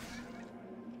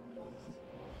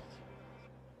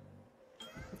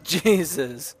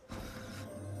 Jesus.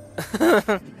 You have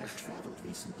traveled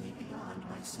recently beyond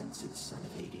my senses, son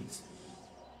of Hades.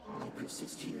 I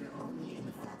persist here only in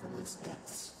the fathomless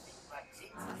depths.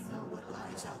 I know what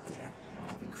lies out there,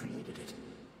 having created it,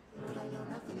 but I know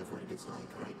nothing of what it is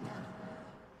like right now.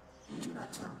 Do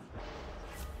not tell me.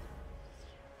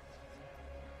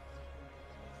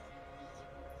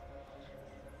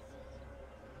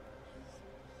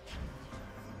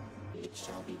 It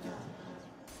shall be done.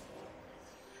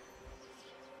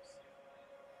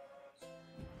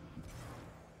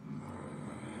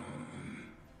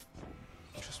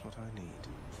 Just what I need.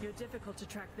 You're difficult to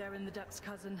track there in the depths,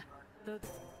 cousin. The...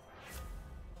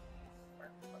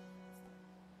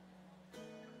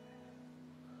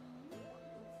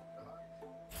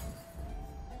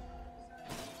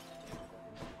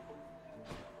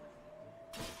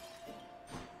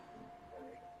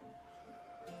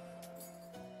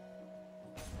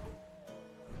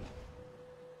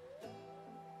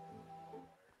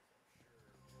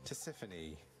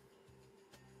 Tisiphone.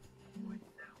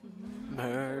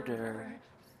 Murder.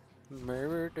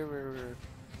 Murderer.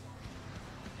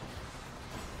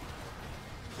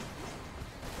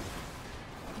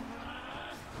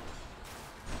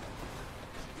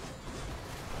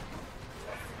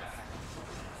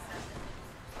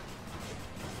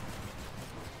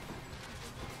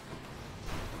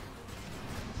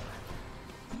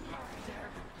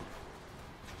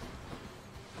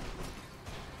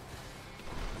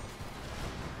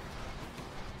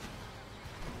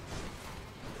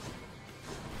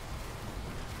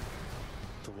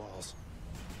 The walls.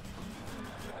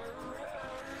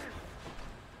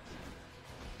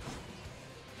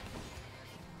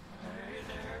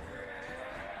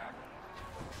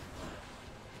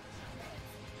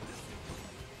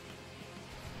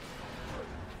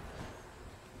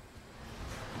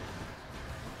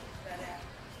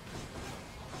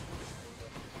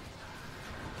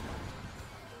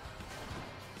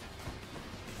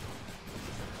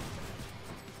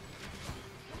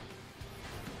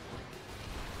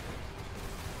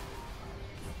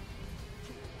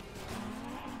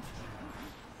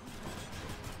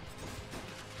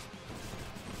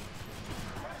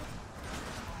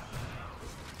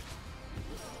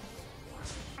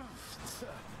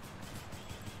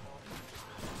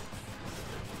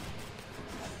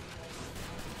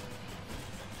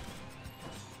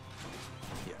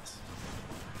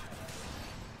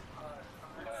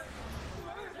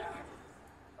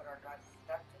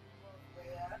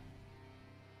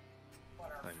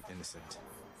 innocent.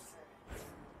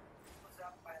 Was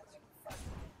up by like fucking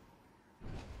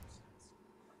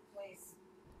place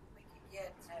we could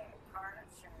get car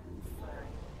insurance for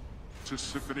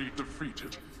Tisiphone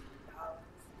defeated.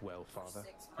 Well, Father,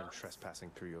 I'm trespassing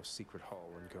through your secret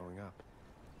hall and going up.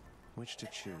 Which to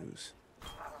choose?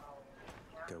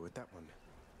 Go with that one.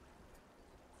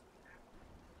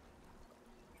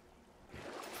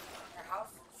 Their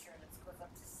house insurance goes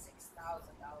up to $6,000.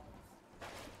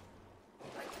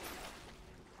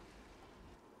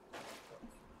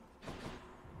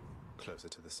 Closer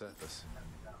to the surface.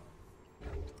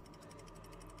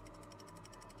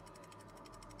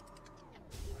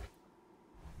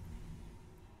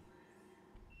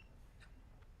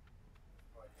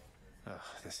 Ugh,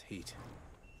 this heat.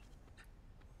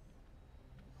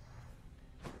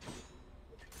 You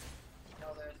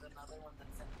know, there's another one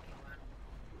that's in England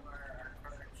where our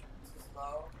car insurance is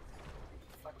low.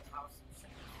 Fucking house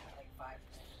insurance is like $5,000.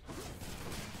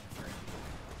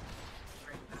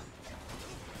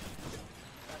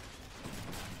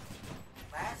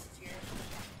 Last year,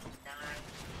 $900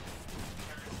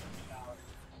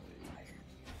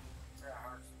 for a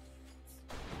house insurance.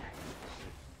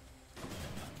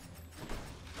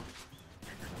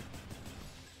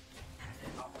 It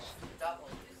almost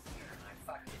doubled this year, and I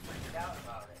fucking freaked out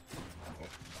about it.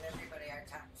 And everybody I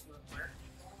talked to at work,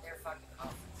 their fucking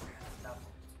house insurance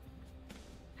doubled.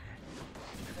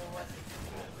 So it wasn't just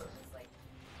me, it was like,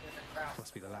 there's a crowd.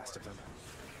 Must be the last of them.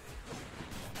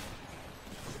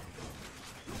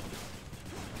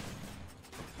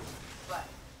 But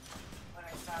when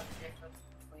I saw the difference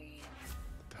between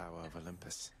The power of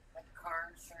Olympus. like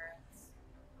car insurance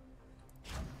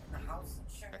and the house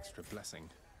insurance, Extra blessing.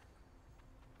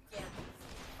 we can't do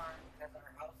State Farm because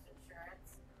our house insurance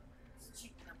is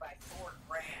cheaper by $4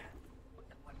 grand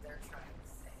than what they're trying to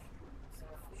say. So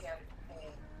if we have to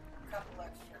pay a couple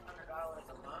extra $100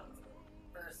 a month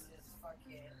versus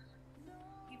fucking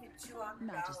even $200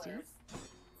 Majesty?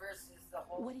 versus the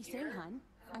whole What'd he say, year, hun?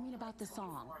 I mean about the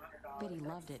song. Bet he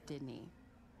loved it, didn't he?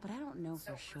 But I don't know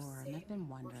for sure, and I've been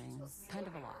wondering. Kind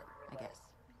of a lot, I guess.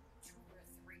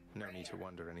 No need to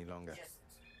wonder any longer.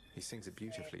 He sings it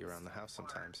beautifully around the house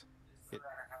sometimes. It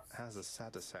has a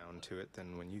sadder sound to it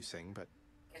than when you sing, but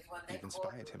you've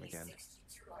inspired him again.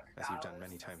 As you've done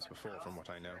many times before, from what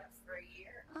I know.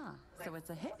 Huh, so it's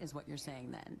a hit is what you're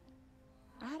saying then.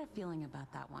 I had a feeling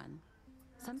about that one.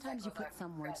 Sometimes you put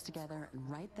some words together, and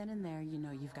right then and there, you know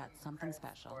you've got something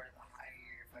special.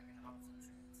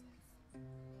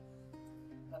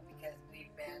 But because we've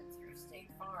been through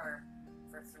State Farm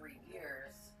for 3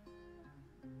 years,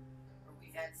 or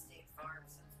we've had State Farm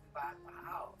since we bought the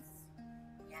house,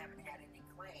 we haven't had any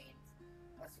claims.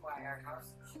 That's why our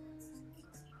house insurance is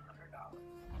 $1,800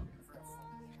 for a full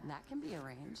year. That can be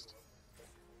arranged.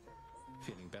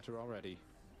 Feeling better already.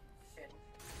 Shit.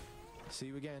 See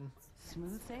you again.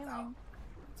 Smooth sailing.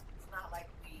 It's not like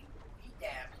we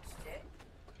damaged it.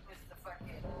 It was the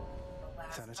fucking the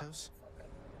last Thanatos?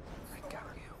 I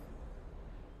got you.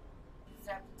 Just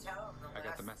have to tell him I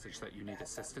got the message that you need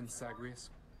assistance, Zagreus.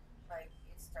 Like,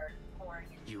 it started pouring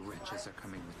in. You wretches are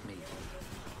coming with me.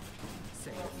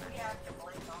 Say Well, it we now. had to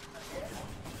blame on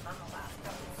the last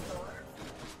couple of storms.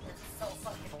 It's so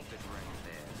fucking. Hold it right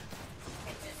there.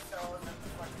 It just shows that the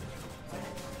fucking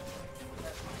went. It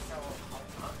doesn't show how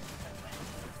much it went.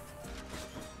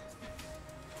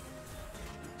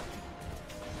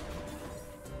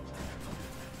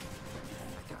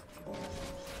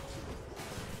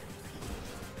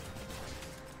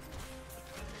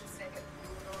 Say it,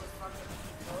 those fucking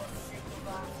those single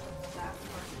glasses, that's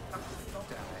where you come to stop.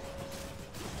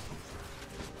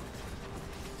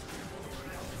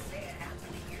 Say it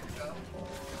happened a year ago.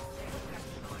 They don't have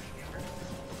to know any different.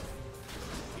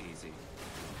 Easy.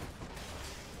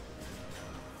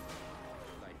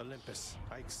 Olympus,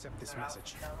 I accept this But I'll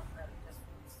message. tell them that it just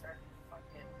started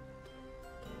fucking.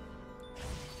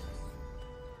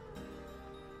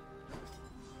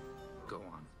 Go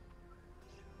on.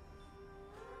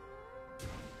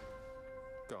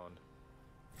 Gone.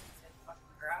 That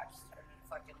fucking garage started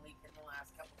fucking leaking the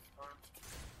last couple of storms.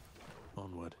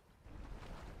 Onward.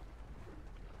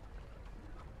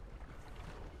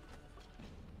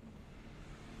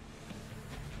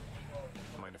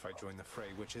 Mind if I join the fray,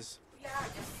 witches? Yeah,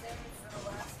 just saying for the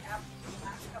last couple of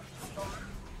storms,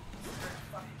 it started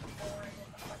fucking pouring in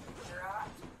the fucking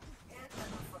garage and in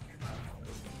the fucking road.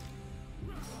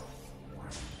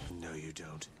 No, you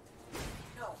don't.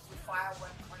 No, we file one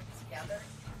claim together,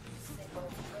 single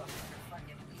roof, and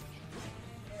fucking leaking.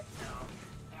 Shit, no.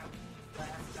 That was the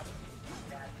last couple of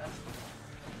bad stuff.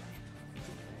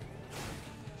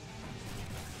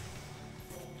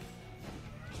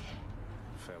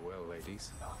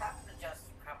 ladies. They'll have an adjuster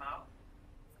come out.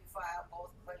 If we file both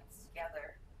claims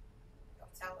together, they'll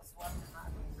tell us whether or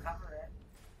not we cover it.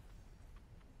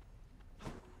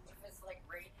 If it's like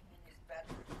raining in his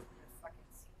bedroom with a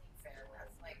fucking ceiling fan,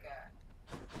 that's like a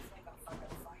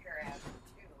fucking fire hazard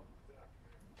too.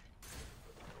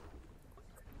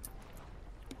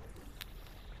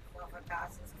 So if it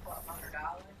costs us $1,200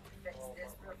 to fix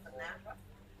this roof and that roof,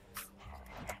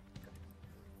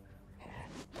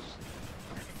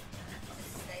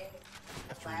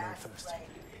 Have to reload first.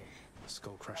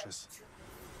 Skull crushers.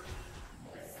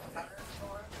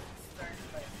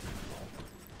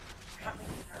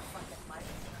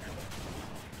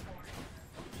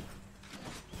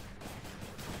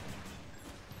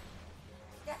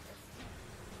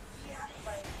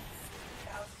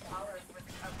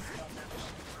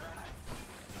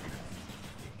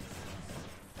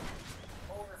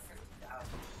 over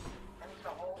 50,000. I mean, the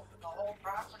whole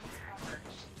property is covered.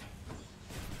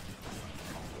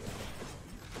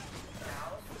 The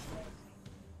house is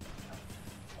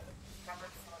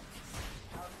covered from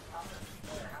 $60,000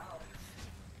 for their house.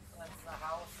 So that's the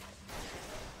house.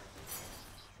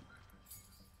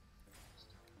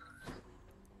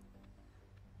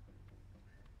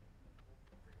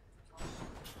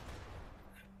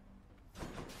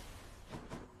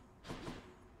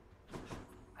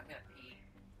 I'm gonna pee,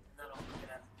 and then I'm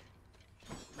gonna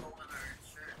go on our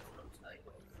insurance and I'll tell you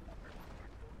what it's covered.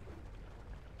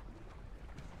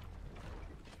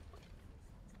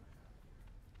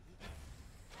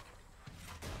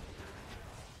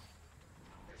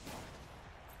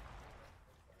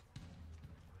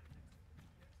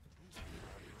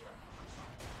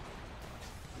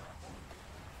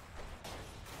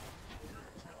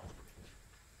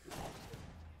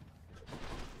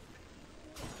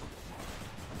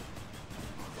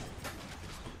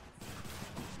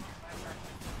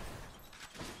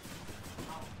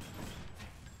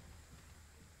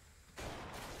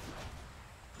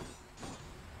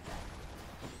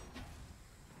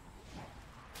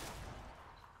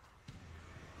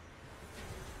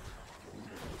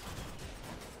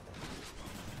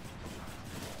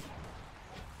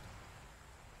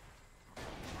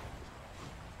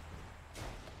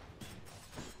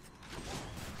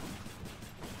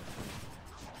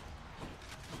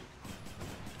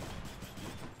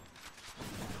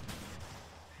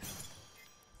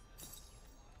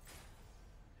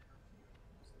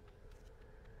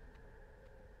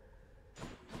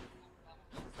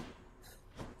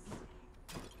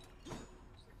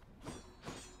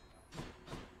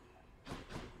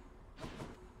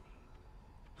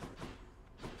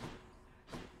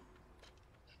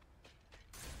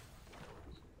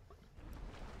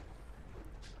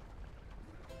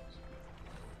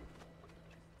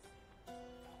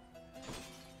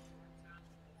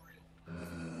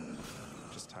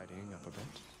 Just tidying up a bit.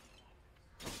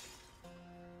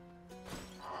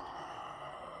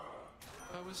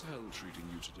 How is hell treating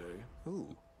you today?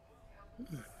 Ooh.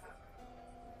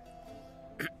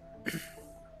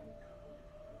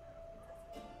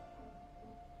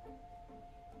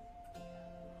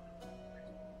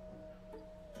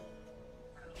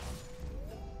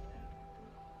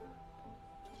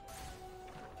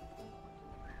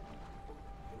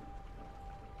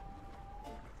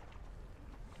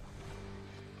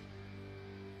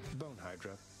 Bone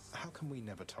Hydra, how come we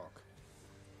never talk?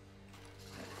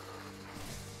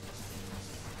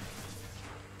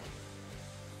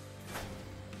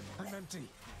 I'm empty.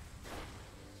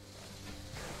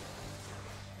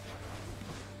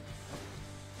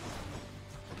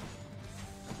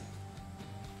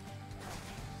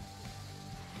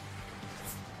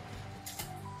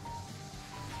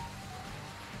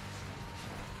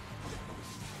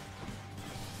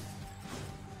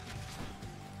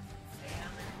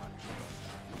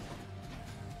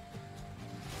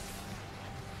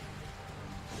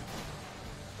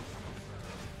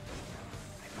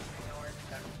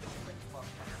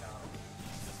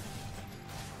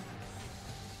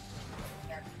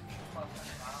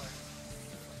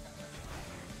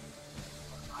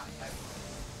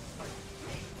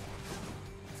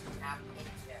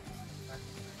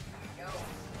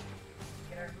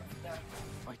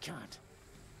 I can't.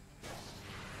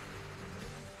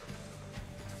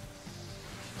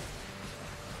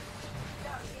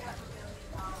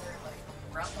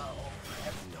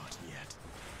 Not yet.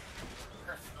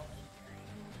 Personal injury.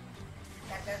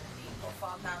 That doesn't mean we'll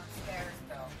fall down the stairs,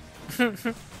 though. For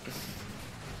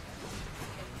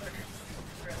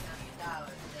 $1 million,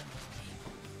 then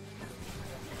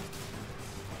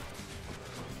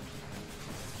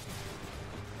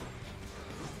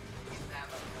you have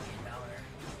 $1 million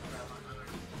umbrella on.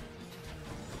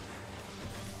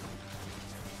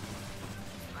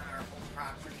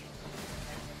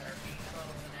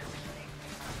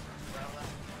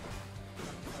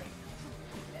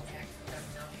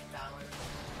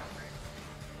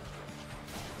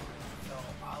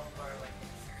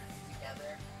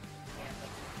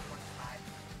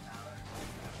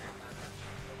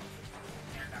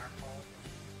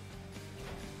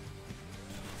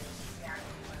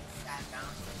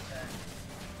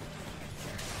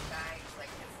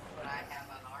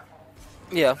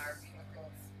 Yeah. our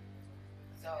vehicles.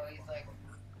 So he's like,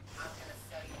 I'm gonna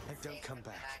study And don't come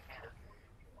back.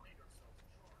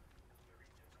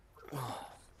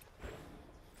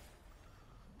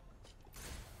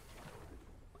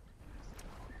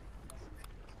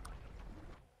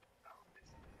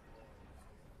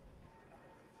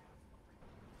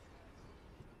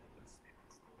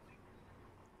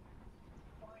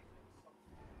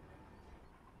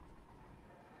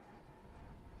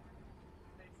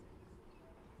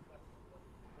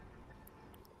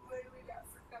 What do we got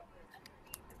for coverage?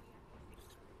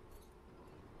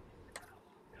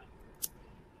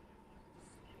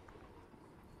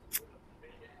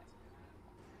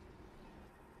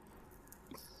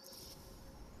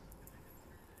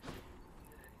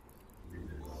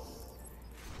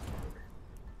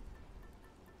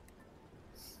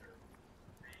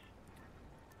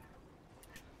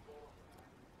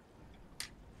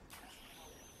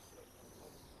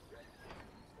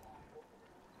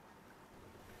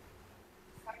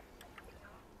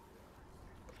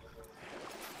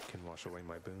 Can wash away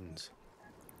my boons.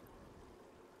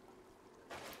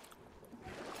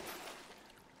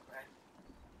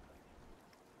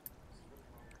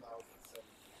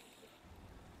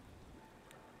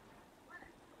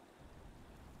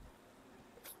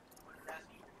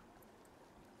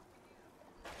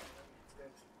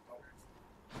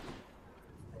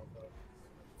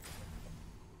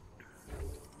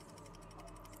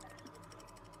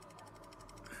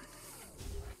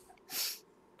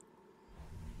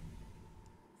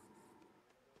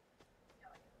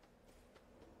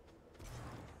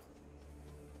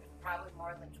 Probably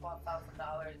more than $12,000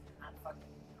 on fucking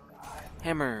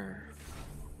Hammer.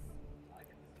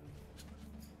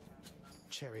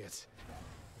 Chariot.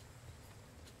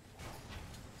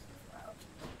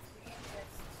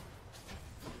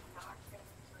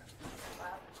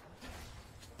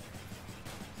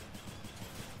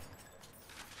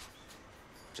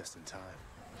 Just in time.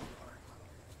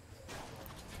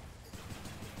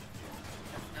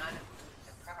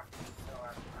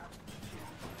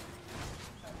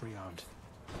 Rearmed.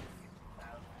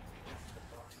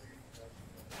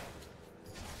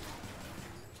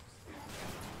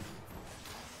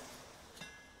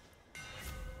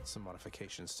 Some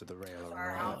modifications to the rail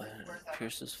are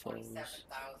Pierce's foes.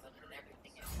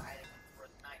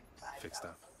 Fix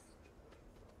that.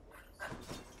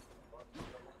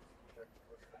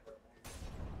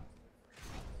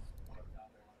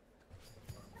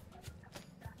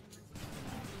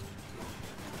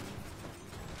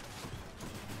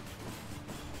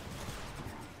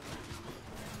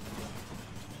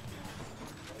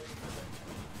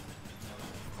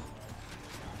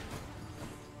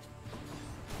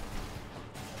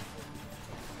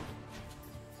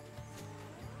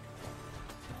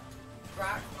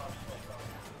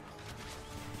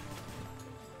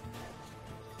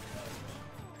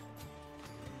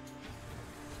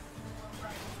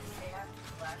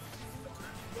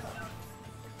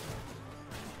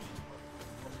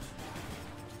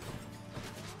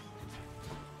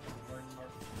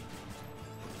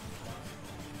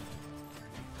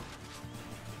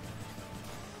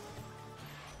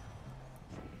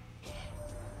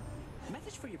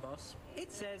 Message for you, boss.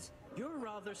 It says, you're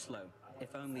rather slow.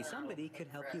 If only somebody could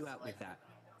help you out with that.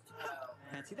 Huh,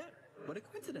 fancy that? What a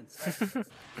coincidence.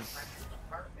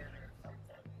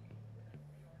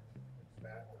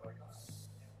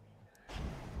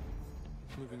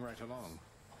 Moving right along.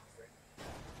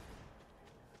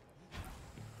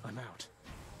 I'm out.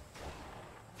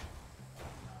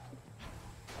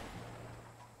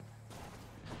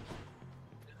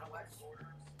 How much?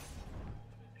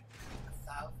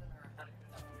 1,000 or 100?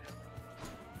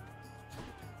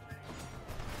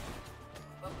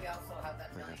 But we also have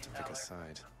that $1 million have to pick a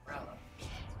side. umbrella.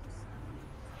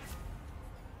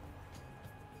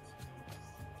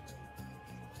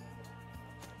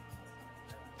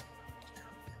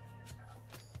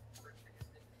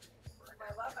 My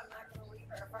love, I'm not going to leave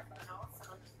our fucking house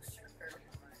on sugar.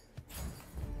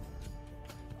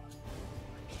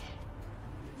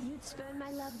 You'd spurn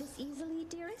my love this easily,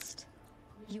 dearest?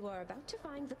 You are about to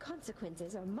find the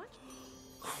consequences are much...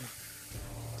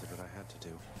 Did what I had to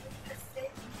do.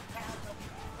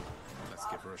 Let's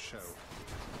give her a show.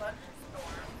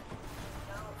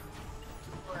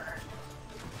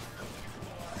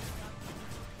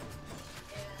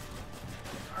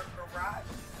 Our garage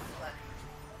is flooding.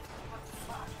 What the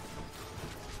fuck?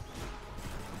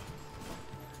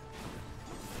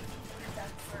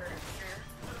 That's for insurance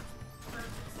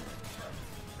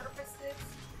purposes.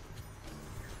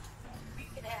 We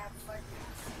could have fucking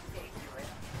day to it.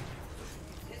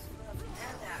 This room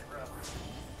and that room.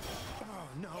 Oh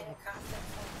no. And it costs us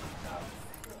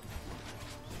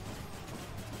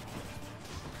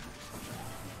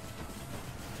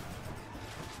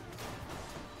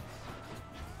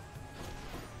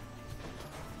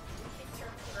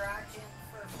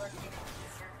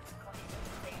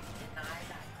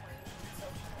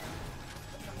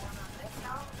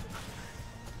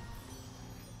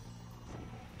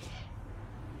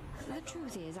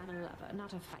truth is, I'm a lover,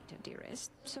 not a fighter,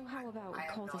 dearest. So how about we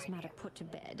call this matter put to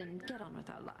bed and get on with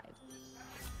our lives?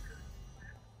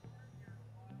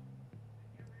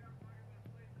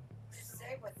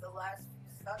 Say with the last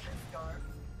few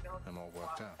thunderstorms, I'm all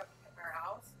worked out. In our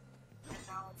house, and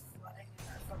now it's flooding in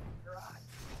our fucking garage.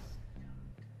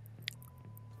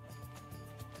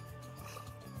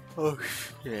 Oh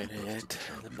shit,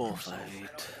 the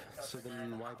bullfight. So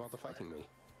then why bother fighting me?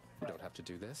 You don't have to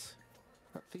do this.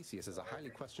 Theseus has a highly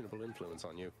questionable influence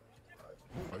on you.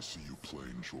 I see you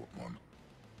playing, short one.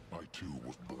 I too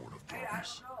was born of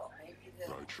darkness.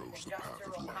 But I chose the path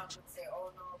of light.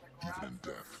 Even in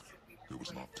death, it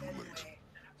was not too late.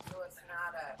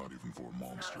 Not even for a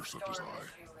monster such as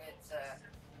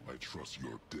I. I trust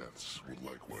your deaths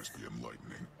will likewise be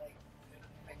enlightening.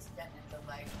 Extended the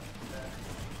life of the...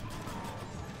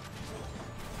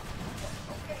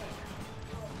 Okay,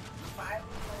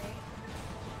 finally,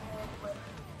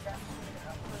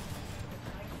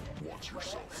 watch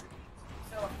yourself.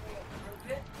 So if we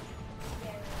approve it,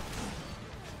 then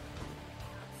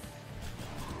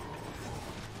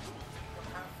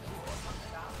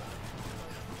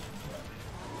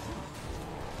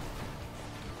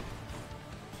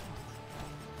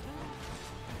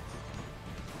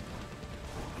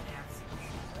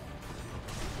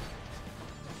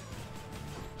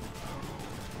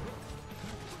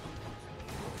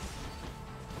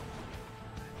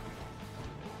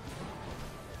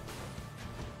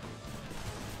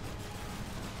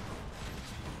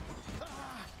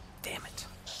Damn it.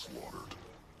 Slaughtered.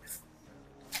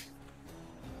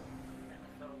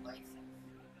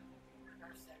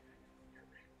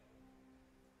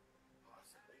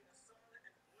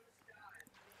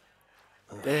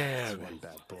 Damn One it.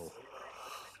 bad bull.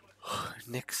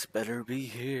 Nyx better be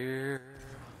here.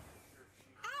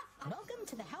 Welcome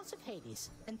to the House of Hades,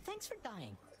 and thanks for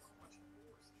dying.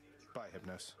 Bye,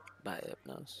 Hypnos. Bye,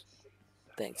 Hypnos.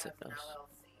 Thanks, Hypnos.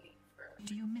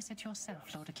 Do you miss it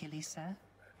yourself, Lord Achilles, sir?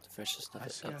 The freshest I of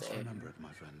the scarce air. remember it,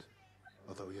 my friend.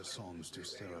 Although your songs do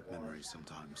stir up memories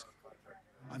sometimes.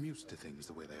 I'm used to things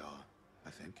the way they are, I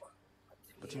think.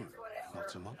 But you, not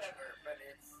so much.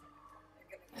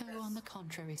 Oh, on the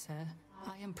contrary, sir.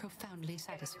 I am profoundly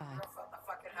satisfied.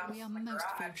 We are most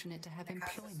fortunate to have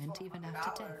employment even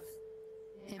after death.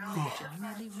 Imagine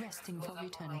merely resting for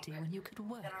eternity when you could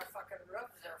work.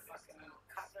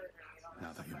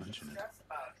 Now that you mention it,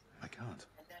 I can't.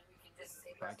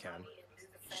 I can.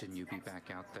 Shouldn't you be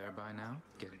back out there by now?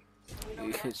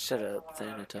 You could shut up,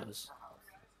 Thanatos.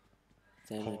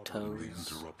 Pardon the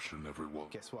Thanatos. interruption, everyone.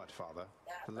 Guess what, Father?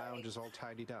 The lounge is all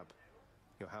tidied up.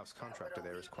 Your house contractor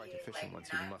there is quite efficient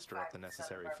once you muster up the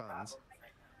necessary funds.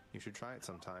 You should try it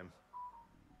sometime.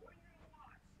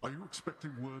 Are you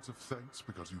expecting words of thanks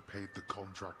because you paid the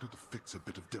contractor to fix a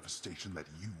bit of devastation that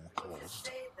you caused?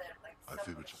 I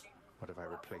figured. What if I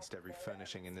replaced every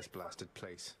furnishing in this blasted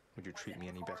place? Would you treat me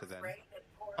any better then?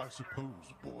 I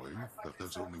suppose, boy, that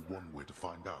there's only one way to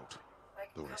find out.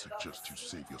 Though I suggest you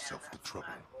save yourself the trouble.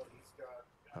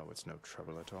 Oh, it's no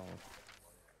trouble at all.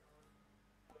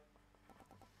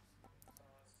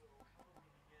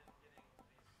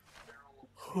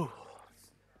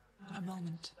 A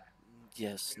moment.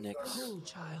 Yes, Nyx. Hold,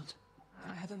 child.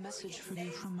 I have a message for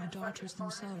you from my daughters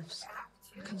themselves,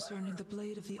 concerning the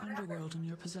blade of the underworld in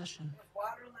your possession.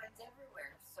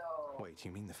 Wait,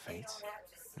 you mean the Fates?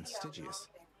 And Stygius?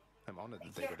 I'm honored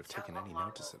that they would have taken any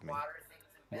notice of me.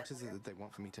 What is it that they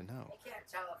want for me to know?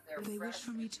 They wish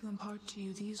for me to impart to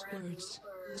you these words,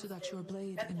 so that your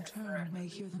blade, in turn, may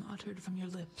hear them uttered from your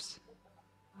lips.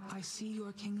 I see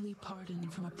your kingly pardon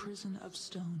from a prison of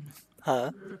stone.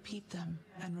 Huh? Repeat them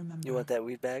and remember. You want that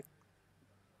weed back?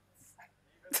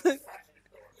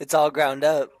 It's all ground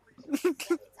up.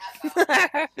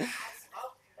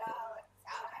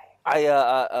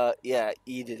 Yeah,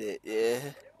 eated it. Yeah.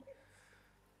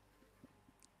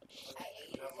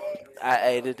 I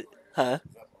ate it. Huh?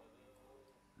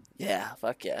 Yeah,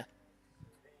 fuck yeah.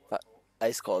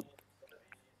 Ice cold.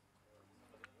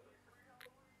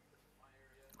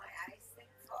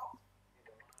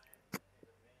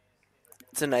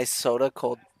 It's a nice soda,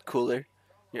 cold cooler.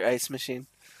 Your ice machine.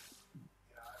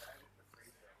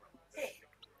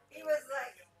 He was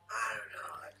like, I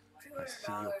don't know, I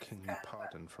see your kingly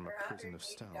pardon from a prison of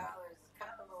stone.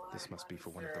 This must be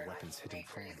for one of the weapon's hidden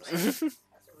forms.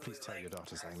 Please tell your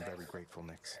daughters I am very grateful,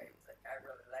 Nyx.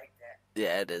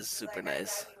 Yeah, it is super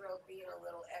nice.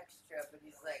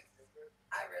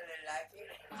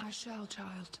 I shall,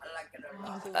 child.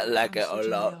 I like it a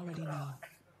lot. I already know.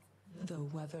 Though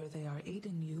whether they are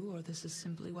aiding you or this is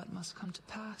simply what must come to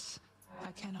pass,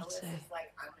 I cannot say.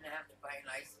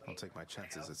 I'll take my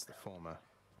chances it's the former.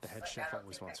 The head chef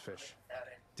always wants fish.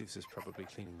 Deuce is probably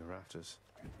cleaning the rafters.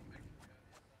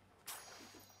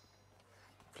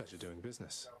 Pleasure doing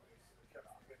business.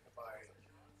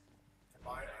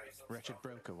 Wretched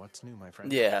broker, what's new, my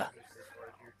friend? Yeah.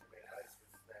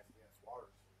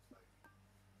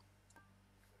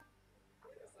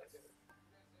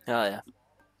 Oh, yeah.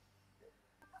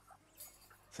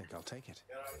 Think I'll take it.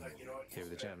 Here are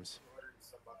the gems.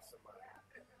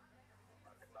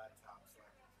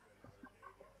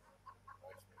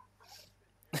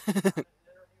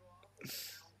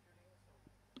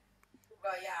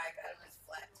 Well, yeah, I got him his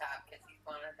flat top because he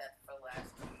wanted that for the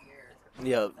last 2 years.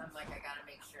 Yep. So I'm like, I gotta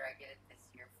make sure I get it this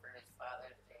year for his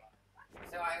Father's Day.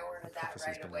 So I ordered that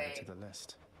right Been away. added to the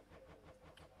list.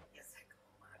 He's like,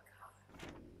 oh my god.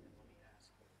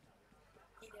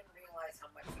 He didn't realize how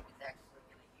much he was actually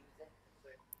gonna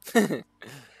use it.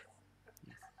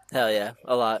 Hell yeah,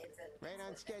 a lot. Right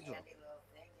on schedule.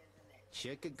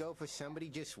 Sure could go for somebody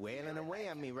just wailing away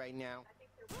on me right now.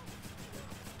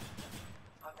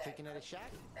 Taking out a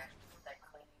shot?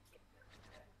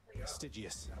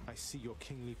 Stygius, I see your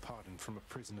kingly pardon from a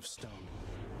prison of stone.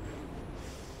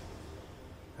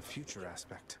 A future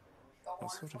aspect.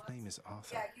 What sort of name is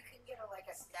Arthur? Yeah, you can get like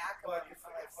a stack of them for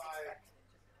like $6.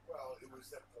 Well, it was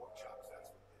that pork chops. That's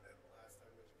what did it. Last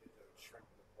time we did the shrimp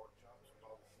and the pork chops with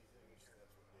all the seasonings,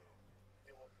 that's what did it.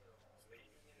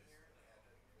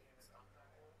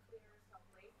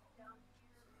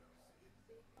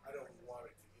 I don't want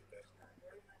it to get that.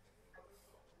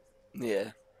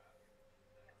 Yeah.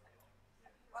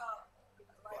 Well,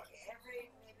 like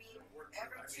every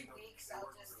 2 weeks,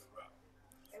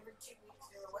 every 2 weeks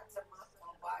or once a month,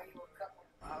 I'll buy you a couple.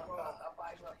 I'll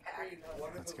buy you a pack.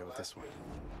 Let's go with this one.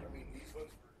 I mean, these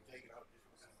ones were taken out just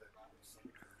because they're not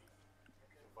super dirty.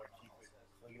 If I keep it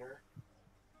cleaner,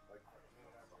 like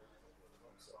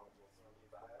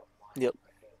Yep.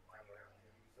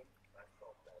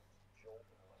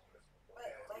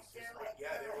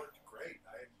 yeah, they worked great.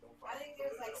 I think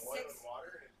there's like a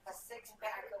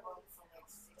 6-pack of them for like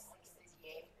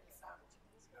 $6.68 or something.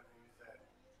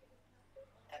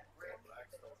 At Brick.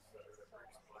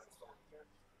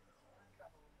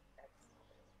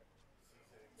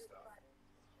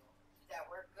 Did that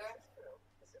work good?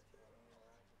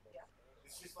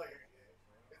 It's just like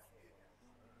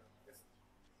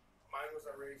mine was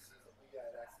already seasoned. Yeah,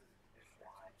 that's the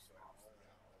conditioner too. So I put it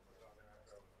on there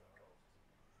after I was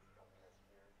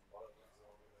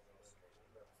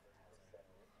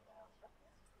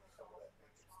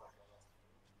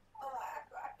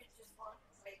I could just want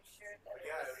to make sure that. But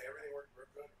yeah, everything worked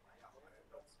real good.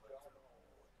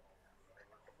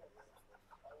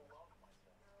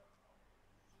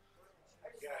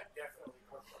 Yeah, it definitely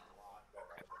cooked a lot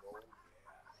better on the road. Yeah,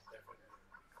 definitely.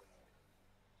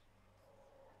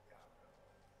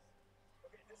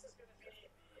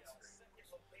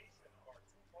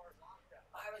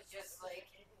 I was just like,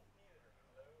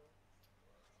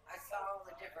 I saw all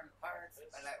the different parts,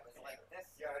 but I was like, this.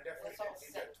 Yeah, I definitely this whole did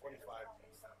see that 25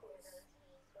 piece. That was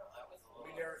I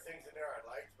mean, there were things in there I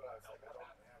liked, but I was like, I don't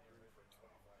have room for 25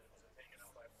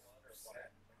 set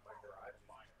in my garage.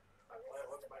 I plan,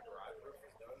 once my garage roof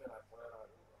is done, then I plan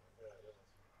on,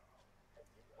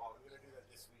 well, I'm going to do that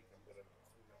this week. I'm going to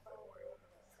clean up that oil.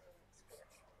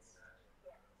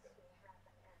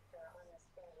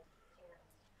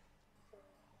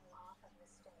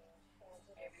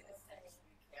 Maybe this next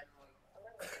weekend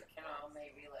we can all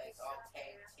maybe like all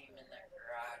tag team in that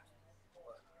garage.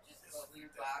 Just go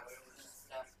through boxes and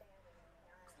stuff.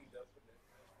 Cleaned up and then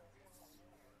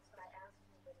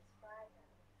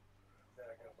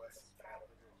I got to buy some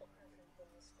calendars.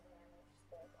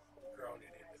 Ground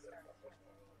it into the fucking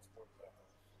oil and sport it up.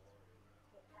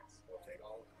 We'll take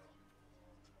all of it.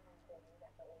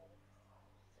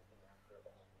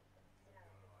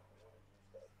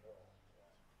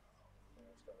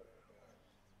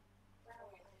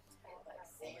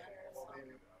 Well,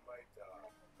 maybe I might end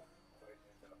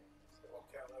up, well,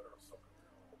 Canada or something.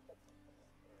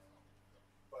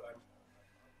 But I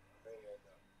may end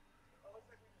up,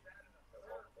 at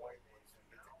one point, once we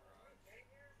get to garage,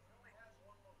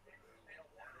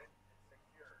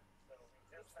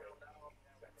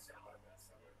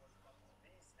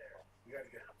 we got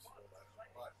to get them sold out.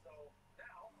 But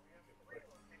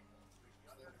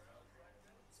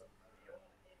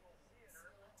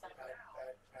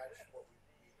patch what we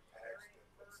need to patch and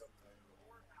put sometime.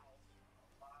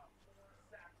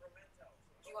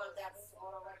 Do you want that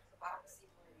photo epoxy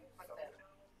where you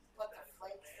put the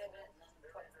flakes in it and then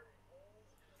put the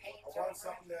paint I want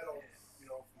something that'll, you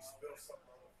know, if we spill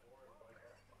something on the floor, it might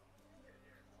have.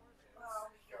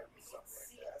 Well, you can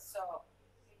see it. So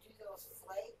you do those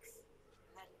flakes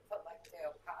and then you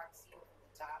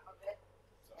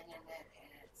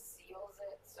it seals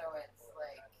it so it's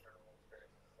like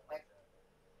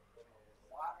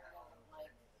water doesn't like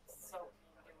soak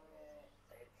into it.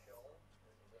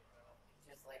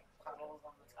 Just like puddles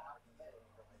on the top of it.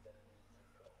 Did you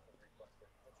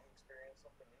experience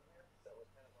something in here that was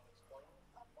kind of unexplained?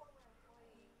 A former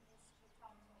employee used to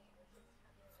talk to me with this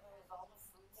kind of So there's all the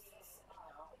food sitting out.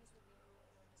 things would be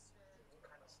moving and disturbed. What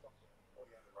kind of stuff? Oh,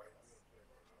 yeah, the right.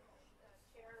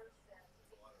 Chairs and There's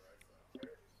a lot of right stuff.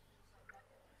 There's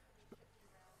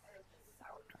just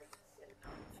sour cream sitting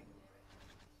out too.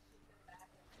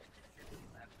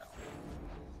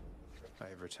 I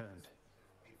have returned.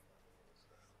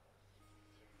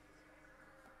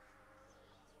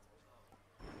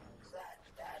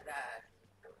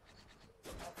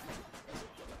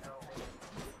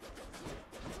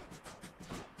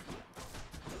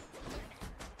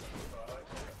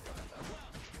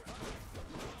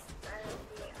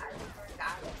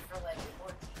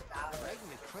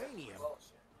 Cranium. It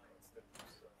was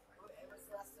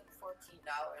less than $14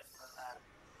 for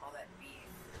all that beef.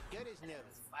 Good as new. It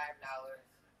was $5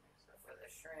 for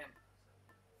the shrimp.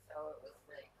 So it was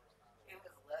like, it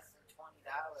was less than $20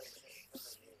 just for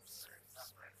the beef or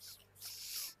something.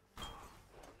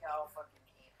 We all fucking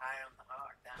eat high on the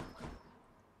hog down there.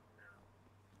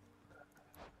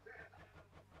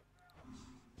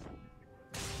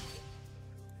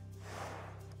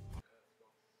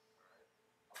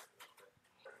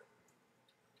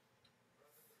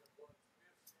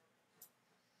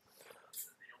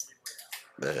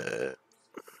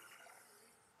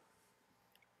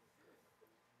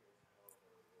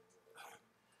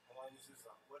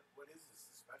 What is this?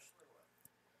 Especially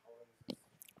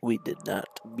We did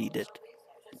not beat it.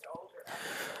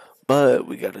 But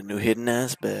we got a new hidden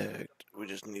aspect. We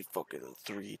just need fucking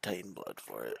 3 Titan blood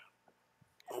for it.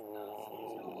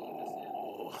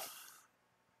 Oh.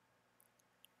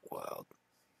 Wild.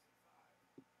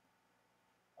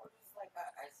 Like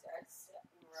I said,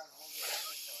 we were on older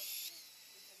episodes.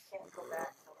 We just can't go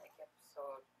back to like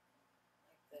episode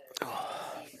like the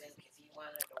season because he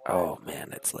wanted to watch. Oh man,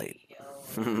 it's late.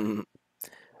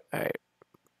 Alright.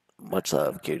 Much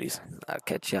love, cuties. I'll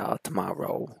catch y'all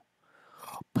tomorrow.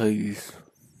 Peace.